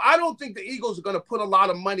 So I don't think the Eagles are going to put a lot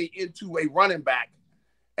of money into a running back.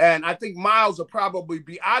 And I think Miles will probably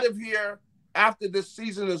be out of here after this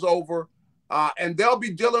season is over, and they'll be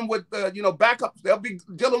dealing with, you know, backups. They'll be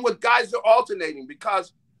dealing with guys that are alternating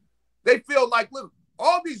because they feel like, look,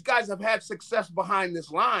 all these guys have had success behind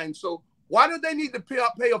this line, so why do they need to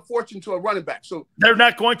pay a fortune to a running back? So they're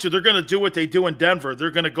not going to. They're going to do what they do in Denver.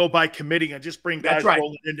 They're going to go by committee and just bring guys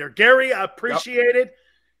rolling in there. Gary, I appreciate it.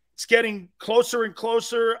 It's getting closer and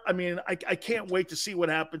closer. I mean, I can't wait to see what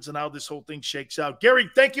happens and how this whole thing shakes out. Gary,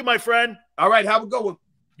 thank you, my friend. All right, have a good one.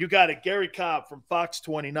 You got it. Gary Cobb from Fox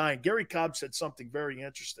 29. Gary Cobb said something very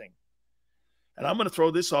interesting. And I'm going to throw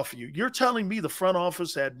this off of you. You're telling me the front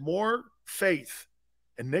office had more faith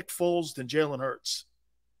in Nick Foles than Jalen Hurts.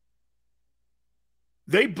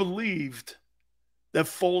 They believed that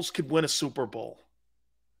Foles could win a Super Bowl.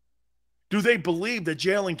 Do they believe that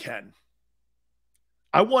Jalen can?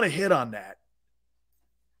 I want to hit on that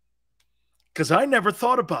because I never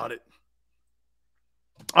thought about it.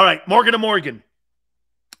 All right, Morgan & Morgan.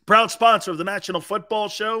 Proud sponsor of the National Football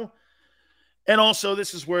Show. And also,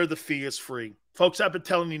 this is where the fee is free. Folks, I've been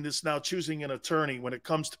telling you this now. Choosing an attorney when it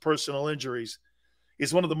comes to personal injuries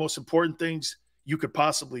is one of the most important things you could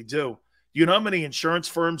possibly do. You know how many insurance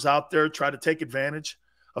firms out there try to take advantage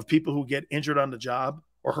of people who get injured on the job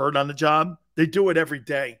or hurt on the job? They do it every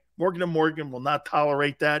day. Morgan & Morgan will not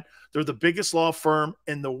tolerate that. They're the biggest law firm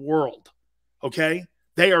in the world, okay?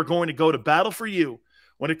 They are going to go to battle for you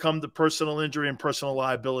when it comes to personal injury and personal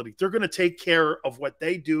liability. They're going to take care of what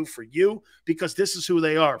they do for you because this is who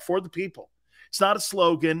they are, for the people. It's not a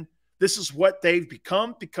slogan. This is what they've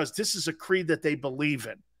become because this is a creed that they believe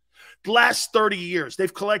in. The last 30 years,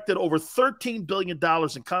 they've collected over $13 billion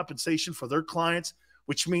in compensation for their clients,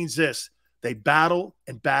 which means this: they battle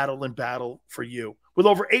and battle and battle for you. With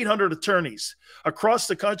over 800 attorneys across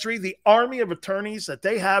the country, the army of attorneys that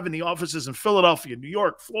they have in the offices in Philadelphia, New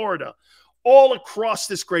York, Florida, all across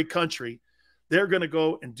this great country, they're going to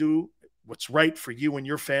go and do what's right for you and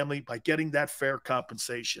your family by getting that fair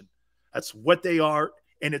compensation. That's what they are,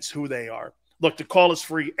 and it's who they are. Look, the call is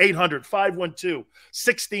free,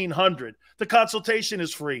 800-512-1600. The consultation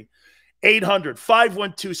is free,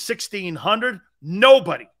 800-512-1600.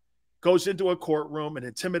 Nobody goes into a courtroom and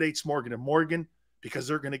intimidates Morgan & Morgan because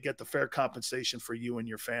they're going to get the fair compensation for you and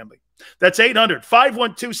your family. That's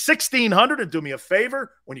 800-512-1600. And do me a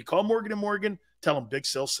favor, when you call Morgan & Morgan, tell them Big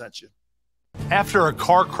Sil sent you. After a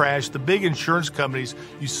car crash, the big insurance companies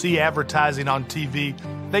you see advertising on TV,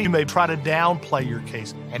 they may try to downplay your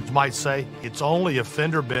case and might say it's only a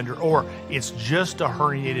fender bender or it's just a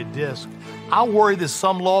herniated disc. I worry that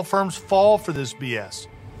some law firms fall for this BS.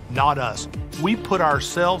 Not us. We put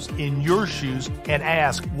ourselves in your shoes and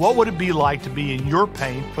ask, what would it be like to be in your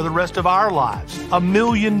pain for the rest of our lives? $1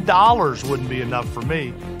 million wouldn't be enough for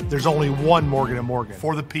me. There's only one Morgan & Morgan.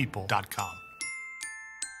 ForThePeople.com.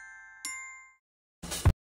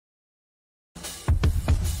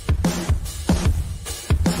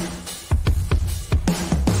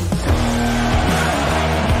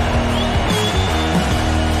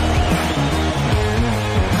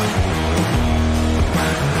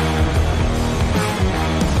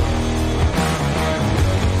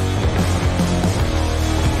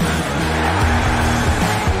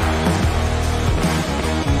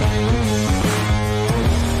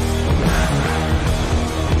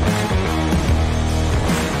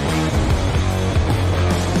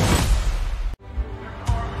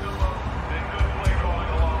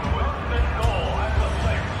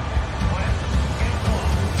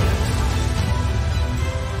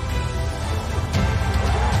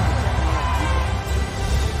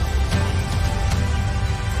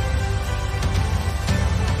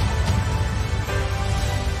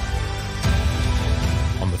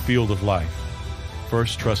 Field of life,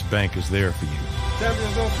 First Trust Bank is there for you.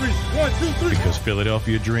 Champions on three. 1, 2, 3. Because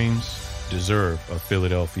Philadelphia dreams deserve a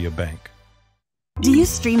Philadelphia bank. Do you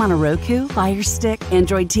stream on a Roku, Fire Stick,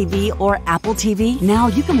 Android TV, or Apple TV? Now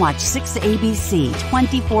you can watch 6ABC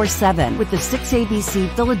 24/7 with the 6ABC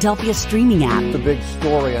Philadelphia streaming app. The big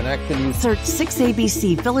story on Action News. Search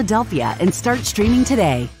 6ABC Philadelphia and start streaming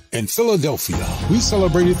today. In Philadelphia, we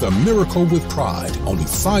celebrated the miracle with pride only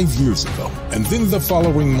 5 years ago. And then the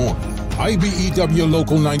following morning, IBEW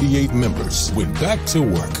Local 98 members went back to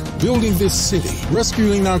work, building this city,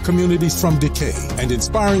 rescuing our communities from decay, and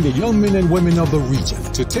inspiring the young men and women of the region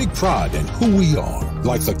to take pride in who we are.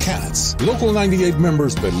 Like the Cats, Local 98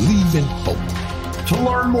 members believe in hope. To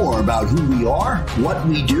learn more about who we are, what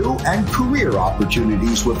we do, and career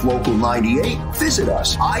opportunities with Local 98, visit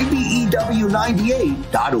us,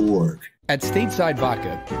 IBEW98.org. At Stateside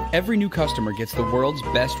Vodka, every new customer gets the world's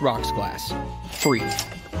best rocks glass. Free.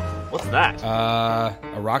 What's that? A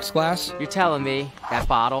rocks glass? You're telling me that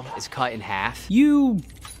bottle is cut in half? You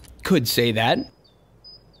could say that.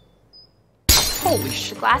 Holy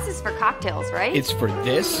shit. The glass is for cocktails, right? It's for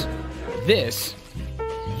this, this,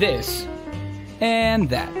 this, and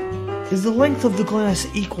that. Is the length of the glass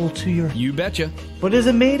equal to your... You betcha. But is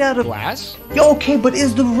it made out of... Glass? Yeah, okay, but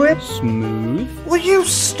is the rip... Smooth? Will you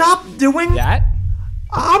stop doing... That?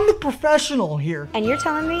 I'm the professional here. And you're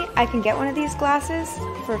telling me I can get one of these glasses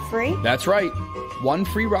for free? That's right. One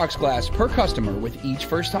free rocks glass per customer with each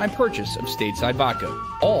first-time purchase of Stateside Vodka.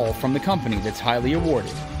 All from the company that's highly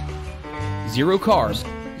awarded. 0 carbs,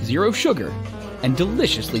 0 sugar, and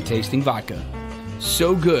deliciously tasting vodka.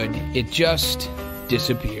 So good, it just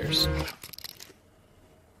disappears.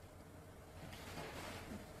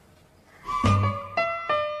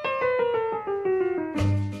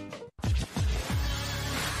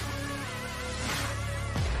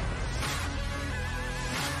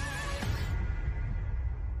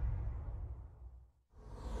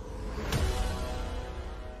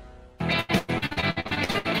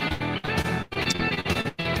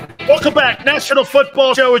 Welcome back. National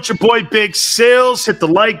Football Show. It's your boy Big Sills. Hit the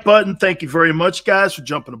like button. Thank you very much, guys, for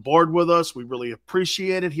jumping aboard with us. We really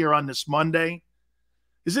appreciate it here on this Monday.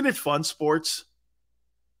 Isn't it fun, sports?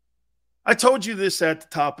 I told you this at the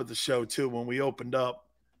top of the show, too, when we opened up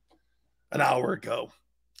an hour ago.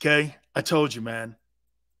 Okay? I told you, man.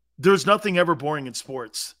 There's nothing ever boring in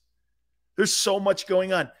sports. There's so much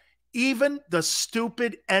going on. Even the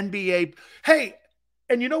stupid NBA. Hey,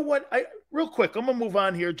 and you know what? Real quick, I'm going to move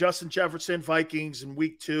on here. Justin Jefferson, Vikings in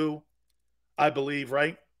week 2, I believe,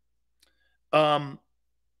 right? Some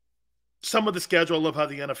of the schedule, I love how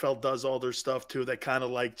the NFL does all their stuff, too. They kind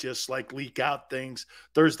of just leak out things.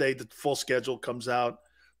 Thursday, the full schedule comes out.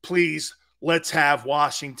 Please, let's have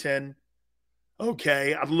Washington.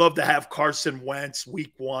 Okay, I'd love to have Carson Wentz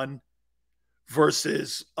week 1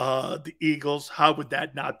 versus the Eagles. How would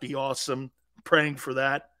that not be awesome? I'm praying for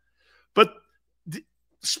that. But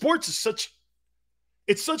sports is such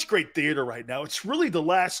great theater right now. It's really the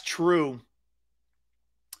last true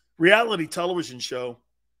reality television show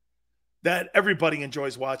that everybody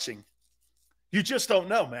enjoys watching. You just don't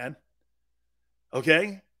know, man.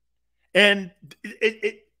 Okay? And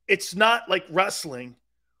it's not like wrestling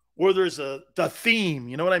where there's the theme.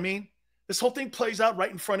 You know what I mean? This whole thing plays out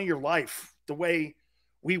right in front of your life, the way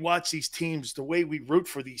we watch these teams, the way we root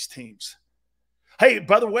for these teams. Hey,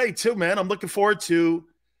 by the way, too, man, I'm looking forward to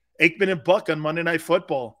Aikman and Buck on Monday Night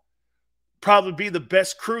Football. Probably be the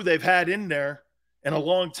best crew they've had in there in a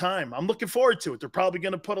long time. I'm looking forward to it. They're probably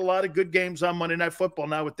going to put a lot of good games on Monday Night Football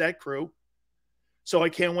now with that crew. So I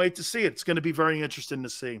can't wait to see it. It's going to be very interesting to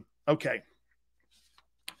see. Okay.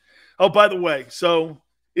 Oh, by the way, so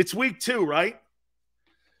it's week 2, right?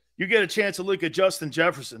 You get a chance to look at Justin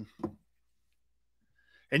Jefferson.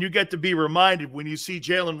 And you get to be reminded when you see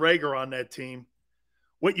Jalen Reagor on that team,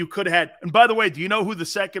 what you could have had. And by the way, do you know who the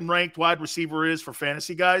second-ranked wide receiver is for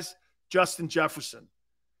fantasy guys? Justin Jefferson.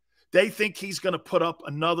 They think he's going to put up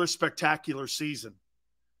another spectacular season.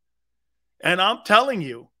 And I'm telling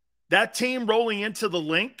you, that team rolling into the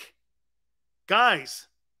link, guys,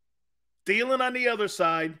 Thielen on the other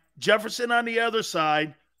side, Jefferson on the other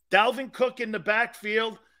side, Dalvin Cook in the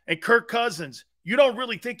backfield, and Kirk Cousins. You don't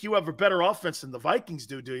really think you have a better offense than the Vikings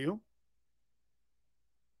do you?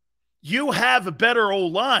 You have a better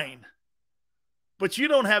O-line, but you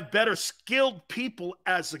don't have better skilled people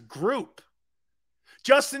as a group.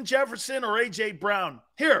 Justin Jefferson or A.J. Brown?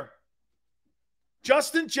 Here,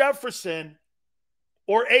 Justin Jefferson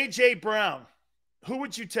or A.J. Brown, who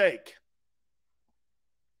would you take?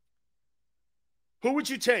 Who would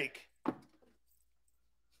you take?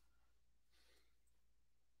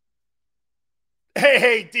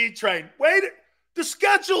 Hey, D-Train, wait. The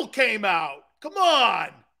schedule came out. Come on.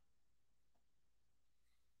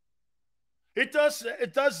 It does,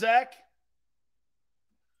 Zach.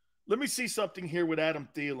 Let me see something here with Adam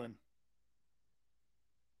Thielen.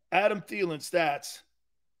 Adam Thielen stats.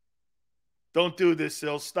 Don't do this,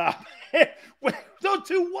 Sil. Stop. Wait, don't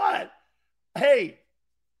do what? Hey,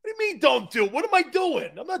 what do you mean don't do? What am I doing?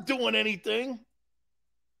 I'm not doing anything.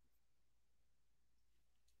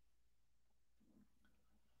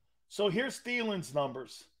 So here's Thielen's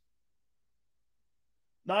numbers.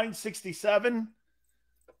 967,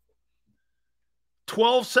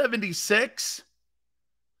 1276,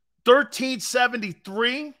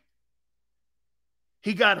 1373.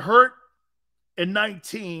 He got hurt in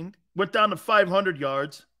 19, went down to 500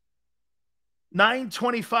 yards.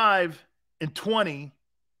 925 and 20,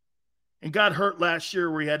 and got hurt last year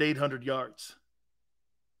where he had 800 yards.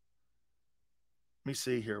 Let me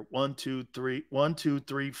see here. 1, 2,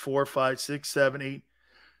 3, 4, 5, 6, 7, 8.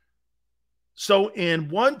 So in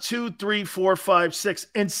 1, 2, 3, 4, 5, 6,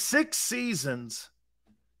 in 6 seasons,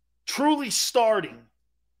 truly starting,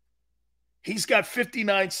 he's got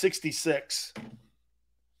 59-66.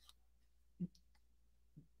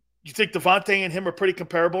 You think Devontae and him are pretty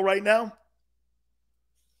comparable right now?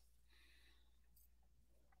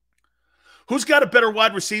 Who's got a better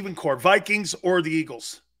wide receiving core, Vikings or the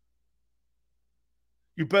Eagles?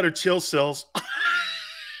 You better chill, Sills.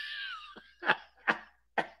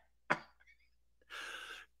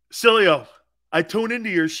 Sileo, I tune into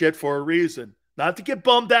your shit for a reason. Not to get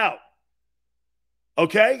bummed out.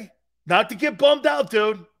 Okay? Not to get bummed out,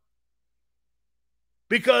 dude.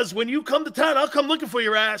 Because when you come to town, I'll come looking for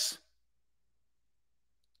your ass.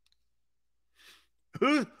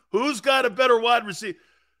 Who's got a better wide receiver?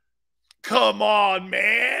 Come on,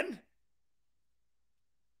 man.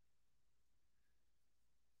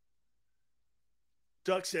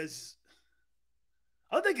 Duck says,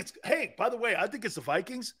 I think it's, hey, by the way, I think it's the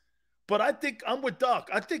Vikings, but I think I'm with Duck.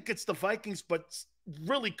 I think it's the Vikings, but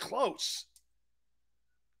really close.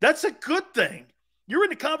 That's a good thing. You're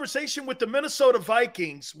in a conversation with the Minnesota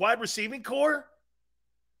Vikings wide receiving core.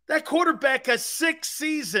 That quarterback has 6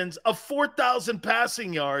 seasons of 4,000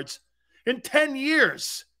 passing yards in 10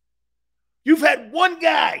 years. You've had one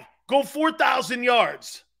guy go 4,000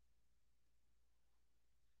 yards.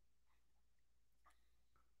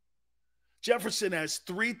 Jefferson has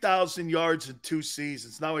 3,000 yards in 2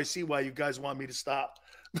 seasons. Now I see why you guys want me to stop.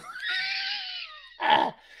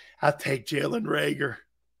 I'll take Jalen Reagor.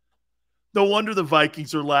 No wonder the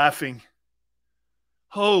Vikings are laughing.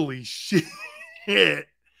 Holy shit.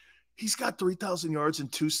 He's got 3,000 yards in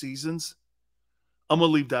 2 seasons. I'm going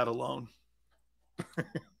to leave that alone.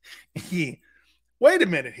 Wait a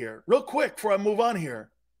minute here. Real quick before I move on here.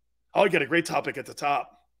 Oh, I got a great topic at the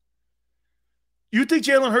top. You think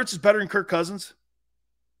Jalen Hurts is better than Kirk Cousins?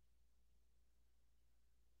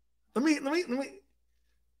 Let me.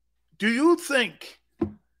 Do you think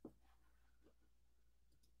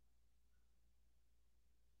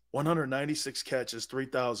 196 catches,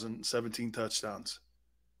 3,017 touchdowns?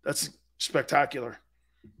 That's spectacular.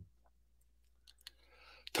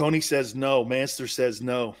 Tony says no. Manster says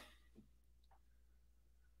no.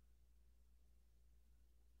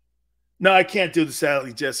 No, I can't do the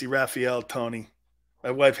Sally, Jesse, Raphael, Tony.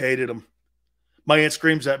 My wife hated him. My aunt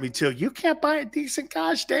screams at me too. You can't buy a decent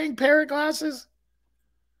gosh dang pair of glasses?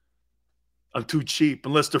 I'm too cheap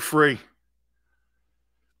unless they're free.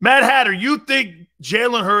 Matt Hatter, you think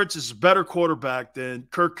Jalen Hurts is a better quarterback than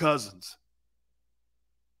Kirk Cousins?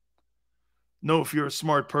 No, if you're a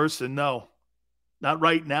smart person, no. Not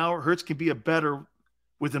right now. Hurts can be a better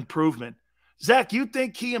with improvement. Zach, you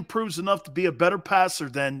think he improves enough to be a better passer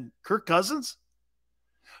than Kirk Cousins?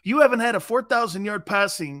 You haven't had a 4,000-yard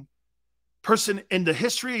passing person in the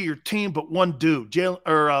history of your team but one dude,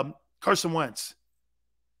 Carson Wentz.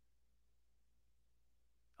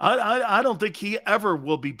 I don't think he ever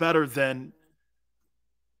will be better than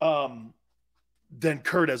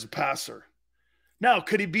Kurt as a passer. Now,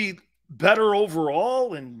 could he be better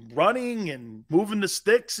overall and running and moving the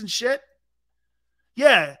sticks and shit?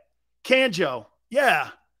 Yeah. Canjo. Yeah.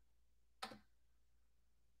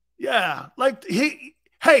 Yeah. Like he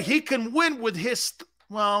can win with his,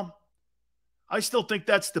 well, I still think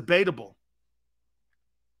that's debatable.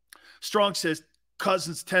 Strong says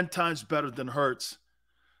Cousins 10 times better than Hurts.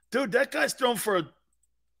 Dude, that guy's thrown for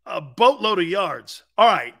a boatload of yards. All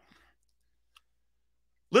right.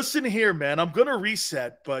 Listen here, man. I'm going to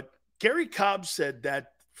reset, but Gary Cobb said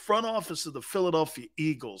that front office of the Philadelphia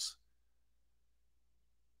Eagles,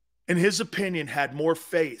 in his opinion, had more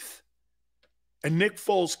faith in Nick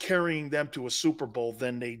Foles carrying them to a Super Bowl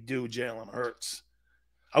than they do Jalen Hurts.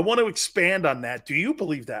 I want to expand on that. Do you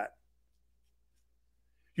believe that?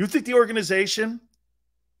 You think the organization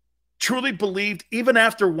truly believed, even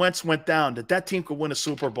after Wentz went down, that team could win a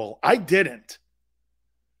Super Bowl? I didn't.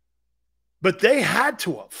 But they had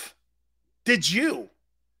to have. Did you?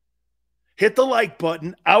 Hit the like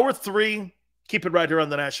button. Hour 3. Keep it right here on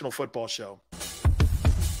the National Football Show.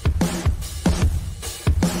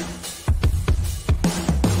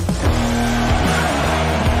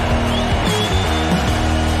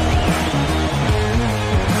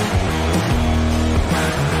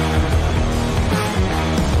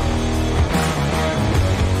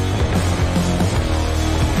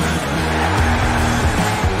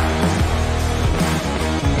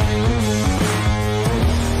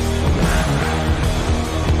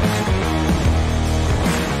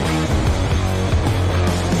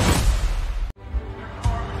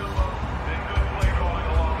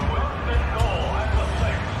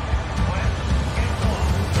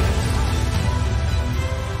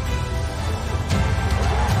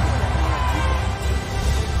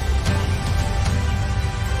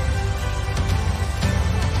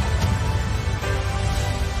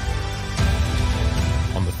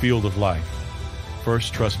 Field of life,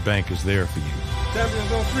 First Trust Bank is there for you.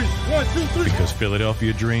 Champions on 3. 1, 2, 3. Because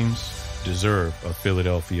Philadelphia dreams deserve a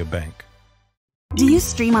Philadelphia bank. Do you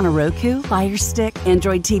stream on a Roku, Fire Stick,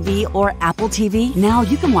 Android TV, or Apple TV? Now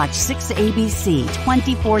you can watch 6ABC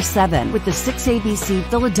 24/7 with the 6ABC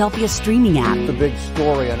Philadelphia streaming app. The big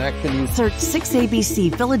story on Action News. Search 6ABC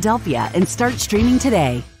Philadelphia and start streaming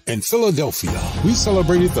today. In Philadelphia, we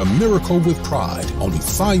celebrated the miracle with pride only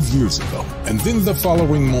 5 years ago. And then the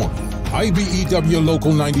following morning, IBEW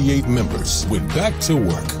Local 98 members went back to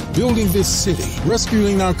work, building this city,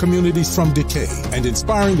 rescuing our communities from decay, and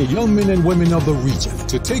inspiring the young men and women of the region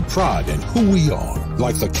to take pride in who we are.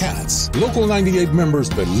 Like the Cats, Local 98 members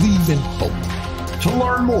believe in hope. To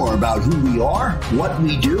learn more about who we are, what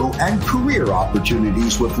we do, and career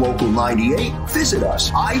opportunities with Local 98, visit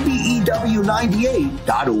us,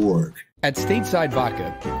 IBEW98.org. At Stateside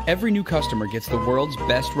Vodka, every new customer gets the world's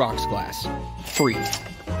best rocks glass. Free.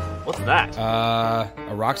 What's that? A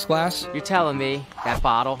rocks glass? You're telling me that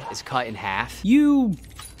bottle is cut in half? You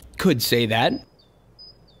could say that.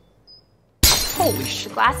 Holy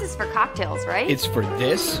shit. Glass is for cocktails, right? It's for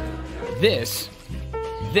this, this,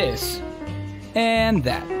 and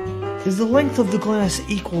that. Is the length of the glass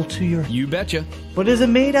equal to your... You betcha. But is it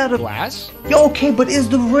made out of... Glass? Yeah, okay, but is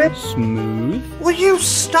the rip... Smooth? Will you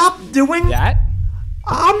stop doing... That?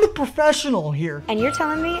 I'm the professional here. And you're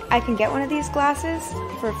telling me I can get one of these glasses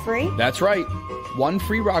for free? That's right. 1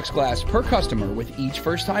 free rocks glass per customer with each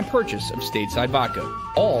first-time purchase of Stateside Vodka.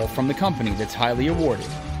 All from the company that's highly awarded.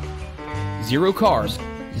 0 carbs,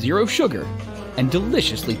 0 sugar, and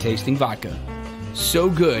deliciously tasting vodka. So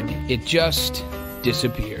good, it just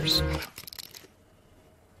disappears.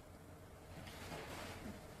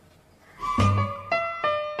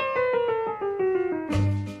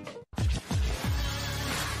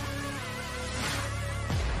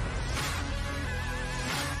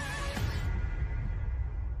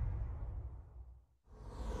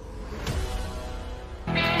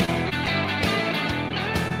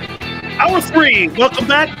 Hour 3. Welcome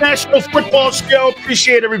back, National Football Show.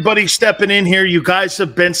 Appreciate everybody stepping in here. You guys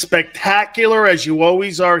have been spectacular, as you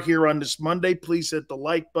always are here on this Monday. Please hit the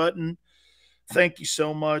like button. Thank you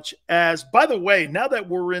so much. By the way, now that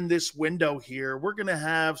we're in this window here, we're going to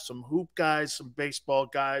have some hoop guys, some baseball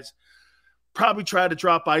guys. Probably try to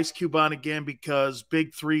drop Ice Cube on again because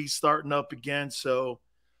Big 3's starting up again. So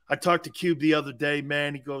I talked to Cube the other day,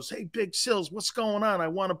 man. He goes, hey, Big Sills, what's going on? I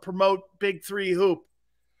want to promote Big 3 hoop.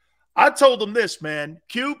 I told him this, man.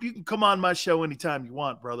 Cube, you can come on my show anytime you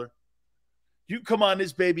want, brother. You can come on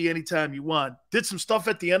this baby anytime you want. Did some stuff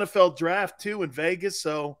at the NFL draft, too, in Vegas.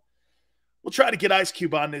 So we'll try to get Ice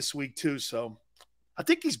Cube on this week, too. So I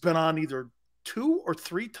think he's been on either 2 or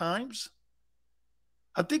 3 times.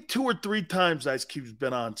 I think 2 or 3 times Ice Cube's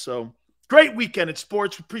been on. So great weekend in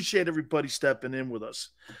sports. We appreciate everybody stepping in with us.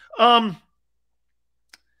 I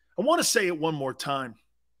want to say it one more time.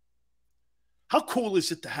 How cool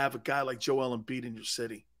is it to have a guy like Joel Embiid in your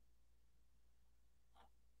city?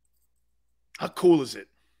 How cool is it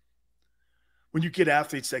when you get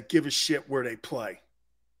athletes that give a shit where they play?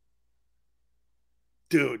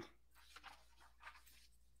 Dude,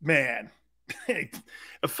 man,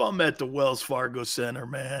 if I'm at the Wells Fargo Center,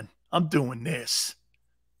 man, I'm doing this.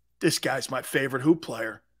 This guy's my favorite hoop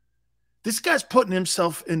player. This guy's putting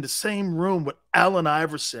himself in the same room with Allen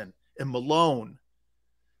Iverson and Malone,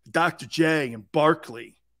 Dr. J and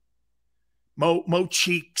Barkley, Mo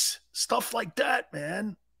Cheeks, stuff like that,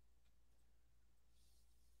 man.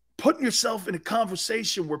 Putting yourself in a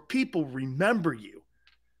conversation where people remember you.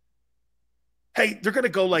 Hey, they're going to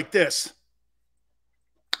go like this.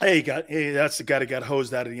 Hey, that's the guy that got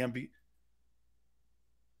hosed out of the MVP.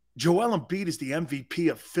 Joel Embiid is the MVP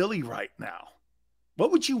of Philly right now.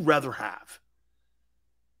 What would you rather have?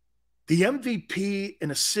 The MVP in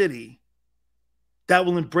a city that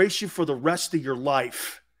will embrace you for the rest of your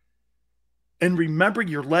life and remember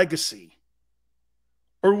your legacy?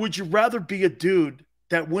 Or would you rather be a dude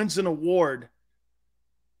that wins an award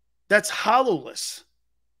that's hollowless?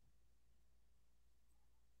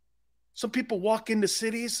 Some people walk into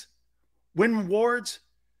cities, win awards,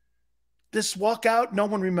 just walk out, no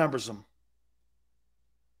one remembers them.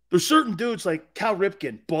 There's certain dudes like Cal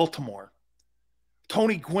Ripken, Baltimore,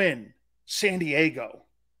 Tony Gwynn, San Diego,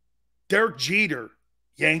 Derek Jeter,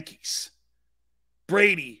 Yankees,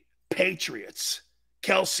 Brady, Patriots,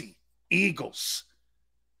 Kelsey, Eagles,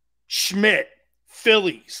 Schmidt,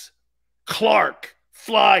 Phillies, Clark,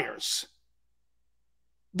 Flyers.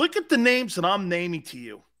 Look at the names that I'm naming to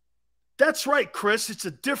you. That's right, Chris. It's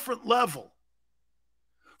a different level.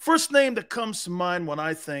 First name that comes to mind when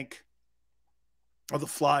I think of the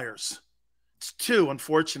Flyers. It's 2,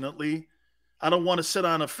 unfortunately. I don't want to sit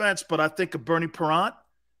on a fence, but I think of Bernie Parent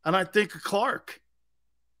and I think of Clark.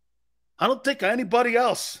 I don't think of anybody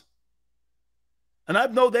else. And I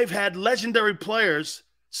know they've had legendary players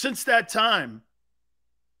since that time.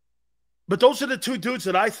 But those are the 2 dudes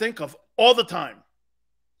that I think of all the time.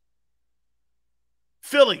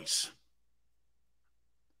 Phillies.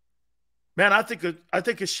 Man, I think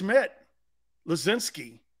of Schmidt,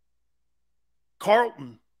 Lazinski,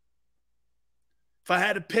 Carlton. If I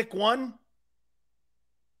had to pick one,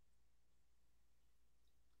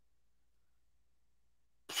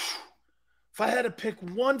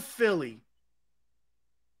 Philly,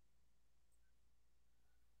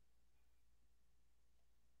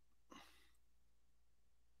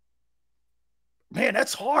 man,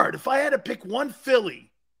 that's hard. If I had to pick one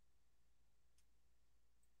Philly,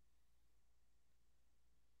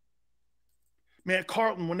 man,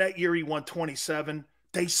 Carlton, when that year he won 27,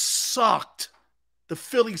 they sucked. The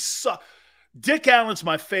Phillies sucked. Dick Allen's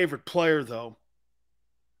my favorite player, though.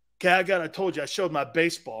 Okay, I told you, I showed my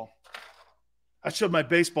baseball. I showed my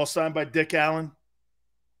baseball signed by Dick Allen.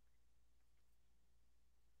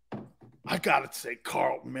 I got to say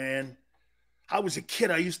Carlton, man. I was a kid.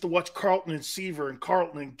 I used to watch Carlton and Seaver and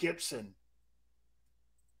Carlton and Gibson.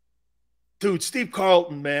 Dude, Steve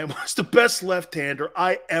Carlton, man, was the best left-hander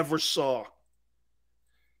I ever saw.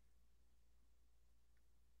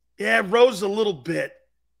 Yeah, rose a little bit.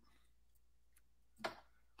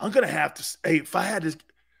 I'm going to have to – hey, if I had to –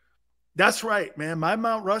 that's right, man. My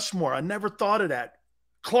Mount Rushmore. I never thought of that.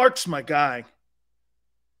 Clark's my guy.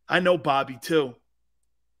 I know Bobby, too.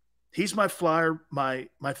 He's my Flyer, my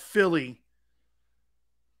Philly.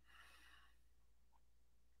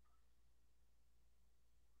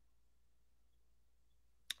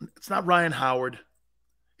 It's not Ryan Howard.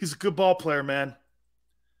 He's a good ball player, man.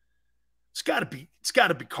 It's got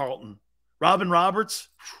to be Carlton. Robin Roberts.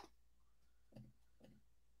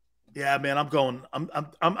 Yeah, man, I'm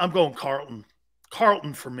going Carlton.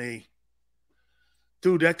 Carlton for me.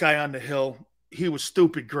 Dude, that guy on the hill, he was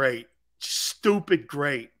stupid great. Stupid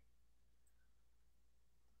great.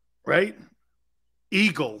 Right?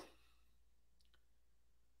 Eagle.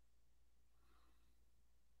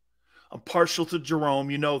 I'm partial to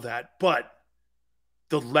Jerome, you know that. But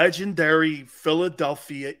the legendary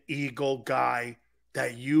Philadelphia Eagle guy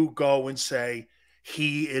that you go and say,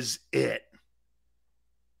 he is it.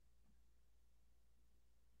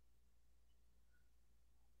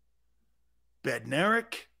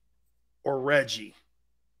 Bednarik or Reggie?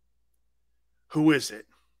 Who is it?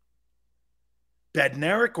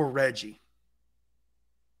 Bednarik or Reggie?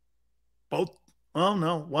 Both? Oh,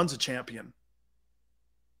 no. One's a champion.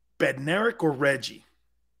 Bednarik or Reggie?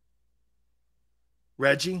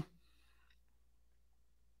 Reggie?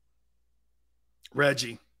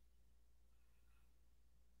 Reggie.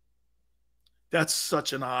 That's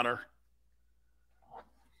such an honor.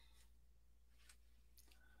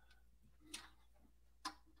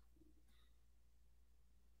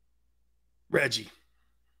 Reggie.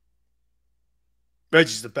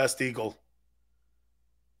 Reggie's the best Eagle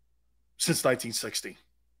since 1960.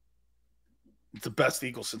 The best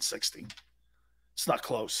Eagle since 60. It's not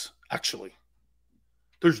close, actually.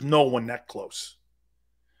 There's no one that close.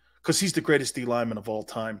 Because he's the greatest D lineman of all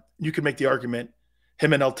time. You can make the argument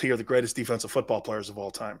him and LT are the greatest defensive football players of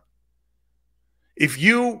all time. If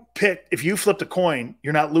you flipped a coin,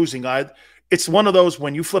 you're not losing either. It's one of those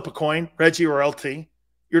when you flip a coin, Reggie or LT,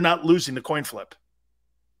 you're not losing the coin flip.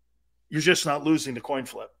 You're just not losing the coin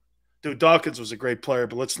flip. Dude, Dawkins was a great player,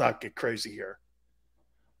 but let's not get crazy here.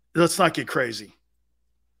 Let's not get crazy.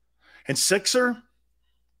 And Sixer,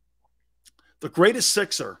 the greatest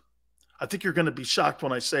Sixer, I think you're going to be shocked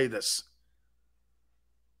when I say this.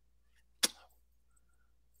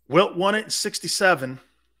 Wilt won it in 67,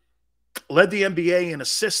 led the NBA in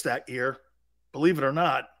assists that year, believe it or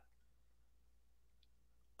not.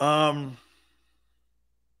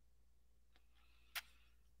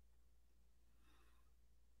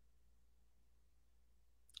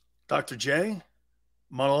 Dr. J,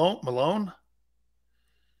 Malone,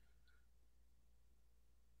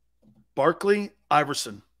 Barkley,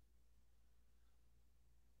 Iverson,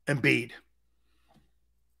 Embiid.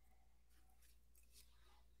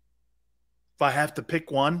 If I have to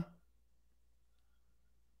pick one,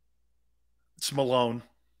 it's Malone.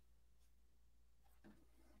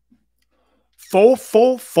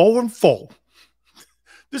 Full.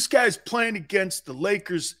 This guy's playing against the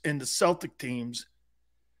Lakers and the Celtic teams,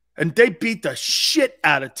 and they beat the shit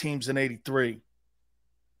out of teams in 83.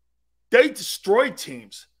 They destroyed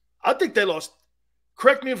teams. I think they lost,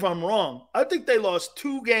 correct me if I'm wrong, I think they lost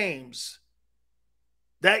 2 games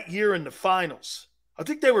that year in the finals. I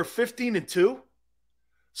think they were 15-2.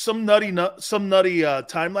 Some nutty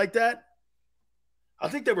time like that. I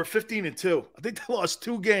think they were 15-2. I think they lost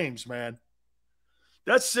 2 games, man.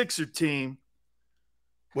 That Sixer team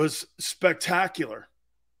was spectacular.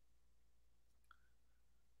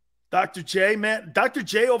 Dr. J, man. Dr.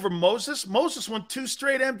 J over Moses. Moses won 2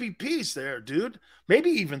 straight MVPs there, dude. Maybe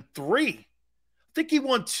even 3. I think he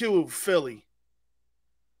won 2 of Philly.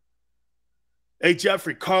 Hey,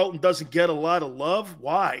 Jeffrey, Carlton doesn't get a lot of love.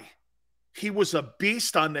 Why? He was a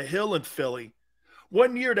beast on the hill in Philly.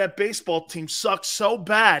 One year, that baseball team sucked so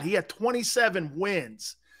bad. He had 27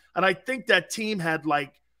 wins. And I think that team had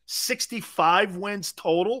like 65 wins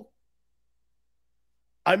total.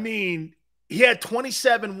 I mean, he had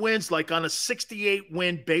 27 wins like on a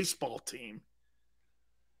 68-win baseball team.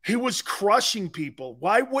 He was crushing people.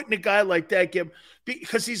 Why wouldn't a guy like that get –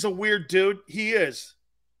 because he's a weird dude. He is.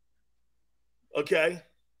 Okay?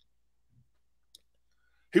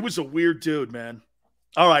 He was a weird dude, man.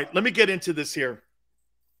 All right, let me get into this here.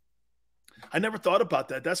 I never thought about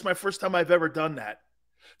that. That's my first time I've ever done that.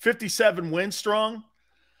 57 wins strong.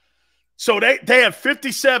 So they have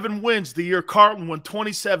 57 wins the year Carlton won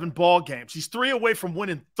 27 ball games. He's 3 away from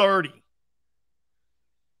winning 30.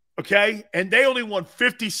 Okay? And they only won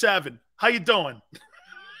 57. How you doing?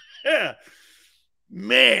 Yeah.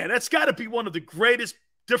 Man, that's got to be one of the greatest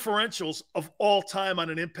differentials of all time on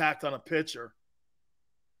an impact on a pitcher.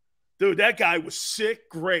 Dude, that guy was sick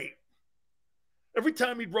great. Every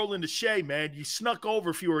time he'd roll into Shea, man, you snuck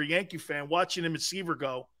over if you were a Yankee fan watching him and Seaver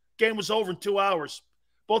go. Game was over in 2 hours.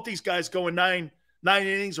 Both these guys going 9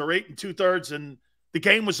 innings or 8 2/3, and the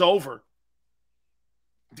game was over.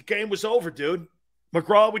 The game was over, dude.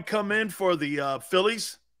 McGraw would come in for the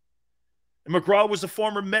Phillies, and McGraw was a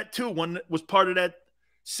former Met too. One that was part of that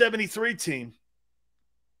 73 team.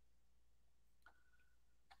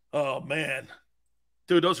 Oh, man.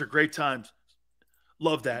 Dude, those are great times.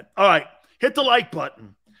 Love that. All right. Hit the like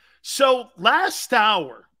button. So last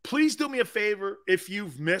hour, please do me a favor. If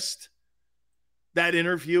you've missed that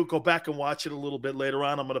interview, go back and watch it a little bit later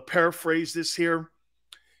on. I'm going to paraphrase this here.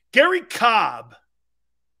 Gary Cobb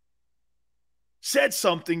said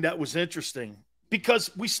something that was interesting because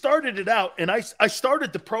we started it out, and I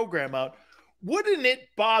started the program out. Wouldn't it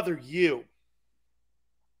bother you?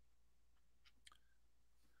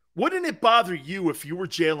 Wouldn't it bother you if you were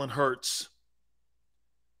Jalen Hurts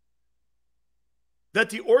that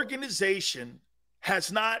the organization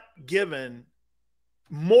has not given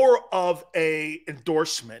more of a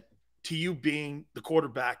endorsement to you being the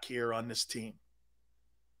quarterback here on this team?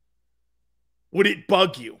 Would it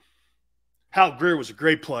bug you? Hal Greer was a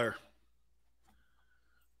great player.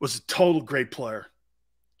 Was a total great player.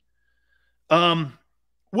 Wouldn't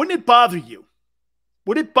it bother you?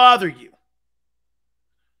 Would it bother you?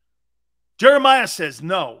 Jeremiah says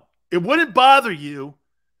no. It wouldn't bother you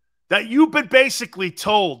that you've been basically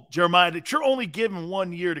told, Jeremiah, that you're only given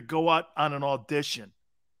 1 year to go out on an audition.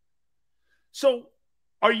 So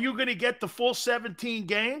are you going to get the full 17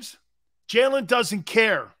 games? Jalen doesn't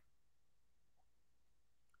care.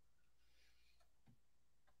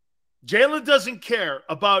 Jalen doesn't care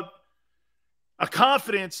about a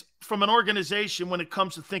confidence from an organization when it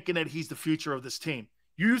comes to thinking that he's the future of this team.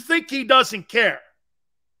 You think he doesn't care?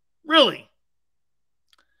 Really?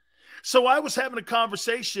 So I was having a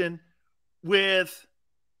conversation with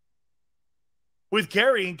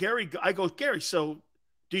Gary, and I go, Gary, so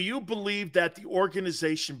do you believe that the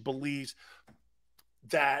organization believes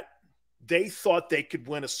that they thought they could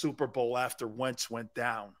win a Super Bowl after Wentz went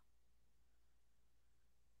down?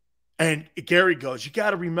 And Gary goes, you got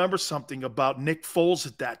to remember something about Nick Foles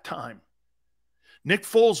at that time. Nick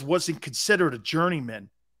Foles wasn't considered a journeyman.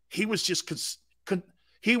 He was just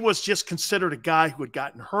considered a guy who had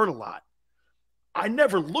gotten hurt a lot. I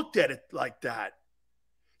never looked at it like that.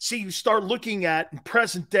 See, you start looking at in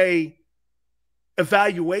present day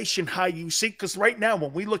evaluation how you see, because right now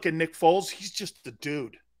when we look at Nick Foles, he's just a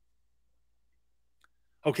dude.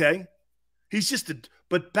 Okay? He's just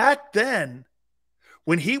but back then,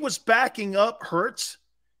 when he was backing up Hurts,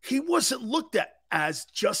 he wasn't looked at as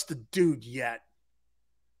just a dude yet.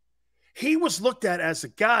 He was looked at as a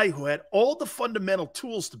guy who had all the fundamental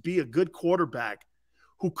tools to be a good quarterback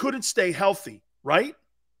who couldn't stay healthy, right?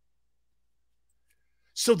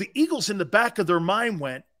 So the Eagles in the back of their mind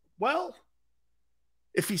went, well,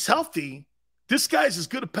 if he's healthy, this guy's as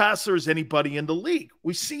good a passer as anybody in the league.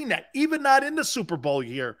 We've seen that, even not in the Super Bowl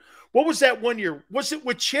year. What was that 1 year? Was it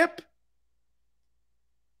with Chip?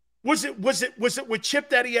 Was it with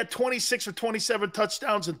Chip that he had 26 or 27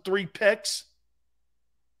 touchdowns and 3 picks?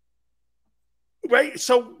 Right?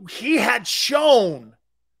 So he had shown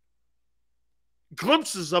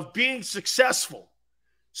glimpses of being successful.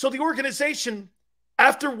 So the organization,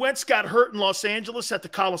 after Wentz got hurt in Los Angeles at the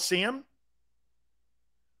Coliseum,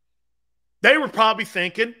 they were probably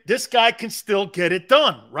thinking, this guy can still get it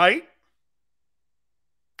done, right?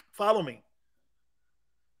 Follow me.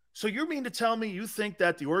 So you mean to tell me you think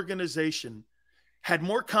that the organization had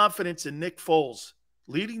more confidence in Nick Foles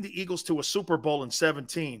leading the Eagles to a Super Bowl in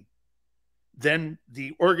 17 than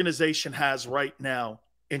the organization has right now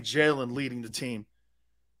in Jalen leading the team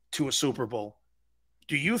to a Super Bowl?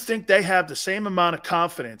 Do you think they have the same amount of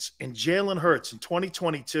confidence in Jalen Hurts in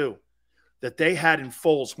 2022 that they had in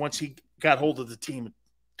Foles once he got hold of the team in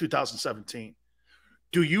 2017?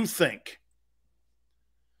 Do you think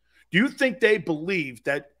they believe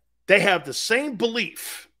that they have the same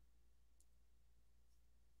belief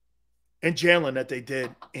in Jalen that they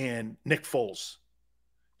did in Nick Foles?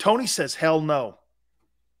 Tony says, hell no.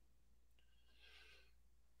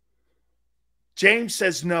 James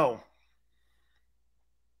says no.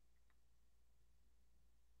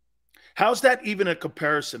 How's that even a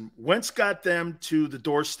comparison? Wentz got them to the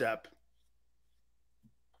doorstep.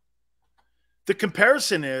 The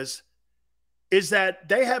comparison is that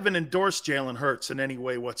they haven't endorsed Jalen Hurts in any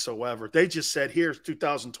way whatsoever. They just said, here's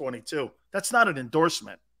 2022. That's not an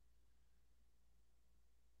endorsement.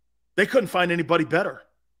 They couldn't find anybody better.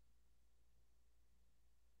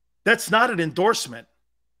 That's not an endorsement.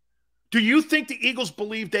 Do you think the Eagles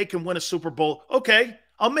believe they can win a Super Bowl? Okay,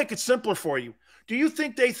 I'll make it simpler for you. Do you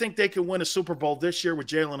think they can win a Super Bowl this year with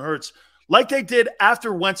Jalen Hurts like they did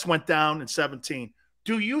after Wentz went down in 17?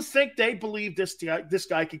 Do you think they believe this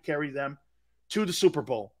guy can carry them to the Super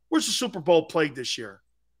Bowl? Where's the Super Bowl played this year?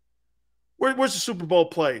 Where's the Super Bowl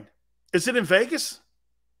played? Is it in Vegas?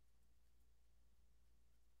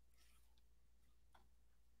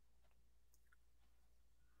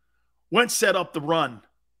 Wentz set up the run.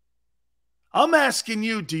 I'm asking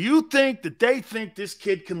you, do you think that they think this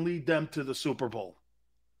kid can lead them to the Super Bowl?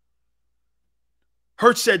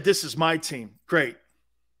 Hurts said, this is my team. Great.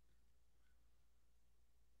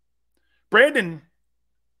 Brandon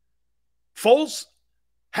Foles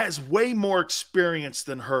has way more experience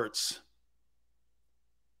than Hurts.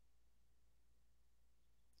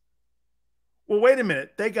 Well, wait a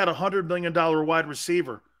minute. They got a $100 million wide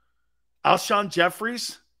receiver. Alshon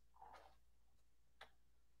Jeffries?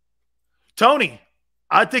 Tony,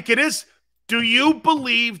 I think it is. Do you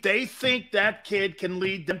believe they think that kid can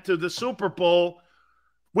lead them to the Super Bowl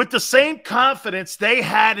with the same confidence they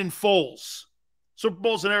had in Foles? Super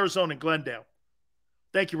Bowl's in Arizona and Glendale.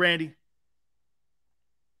 Thank you, Randy.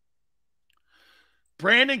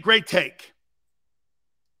 Brandon, great take.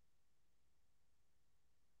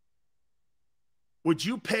 Would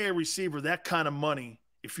you pay a receiver that kind of money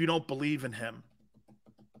if you don't believe in him?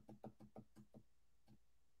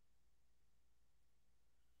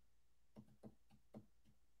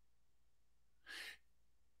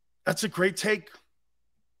 That's a great take.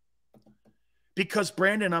 Because,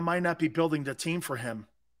 Brandon, I might not be building the team for him.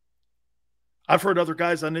 I've heard other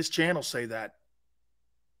guys on this channel say that.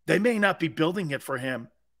 They may not be building it for him.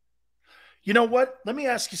 You know what? Let me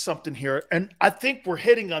ask you something here, and I think we're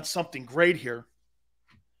hitting on something great here.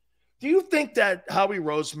 Do you think that Howie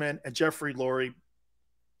Roseman and Jeffrey Lurie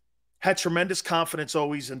had tremendous confidence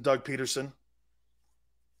always in Doug Peterson?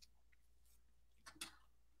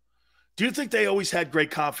 Do you think they always had great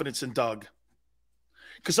confidence in Doug?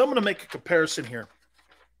 Because I'm going to make a comparison here.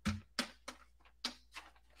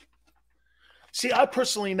 See, I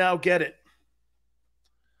personally now get it.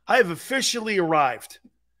 I have officially arrived.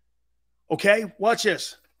 Okay, watch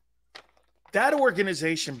this. That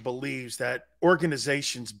organization believes that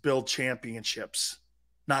organizations build championships,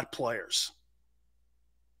 not players.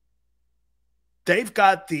 They've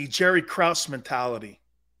got the Jerry Krause mentality.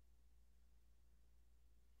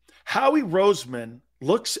 Howie Roseman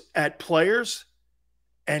looks at players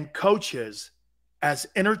and coaches as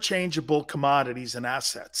interchangeable commodities and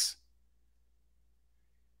assets.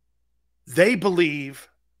 They believe,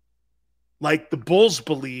 like the Bulls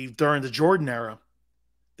believed during the Jordan era,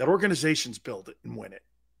 that organizations build it and win it.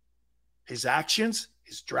 His actions,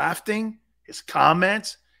 his drafting, his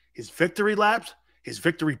comments, his victory laps, his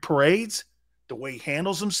victory parades, the way he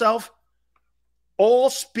handles himself, all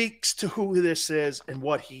speaks to who this is and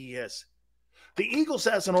what he is. The Eagles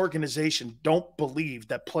as an organization don't believe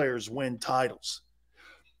that players win titles.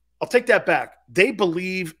 I'll take that back. They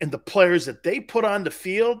believe in the players that they put on the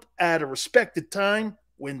field at a respected time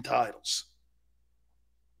win titles.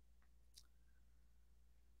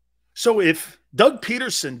 So if Doug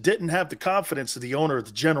Peterson didn't have the confidence of the owner or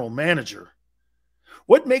the general manager,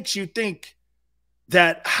 what makes you think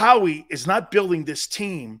that Howie is not building this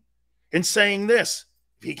team and saying this?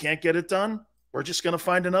 If he can't get it done, we're just going to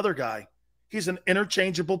find another guy. He's an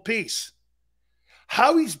interchangeable piece.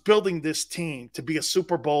 Howie's building this team to be a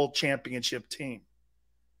Super Bowl championship team.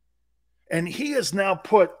 And he has now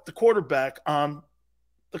put the quarterback on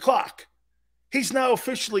the clock. He's now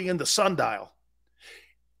officially in the sundial.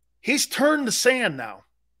 He's turned the sand now.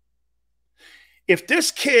 If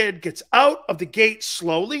this kid gets out of the gate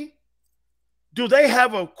slowly, do they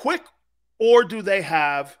have a quick or do they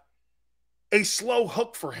have a slow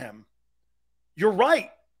hook for him? You're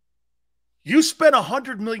right. You spent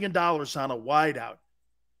 $100 million on a wideout.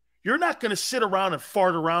 You're not going to sit around and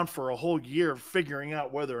fart around for a whole year figuring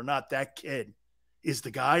out whether or not that kid is the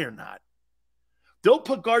guy or not. They'll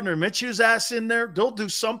put Gardner Minshew's ass in there. They'll do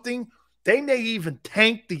something. They may even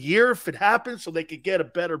tank the year if it happens so they could get a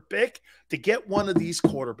better pick to get one of these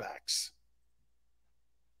quarterbacks.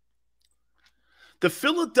 The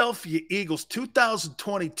Philadelphia Eagles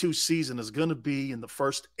 2022 season is going to be in the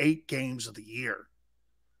first 8 games of the year.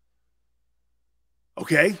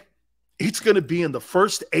 Okay? It's going to be in the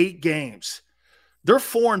first 8 games. They're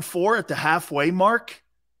 4-4 at the halfway mark.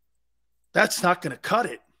 That's not going to cut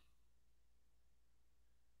it.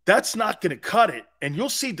 That's not going to cut it. And you'll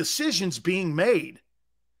see decisions being made.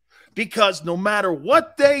 Because no matter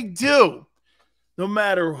what they do, no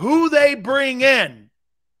matter who they bring in,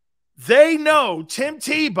 they know Tim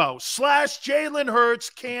Tebow / Jalen Hurts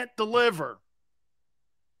can't deliver.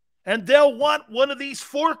 And they'll want one of these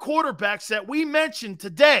 4 quarterbacks that we mentioned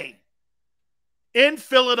today in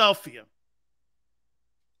Philadelphia.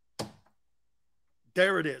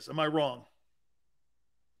 There it is. Am I wrong?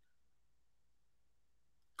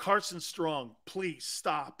 Carson Strong, please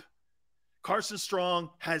stop. Carson Strong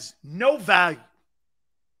has no value.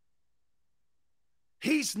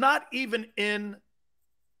 He's not even in.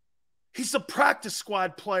 He's a practice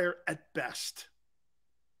squad player at best.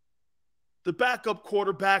 The backup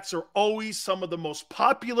quarterbacks are always some of the most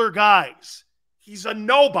popular guys. He's a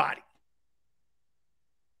nobody.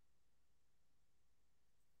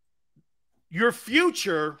 your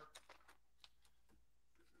future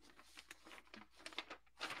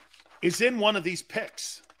is in one of these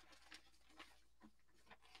picks.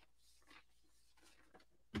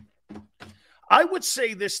 I would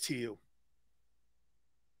say this to you.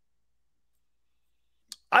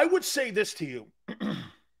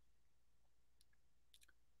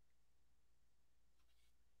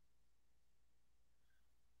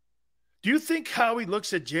 Do you think Howie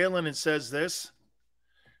looks at Jalen and says this?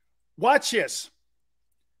 Watch this.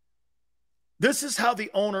 This is how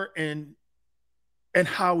the owner and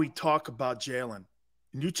Howie talk about Jalen.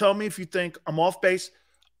 And you tell me if you think I'm off base.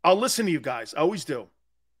 I'll listen to you guys. I always do.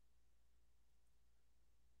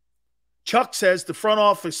 Chuck says the front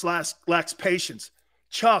office lacks patience.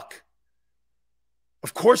 Chuck,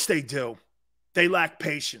 of course they do. They lack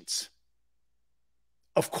patience.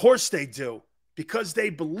 Of course they do. Because they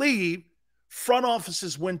believe front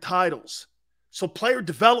offices win titles. So player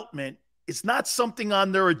development is not something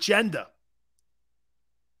on their agenda.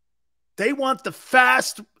 They want the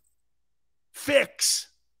fast fix.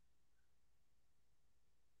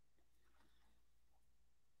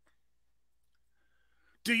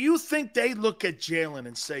 Do you think they look at Jalen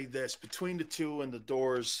and say this between the two and the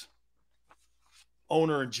doors,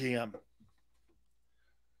 owner and GM?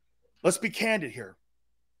 Let's be candid here.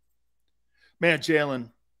 Man,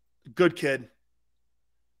 Jalen, good kid.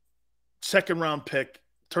 Second round pick,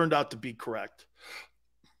 turned out to be correct.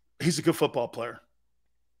 He's a good football player.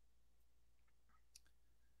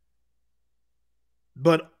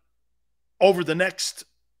 But over the next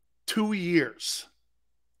 2 years,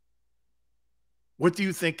 what do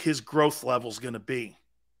you think his growth level is going to be?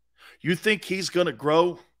 You think he's going to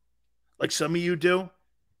grow, like some of you do,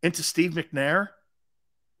 into Steve McNair?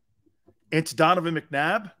 Into Donovan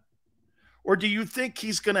McNabb? Or do you think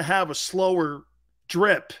he's going to have a slower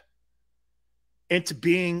drip into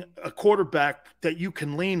being a quarterback that you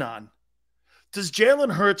can lean on? Does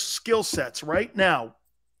Jalen Hurts' skill sets right now,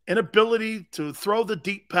 inability to throw the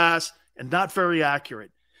deep pass and not very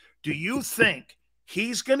accurate, do you think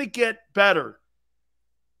he's going to get better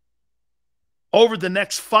over the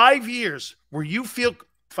next 5 years where you feel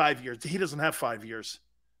 5 years? He doesn't have 5 years.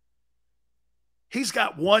 He's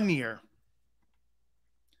got 1 year.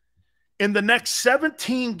 In the next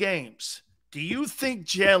 17 games, do you think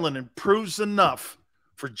Jalen improves enough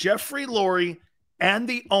for Jeffrey Lurie and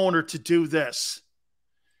the owner to do this?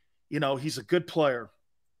 You know, he's a good player.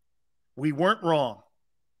 We weren't wrong.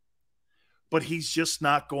 But he's just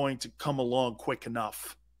not going to come along quick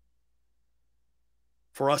enough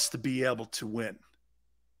for us to be able to win.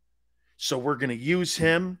 So we're going to use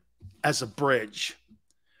him as a bridge.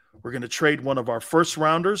 We're going to trade one of our first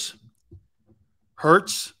rounders,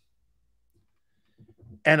 Hurts,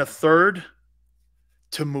 and a third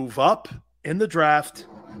to move up in the draft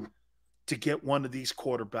to get one of these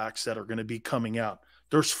quarterbacks that are going to be coming out.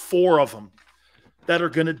 There's 4 of them that are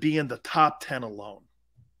going to be in the top 10 alone.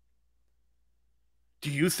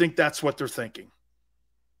 Do you think that's what they're thinking?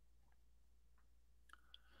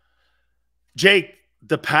 Jake,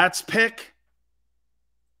 the Pats pick,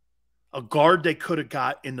 a guard they could have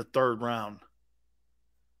got in the 3rd round.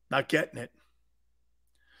 Not getting it.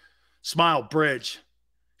 Smile Bridge.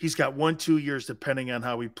 He's got 1-2 years depending on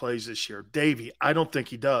how he plays this year. Davey, I don't think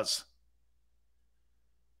he does.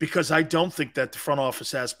 Because I don't think that the front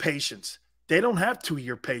office has patience. They don't have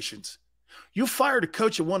 2-year patience. You fired a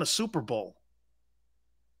coach that won a Super Bowl.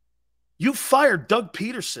 You fired Doug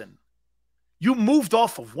Peterson. You moved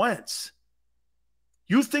off of Wentz.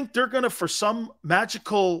 You think they're going to, for some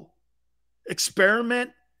magical experiment,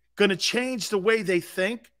 going to change the way they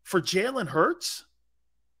think for Jalen Hurts?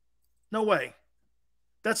 No way.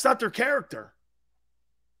 That's not their character.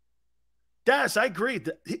 Daz, I agree.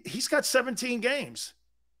 He's got 17 games.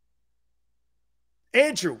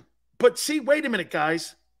 Andrew, but see, wait a minute,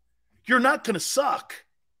 guys. You're not going to suck.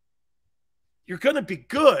 You're going to be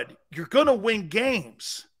good. You're going to win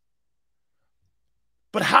games.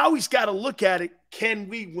 But Howie's got to look at it. Can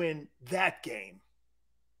we win that game?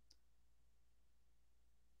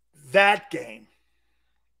 That game.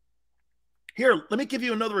 Here, let me give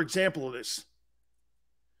you another example of this.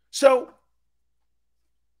 So,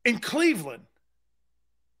 in Cleveland,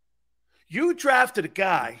 you drafted a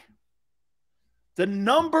guy, the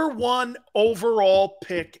 #1 overall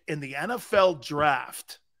pick in the NFL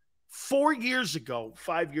draft 4 years ago,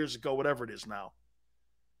 5 years ago, whatever it is now,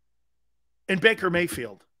 in Baker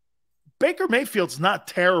Mayfield. Baker Mayfield's not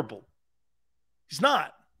terrible. He's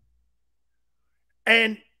not.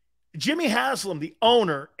 And Jimmy Haslam, the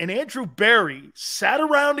owner, and Andrew Berry sat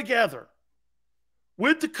around together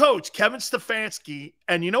with the coach, Kevin Stefanski,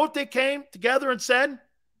 and you know what they came together and said?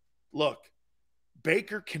 Look,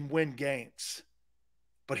 Baker can win games,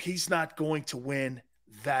 but he's not going to win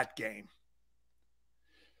that game.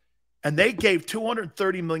 And they gave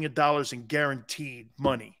 $230 million in guaranteed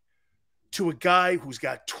money to a guy who's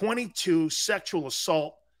got 22 sexual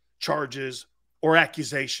assault charges or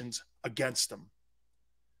accusations against him.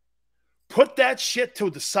 Put that shit to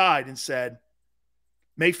the side and said,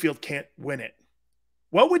 Mayfield can't win it.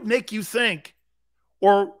 What would make you think,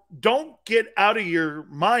 or don't get out of your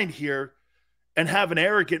mind here and have an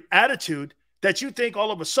arrogant attitude that you think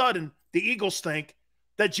all of a sudden the Eagles think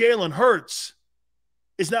that Jalen Hurts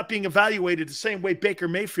is not being evaluated the same way Baker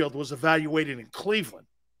Mayfield was evaluated in Cleveland.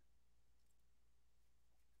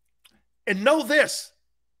 And know this,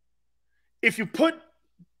 if you put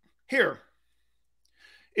Deshaun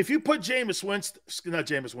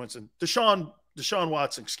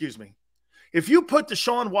Watson, excuse me. If you put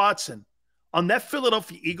Deshaun Watson on that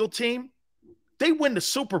Philadelphia Eagle team, they win the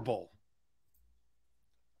Super Bowl.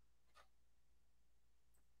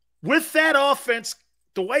 With that offense,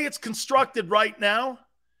 the way it's constructed right now,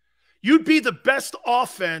 you'd be the best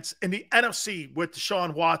offense in the NFC with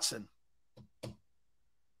Deshaun Watson.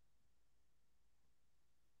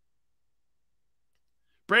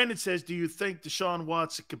 Brandon says, do you think Deshaun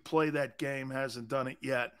Watson could play that game? Hasn't done it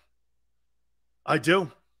yet. I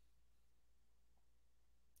do.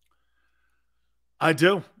 I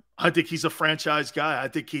think he's a franchise guy. I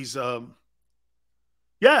think he's,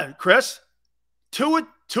 Chris,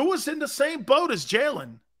 Tua's in the same boat as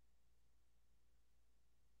Jalen.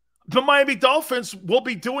 The Miami Dolphins will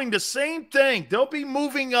be doing the same thing. They'll be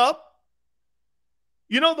moving up.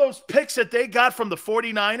 You know those picks that they got from the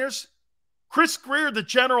 49ers? Chris Greer, the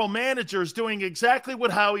general manager, is doing exactly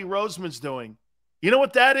what Howie Roseman's doing. You know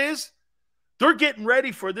what that is? They're getting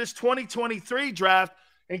ready for this 2023 draft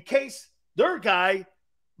in case their guy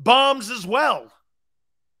bombs as well.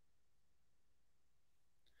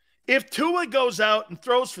 If Tua goes out and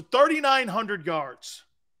throws for 3,900 yards,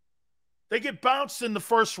 they get bounced in the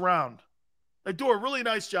first round. They do a really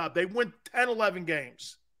nice job. They win 10, 11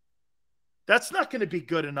 games. That's not going to be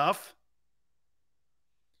good enough.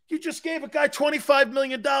 You just gave a guy $25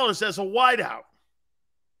 million as a wideout.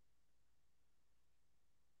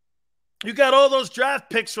 You got all those draft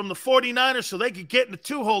picks from the 49ers so they could get in the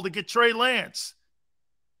two-hole to get Trey Lance.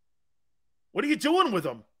 What are you doing with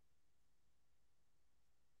them?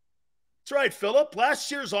 That's right, Philip.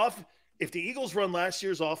 If the Eagles run last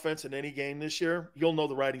year's offense in any game this year, you'll know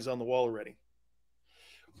the writing's on the wall already.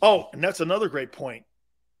 Oh, and that's another great point.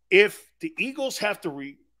 If the Eagles have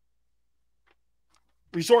to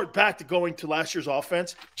resort back to going to last year's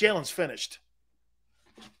offense, Jalen's finished.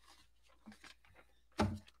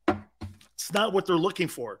 It's not what they're looking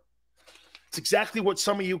for. It's exactly what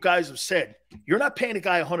some of you guys have said. You're not paying a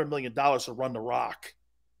guy $100 million to run the rock.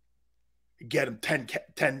 Get him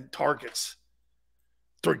 10 targets,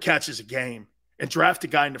 3 catches a game, and draft a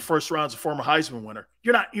guy in the first round as a former Heisman winner.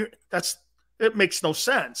 It makes no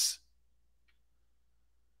sense.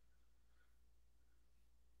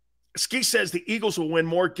 Ski says the Eagles will win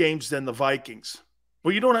more games than the Vikings.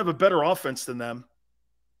 Well, you don't have a better offense than them.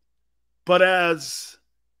 But as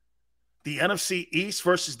the NFC East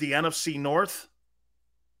versus the NFC North,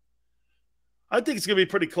 I think it's going to be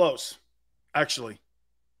pretty close, actually.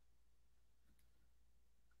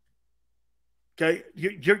 Okay,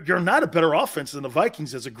 you're not a better offense than the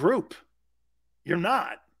Vikings as a group. You're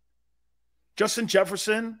not. Justin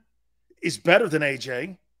Jefferson is better than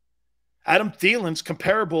AJ. Adam Thielen's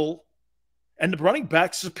comparable, and the running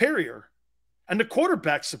back's superior, and the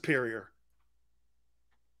quarterback's superior.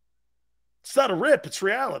 It's not a rip, it's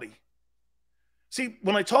reality. See,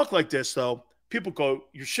 when I talk like this, though, people go,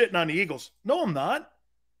 you're shitting on the Eagles. No, I'm not.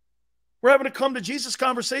 We're having a come-to-Jesus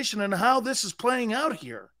conversation on how this is playing out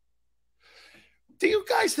here. Do you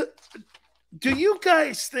guys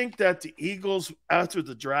think that the Eagles, after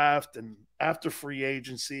the draft and after free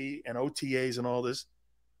agency and OTAs and all this,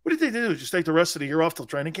 what did they do? Just take the rest of the year off till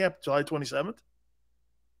training camp, July 27th?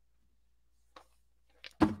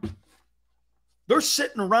 They're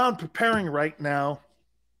sitting around preparing right now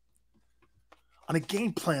on a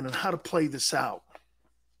game plan on how to play this out.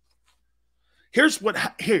 If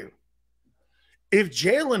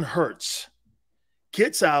Jalen Hurts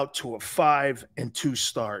gets out to a 5-2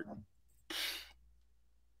 start,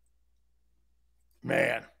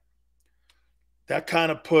 man, that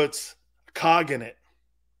kind of puts a cog in it.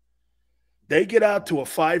 They get out to a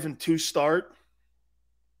 5-2 start,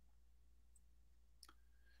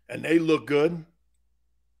 and they look good.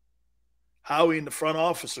 Howie and the front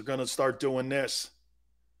office are going to start doing this.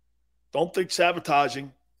 Don't think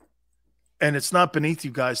sabotaging. And it's not beneath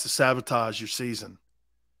you guys to sabotage your season.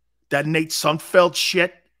 that Nate Sundfeld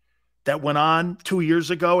shit that went on 2 years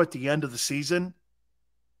ago at the end of the season,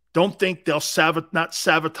 don't think they'll not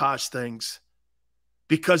sabotage things,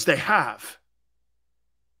 because they have.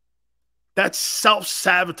 That's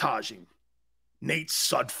self-sabotaging. Nate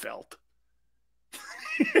Sundfeld.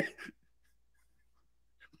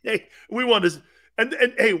 Hey, we want to, and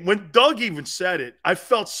hey, when Doug even said it, I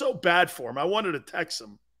felt so bad for him. I wanted to text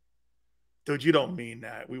him. Dude, you don't mean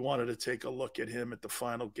that. We wanted to take a look at him at the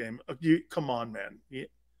final game. Come on, man.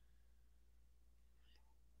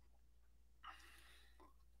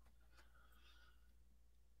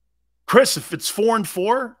 Chris, if it's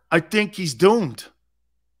 4-4, I think he's doomed.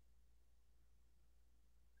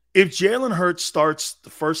 If Jalen Hurts starts the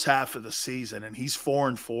first half of the season and he's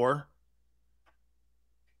 4-4,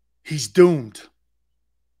 he's doomed.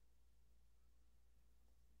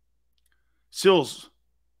 Sills,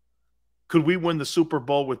 could we win the Super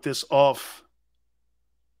Bowl with this off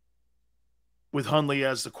with Hundley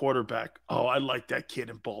as the quarterback? Oh, I like that kid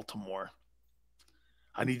in Baltimore.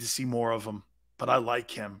 I need to see more of him, but I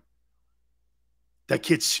like him. That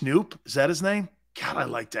kid Snoop, is that his name? God, I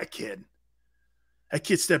like that kid. That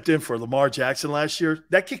kid stepped in for Lamar Jackson last year.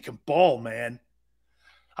 That kid can ball, man.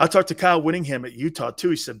 I talked to Kyle Whittingham at Utah,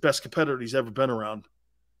 too. He said best competitor he's ever been around.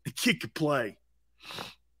 The kid could play.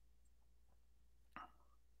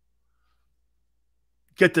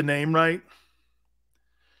 Get the name right?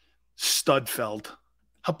 Studfeld.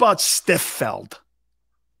 How about Stiffeld?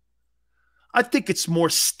 I think it's more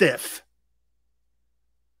stiff.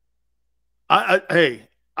 Eric,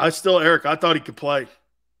 I thought he could play.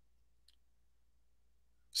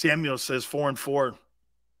 Samuel says 4-4.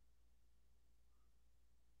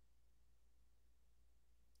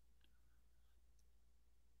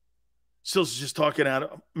 Stills is just talking at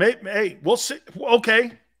him. Hey, we'll see.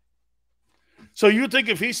 Okay. So you think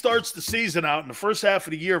if he starts the season out in the first half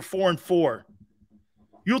of the year 4-4,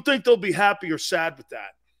 you think they'll be happy or sad with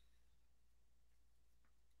that?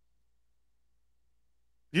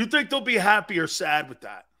 You think they'll be happy or sad with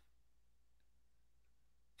that?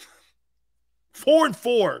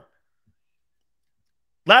 4-4.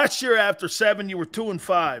 Last year after 7, you were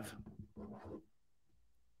 2-5.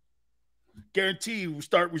 Guarantee you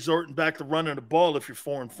start resorting back to running the ball if you're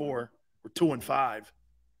 4-4 or 2-5.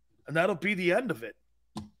 And that'll be the end of it.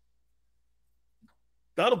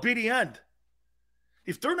 That'll be the end.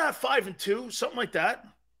 If they're not 5-2, something like that,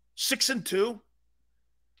 6-2,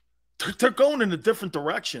 they're going in a different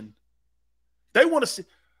direction. They want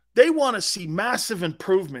to see massive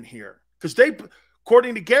improvement here, because they,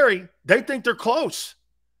 according to Gary, they think they're close.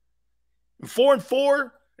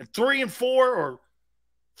 4-4 and 3-4 or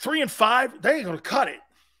 3-5, they ain't gonna cut it.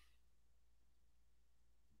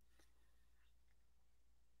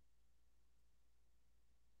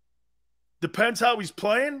 Depends how he's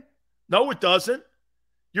playing. No, it doesn't.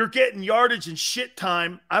 You're getting yardage and shit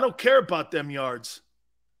time. I don't care about them yards.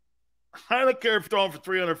 I don't care if you're throwing for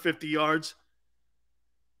 350 yards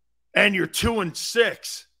and you're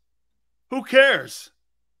 2-6. Who cares?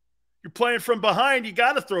 You're playing from behind. You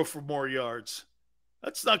got to throw for more yards.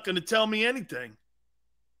 That's not going to tell me anything.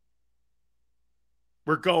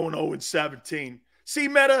 We're going 0-17. See,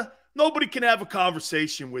 Meta, nobody can have a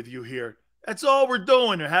conversation with you here. That's all we're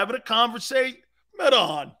doing. We're having a conversation. Meta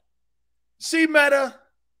on. See, Meta,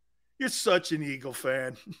 you're such an Eagle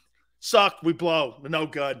fan. Suck, we blow. We're no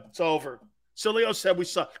good. It's over. Sileo said we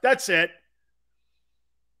suck. That's it.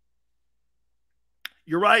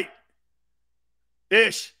 You're right.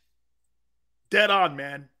 Ish. Dead on,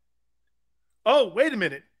 man. Oh, wait a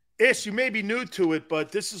minute. Ish, you may be new to it,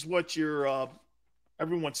 but this is what you're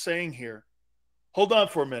everyone's saying here. Hold on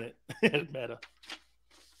for a minute. Meta.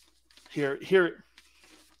 Here.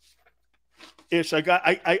 Ish, I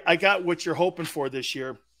got what you're hoping for this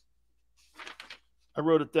year. I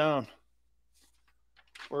wrote it down.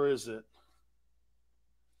 Where is it?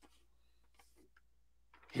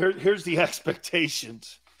 Here's the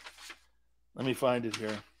expectations. Let me find it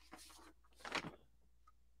here.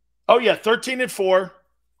 Oh, yeah, 13-4,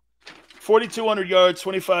 4,200 yards,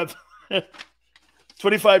 25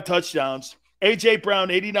 touchdowns. A.J. Brown,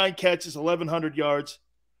 89 catches, 1,100 yards,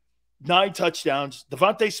 9 touchdowns.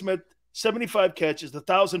 Devontae Smith, 75 catches,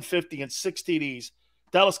 1,050, and 6 TDs.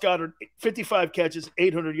 Dallas Goedert, 55 catches,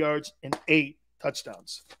 800 yards, and 8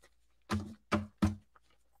 touchdowns.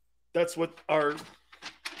 That's what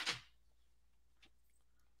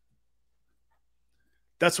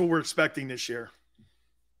we're expecting this year.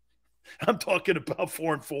 I'm talking about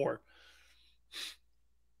 4-4.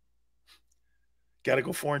 Got to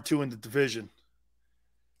go 4-2 in the division.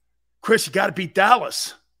 Chris, you got to beat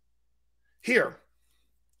Dallas. Here.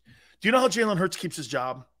 Do you know how Jalen Hurts keeps his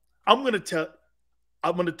job? I'm going to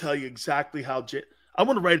tell you exactly how I'm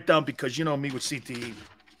going to write it down because you know me with CTE.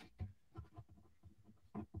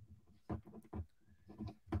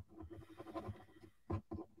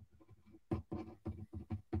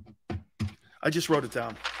 I just wrote it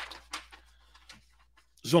down.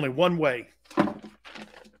 There's only one way.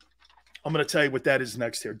 I'm going to tell you what that is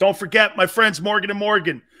next here. Don't forget, my friends, Morgan &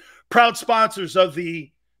 Morgan, proud sponsors of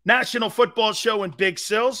the National Football Show in Big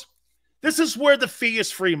Sills. This is where the fee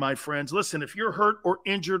is free, my friends. Listen, if you're hurt or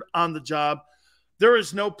injured on the job, there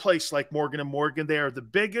is no place like Morgan & Morgan. They are the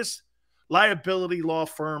biggest liability law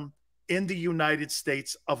firm in the United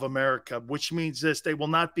States of America, which means this: they will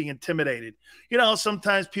not be intimidated. You know,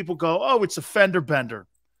 sometimes people go, oh, it's a fender bender.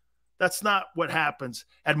 That's not what happens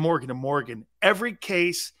at Morgan & Morgan. Every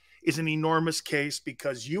case is an enormous case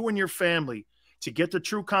because you and your family, to get the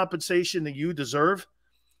true compensation that you deserve,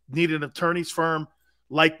 need an attorney's firm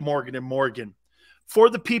like Morgan & Morgan. For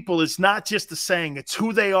the people, it's not just a saying. It's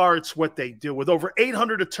who they are. It's what they do. With over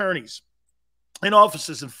 800 attorneys in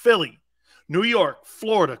offices in Philly, New York,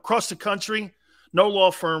 Florida, across the country, no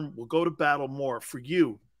law firm will go to battle more for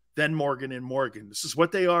you than Morgan & Morgan. This is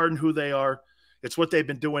what they are and who they are. It's what they've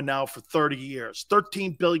been doing now for 30 years.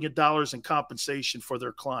 $13 billion in compensation for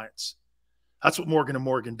their clients. That's what Morgan &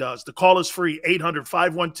 Morgan does. The call is free,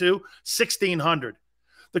 800-512-1600.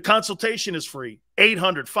 The consultation is free,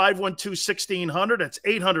 800-512-1600. That's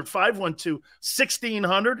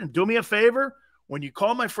 800-512-1600. And do me a favor, when you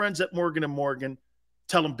call my friends at Morgan & Morgan,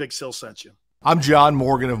 tell them Big Sil sent you. I'm John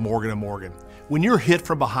Morgan of Morgan & Morgan. When you're hit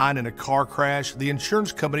from behind in a car crash, the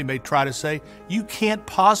insurance company may try to say, you can't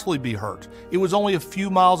possibly be hurt. It was only a few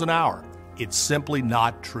miles an hour. It's simply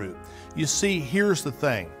not true. You see, here's the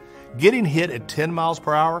thing. Getting hit at 10 miles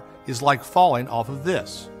per hour is like falling off of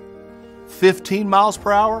this. 15 miles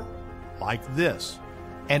per hour, like this.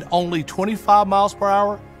 And only 25 miles per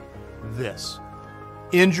hour, this.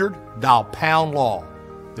 Injured, dial pound law.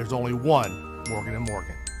 There's only one Morgan &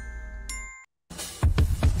 Morgan.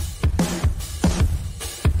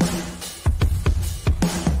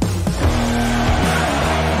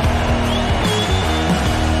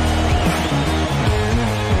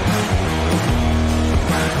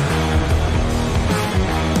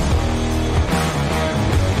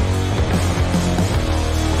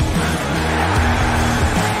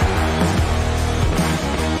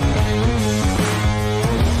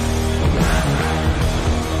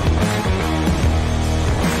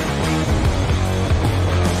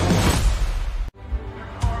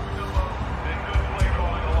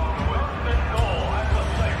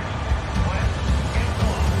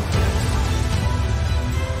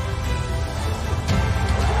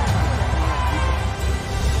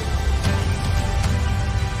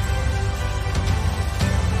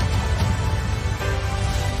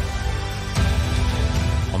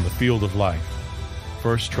 Field of life,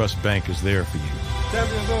 First Trust Bank is there for you.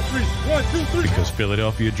 Champions on three. 1, 2, 3. Because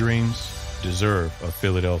Philadelphia dreams deserve a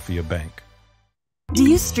Philadelphia bank. Do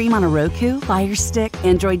you stream on a Roku, Fire Stick,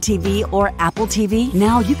 Android TV, or Apple TV?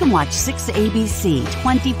 Now you can watch 6ABC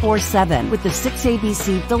 24/7 with the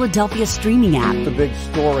 6ABC Philadelphia streaming app. The big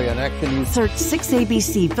story on Action News. Search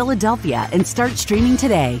 6ABC Philadelphia and start streaming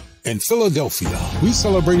today. In Philadelphia, we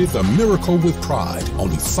celebrated the miracle with pride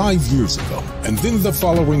only 5 years ago. And then the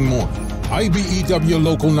following morning, IBEW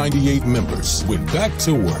Local 98 members went back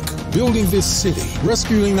to work, building this city,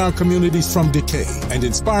 rescuing our communities from decay, and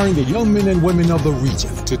inspiring the young men and women of the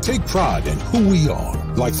region to take pride in who we are.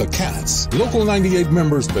 Like the Cats, Local 98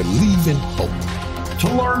 members believe in hope. To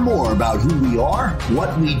learn more about who we are,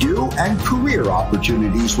 what we do, and career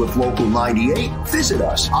opportunities with Local 98, visit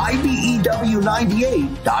us,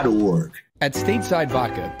 IBEW98.org. At Stateside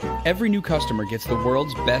Vodka, every new customer gets the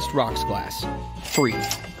world's best rocks glass. Free.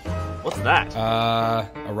 What's that? A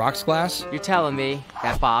rocks glass? You're telling me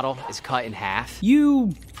that bottle is cut in half?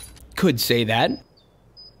 You could say that.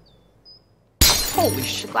 Holy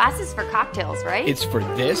shit. The glass is for cocktails, right? It's for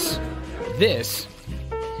this, this,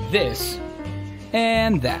 this,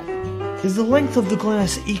 and that. Is the length of the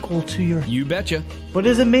glass equal to your... You betcha. But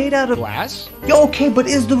is it made out of... Glass? Okay, but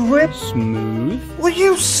is the rip... Smooth? Will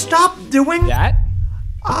you stop doing... That?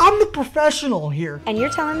 I'm the professional here. And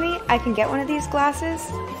you're telling me I can get one of these glasses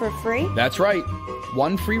for free? That's right.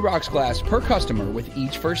 1 free rocks glass per customer with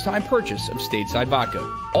each first-time purchase of Stateside Vodka.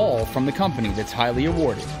 All from the company that's highly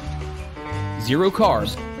awarded. 0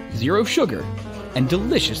 carbs, 0 sugar, and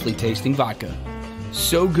deliciously tasting vodka.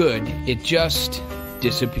 So good, it just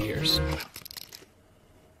disappears.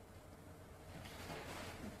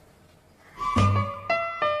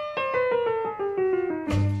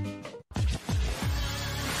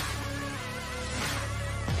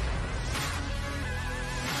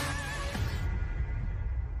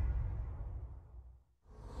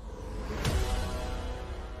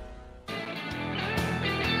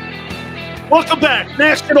 Welcome back.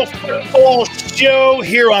 National Football Show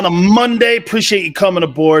here on a Monday. Appreciate you coming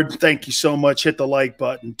aboard. Thank you so much. Hit the like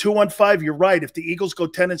button. 215, you're right. If the Eagles go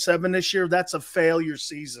 10-7 this year, that's a failure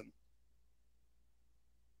season.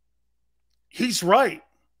 He's right.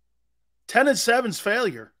 10-7's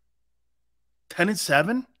failure.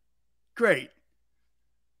 10-7? Great.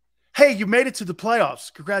 Hey, you made it to the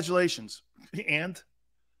playoffs. Congratulations. And?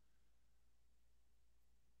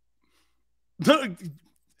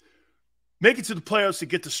 Make it to the playoffs to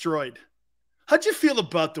get destroyed. How'd you feel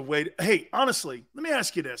about the way? Hey, honestly, let me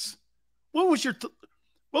ask you this: what was your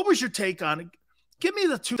take on it? Give me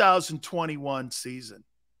the 2021 season.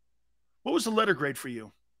 What was the letter grade for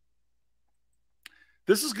you?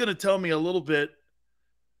 This is going to tell me a little bit,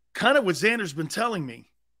 kind of what Xander's been telling me.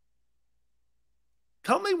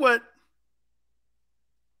 Tell me what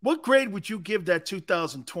grade would you give that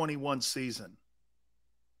 2021 season?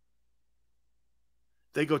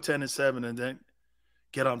 They go 10-7 and then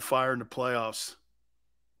get on fire in the playoffs.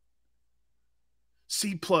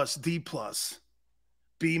 C+, D+,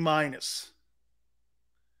 B-,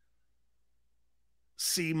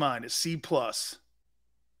 C-, C+.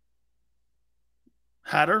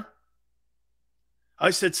 Hatter? I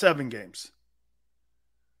said 7 games.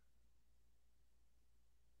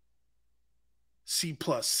 C+,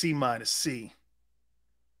 C-, C.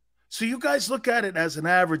 So you guys look at it as an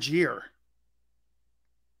average year.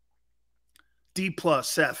 D+,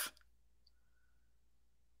 F.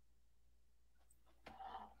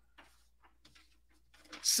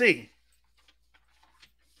 C.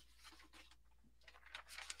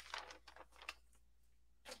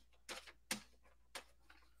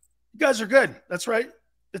 You guys are good. That's right.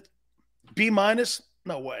 B-,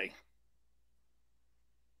 no way.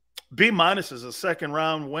 B- is a second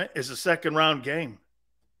round game.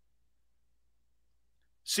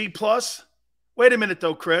 C+, wait a minute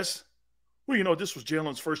though, Chris. Well, this was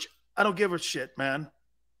Jalen's first. I don't give a shit, man.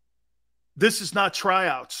 This is not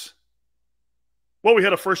tryouts. Well, we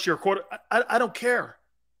had a first-year quarter. I don't care.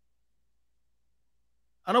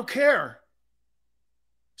 I don't care.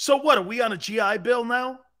 So what, are we on a GI Bill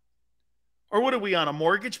now? Or what are we on, a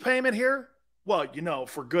mortgage payment here? Well,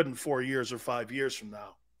 for good in 4 years or 5 years from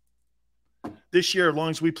now. This year, as long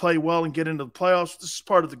as we play well and get into the playoffs, this is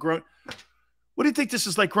part of the growth. What do you think this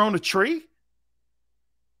is, like growing a tree?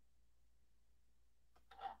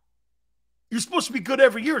 You're supposed to be good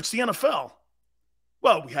every year. It's the NFL.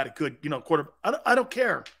 Well, we had a good, quarter. I don't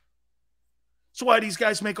care. That's why these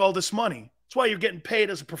guys make all this money. That's why you're getting paid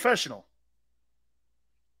as a professional.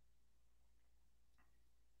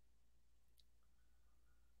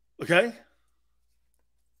 Okay?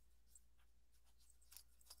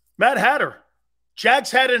 Matt Hatter.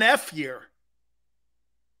 Jags had an F year.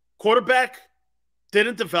 Quarterback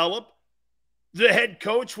didn't develop. The head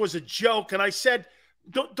coach was a joke. And I said,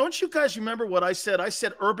 don't you guys remember what I said? I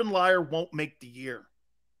said Urban Meyer won't make the year.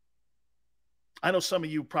 I know some of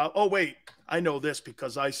you probably, oh, wait, I know this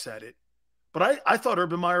because I said it. But I thought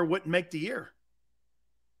Urban Meyer wouldn't make the year.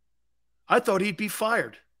 I thought he'd be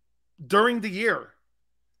fired during the year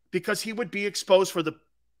because he would be exposed for the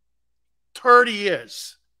 30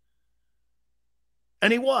 years.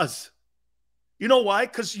 And he was. You know why?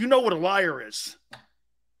 Because you know what a liar is.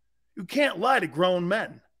 You can't lie to grown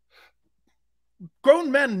men.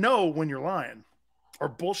 Grown men know when you're lying or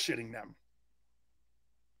bullshitting them.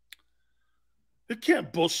 You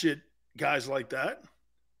can't bullshit guys like that.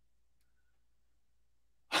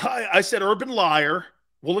 I said urban liar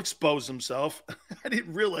will expose himself. I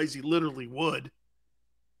didn't realize he literally would.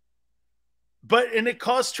 And it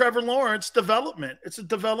cost Trevor Lawrence development. It's a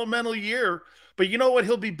developmental year. But you know what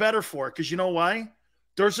he'll be better for? Because you know why?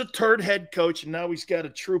 There's a third head coach, and now he's got a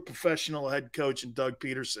true professional head coach in Doug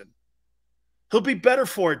Peterson. He'll be better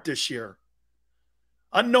for it this year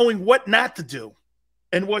on knowing what not to do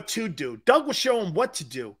and what to do. Doug will show him what to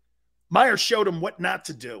do. Meyer showed him what not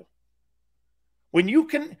to do. When you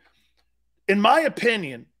can, in my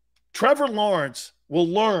opinion, Trevor Lawrence will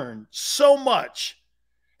learn so much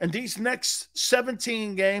in these next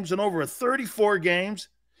 17 games and over 34 games.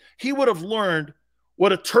 He would have learned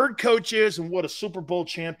what a turd coach is and what a Super Bowl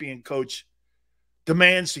champion coach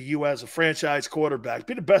demands of you as a franchise quarterback.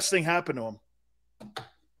 Be the best thing happen to him.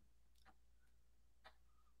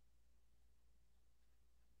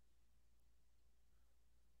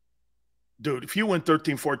 Dude, if you win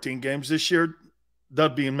 13, 14 games this year,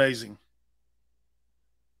 that'd be amazing.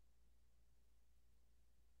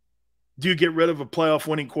 Do you get rid of a playoff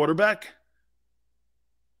winning quarterback?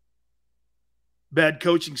 Bad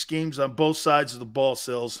coaching schemes on both sides of the ball,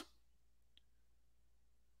 Sills.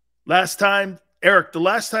 Eric, the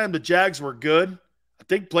last time the Jags were good, I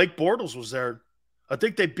think Blake Bortles was there. I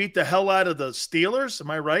think they beat the hell out of the Steelers. Am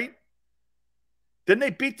I right? Didn't they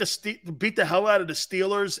beat the hell out of the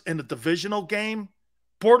Steelers in the divisional game?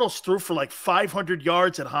 Bortles threw for like 500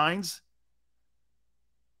 yards at Heinz.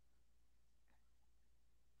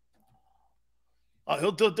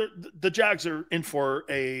 The Jags are in for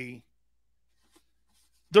a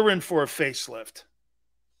facelift.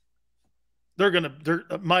 In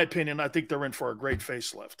my opinion, I think they're in for a great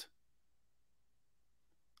facelift.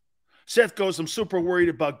 Seth goes, I'm super worried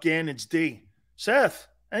about Gannon's D. Seth,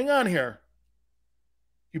 hang on here.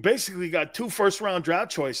 You basically got 2 first-round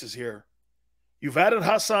draft choices here. You've added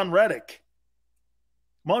Hassan Reddick.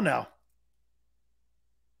 Come on now.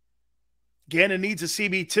 Gannon needs a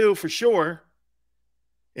CB2 for sure.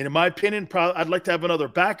 And in my opinion, I'd like to have another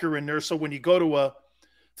backer in there so when you go to a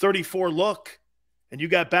 34 look and you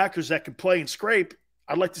got backers that can play and scrape,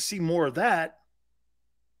 I'd like to see more of that.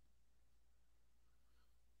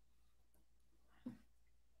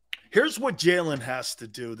 Here's what Jalen has to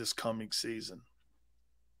do this coming season.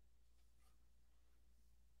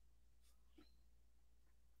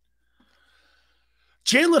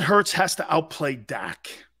 Jalen Hurts has to outplay Dak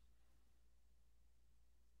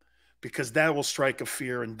because that will strike a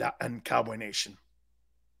fear in Cowboy Nation.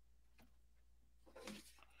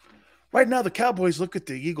 Right now, the Cowboys look at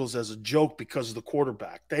the Eagles as a joke because of the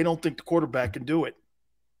quarterback. They don't think the quarterback can do it.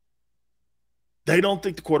 They don't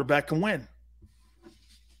think the quarterback can win.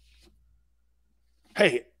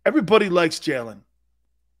 Hey, everybody likes Jalen,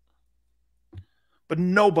 but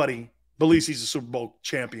nobody believes he's a Super Bowl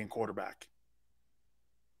champion quarterback.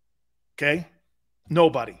 Okay?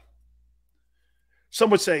 Nobody. Some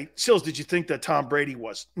would say, Sills, did you think that Tom Brady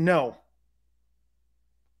was? No.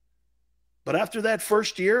 But after that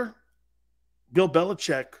first year, Bill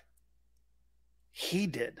Belichick, he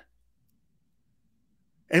did.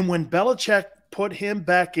 And when Belichick put him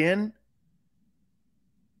back in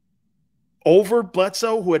over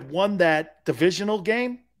Bledsoe, who had won that divisional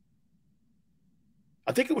game,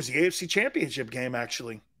 I think it was the AFC Championship game,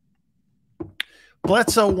 actually.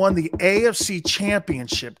 Bledsoe won the AFC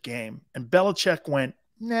Championship game, and Belichick went,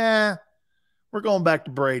 nah, we're going back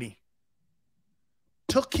to Brady.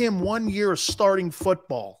 Took him 1 year of starting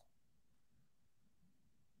football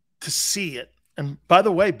to see it. And by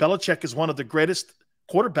the way, Belichick is one of the greatest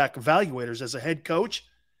quarterback evaluators as a head coach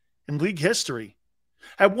in league history.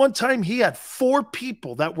 At one time, he had 4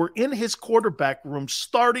 people that were in his quarterback room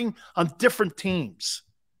starting on different teams.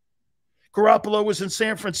 Garoppolo was in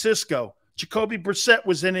San Francisco. Jacoby Brissett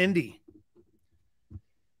was in Indy.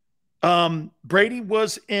 Brady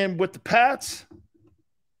was in with the Pats.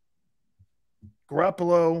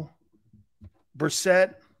 Garoppolo,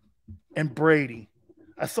 Brissett, and Brady.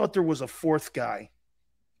 I thought there was a 4th guy.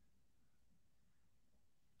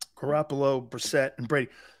 Garoppolo, Brissett, and Brady.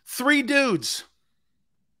 3 dudes.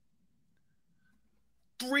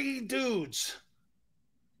 3 dudes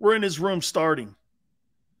were in his room starting.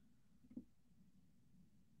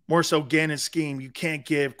 More so Gannon's scheme, you can't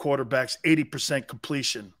give quarterbacks 80%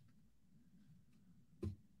 completion.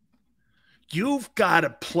 You've got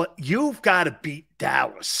to beat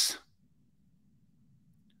Dallas.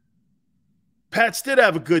 Pats did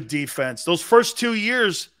have a good defense. Those first 2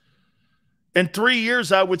 years and 3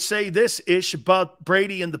 years, I would say this-ish about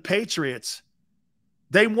Brady and the Patriots.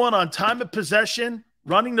 They won on time of possession,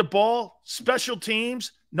 running the ball, special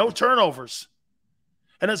teams, no turnovers.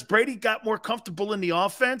 And as Brady got more comfortable in the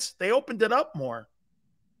offense, they opened it up more.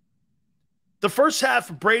 The first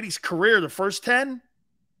half of Brady's career, the first 10,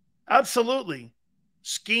 absolutely.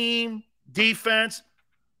 Scheme, defense.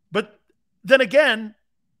 But then again,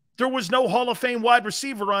 there was no Hall of Fame wide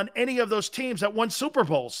receiver on any of those teams that won Super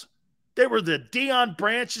Bowls. They were the Deion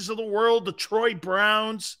Branches of the world, the Troy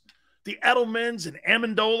Browns, the Edelmans and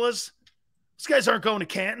Amendolas. These guys aren't going to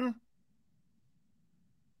Canton.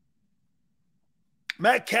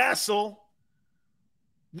 Matt Castle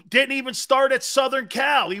didn't even start at Southern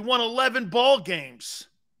Cal. He won 11 ball games.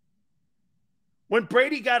 When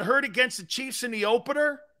Brady got hurt against the Chiefs in the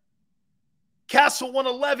opener, Castle won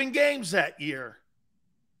 11 games that year.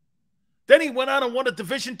 Then he went on and won a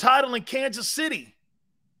division title in Kansas City.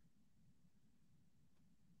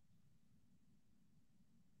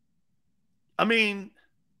 I mean,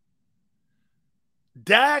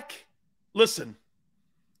 Dak, listen,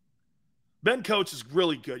 Ben Coates is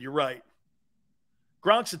really good. You're right.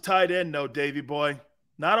 Gronk's a tight end, no, Davey boy.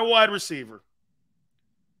 Not a wide receiver.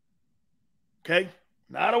 Okay?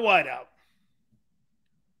 Not a wideout.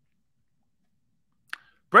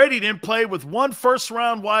 Brady didn't play with 1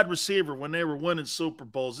 first-round wide receiver when they were winning Super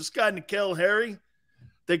Bowls. This guy, N'Keal Harry,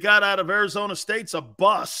 they got out of Arizona State's a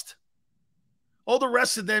bust. All the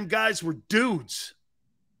rest of them guys were dudes.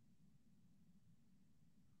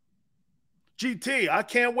 GT, I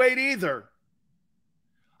can't wait either.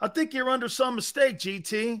 I think you're under some mistake,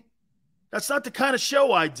 GT. That's not the kind of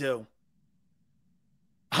show I do.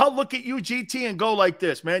 I'll look at you, GT, and go like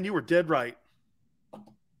this. Man, you were dead right.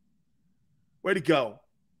 Way to go.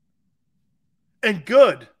 And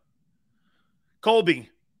good. Colby,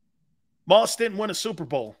 Moss didn't win a Super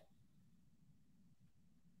Bowl.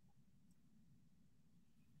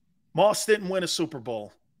 Moss didn't win a Super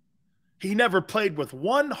Bowl. He never played with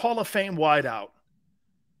one Hall of Fame wideout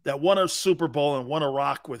that won a Super Bowl and won a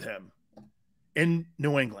rock with him in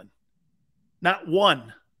New England. Not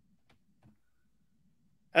one.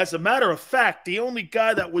 As a matter of fact, the only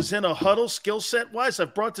guy that was in a huddle skill set-wise,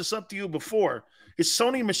 I've brought this up to you before, is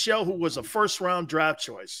Sony Michel, who was a first-round draft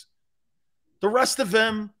choice. The rest of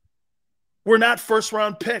them were not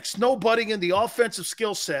first-round picks. Nobody in the offensive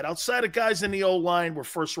skill set, outside of guys in the O-line, were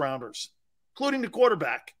first-rounders, including the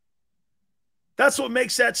quarterback. That's what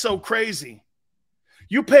makes that so crazy.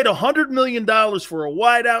 You paid $100 million for a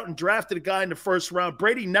wideout and drafted a guy in the first round.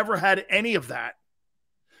 Brady never had any of that.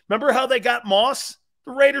 Remember how they got Moss?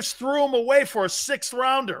 The Raiders threw him away for a sixth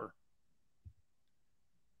rounder.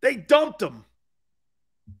 They dumped him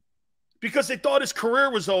because they thought his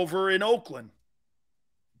career was over in Oakland.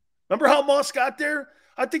 Remember how Moss got there?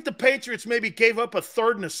 I think the Patriots maybe gave up a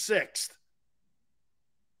third and a sixth.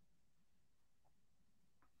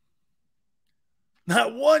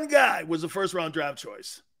 Not one guy was a first-round draft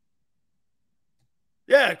choice.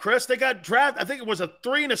 Yeah, Chris, they got drafted. I think it was a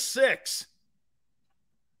 3 and a 6.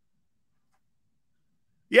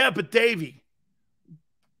 Yeah, but Davey,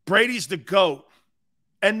 Brady's the GOAT,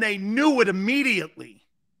 and they knew it immediately.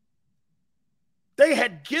 They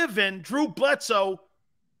had given Drew Bledsoe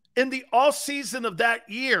in the offseason of that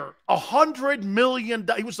year $100 million.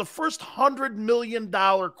 He was the first $100 million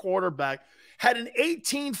quarterback. Had an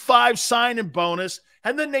 18-5 signing bonus,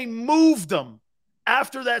 and then they moved him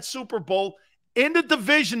after that Super Bowl in the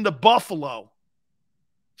division to Buffalo.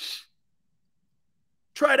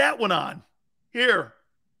 Try that one on. Here,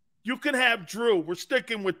 you can have Drew. We're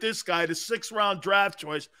sticking with this guy, the 6th-round draft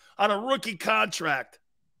choice, on a rookie contract.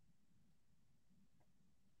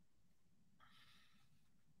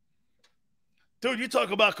 Dude, you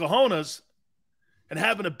talk about cojones and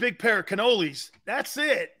having a big pair of cannolis. That's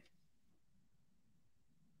it.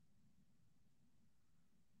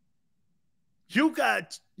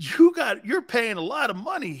 You're paying a lot of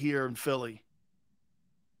money here in Philly.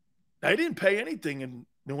 They didn't pay anything in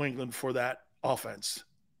New England for that offense.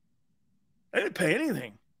 They didn't pay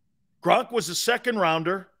anything. Gronk was a second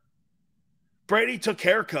rounder. Brady took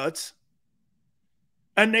haircuts.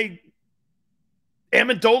 And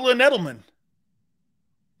Amendola and Edelman.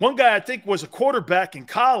 One guy I think was a quarterback in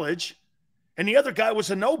college, and the other guy was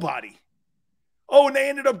a nobody. Oh, and they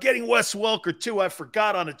ended up getting Wes Welker, too. I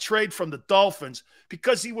forgot, on a trade from the Dolphins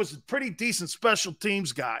because he was a pretty decent special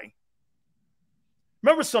teams guy.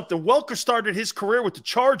 Remember something, Welker started his career with the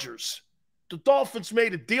Chargers. The Dolphins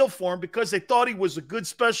made a deal for him because they thought he was a good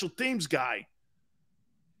special teams guy.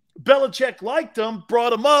 Belichick liked him,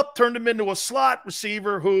 brought him up, turned him into a slot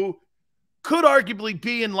receiver who could arguably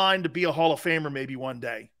be in line to be a Hall of Famer maybe one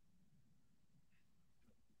day.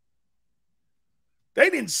 They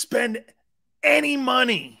didn't spend any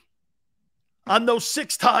money on those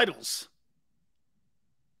 6 titles.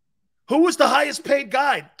 Who was the highest paid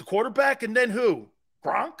guy? The quarterback, and then who?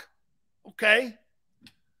 Gronk? Okay.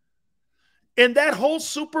 In that whole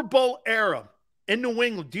Super Bowl era in New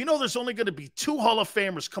England, do you know there's only going to be 2 Hall of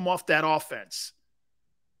Famers come off that offense?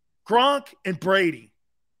 Gronk and Brady.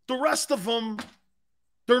 The rest of them,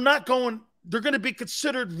 they're going to be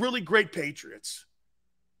considered really great Patriots.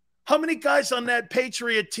 How many guys on that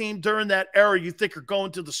Patriot team during that era you think are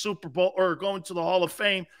going to the Super Bowl or going to the Hall of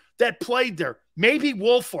Fame that played there? Maybe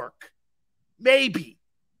Wolfork. Maybe.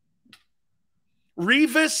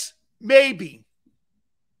 Revis? Maybe.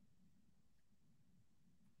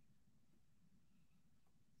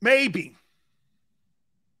 Maybe.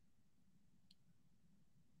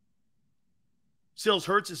 Jalen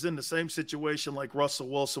Hurts is in the same situation like Russell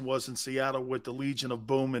Wilson was in Seattle with the Legion of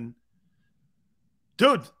Boom. And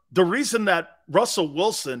dude, the reason that Russell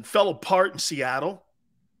Wilson fell apart in Seattle,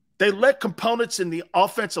 they let components in the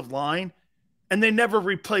offensive line and they never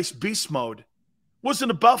replaced beast mode. It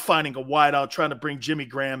wasn't about finding a wideout trying to bring Jimmy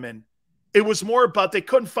Graham in. It was more about they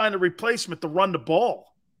couldn't find a replacement to run the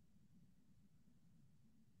ball.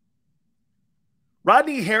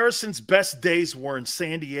 Rodney Harrison's best days were in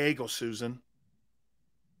San Diego, Susan.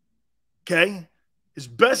 Okay? His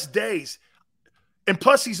best days. And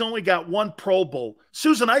plus, he's only got one Pro Bowl.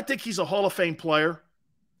 Susan, I think he's a Hall of Fame player.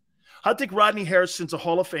 I think Rodney Harrison's a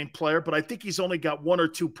Hall of Fame player, but I think he's only got 1 or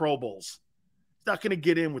 2 Pro Bowls. He's not going to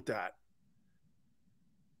get in with that.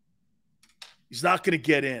 He's not going to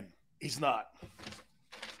get in. He's not.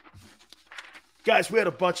 Guys, we had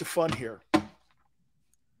a bunch of fun here.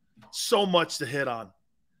 So much to hit on.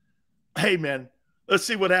 Hey, man, let's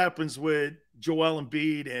see what happens with Joel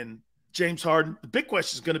Embiid and James Harden. The big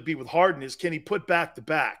question is going to be with Harden is, can he put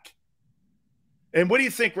back-to-back? And what do you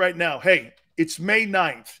think right now? Hey, it's May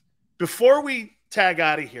 9th. Before we tag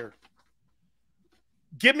out of here,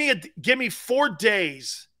 give me 4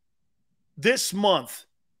 days this month.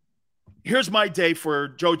 Here's my day for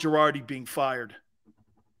Joe Girardi being fired.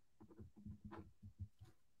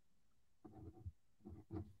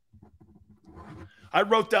 I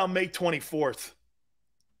wrote down May 24th.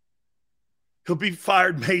 He'll be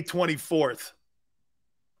fired May 24th.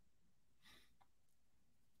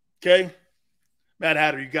 Okay? Matt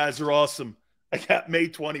Hatter, you guys are awesome. I got May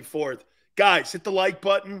 24th. Guys, hit the like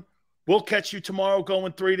button. We'll catch you tomorrow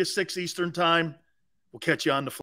going 3 to 6 Eastern time. We'll catch you on the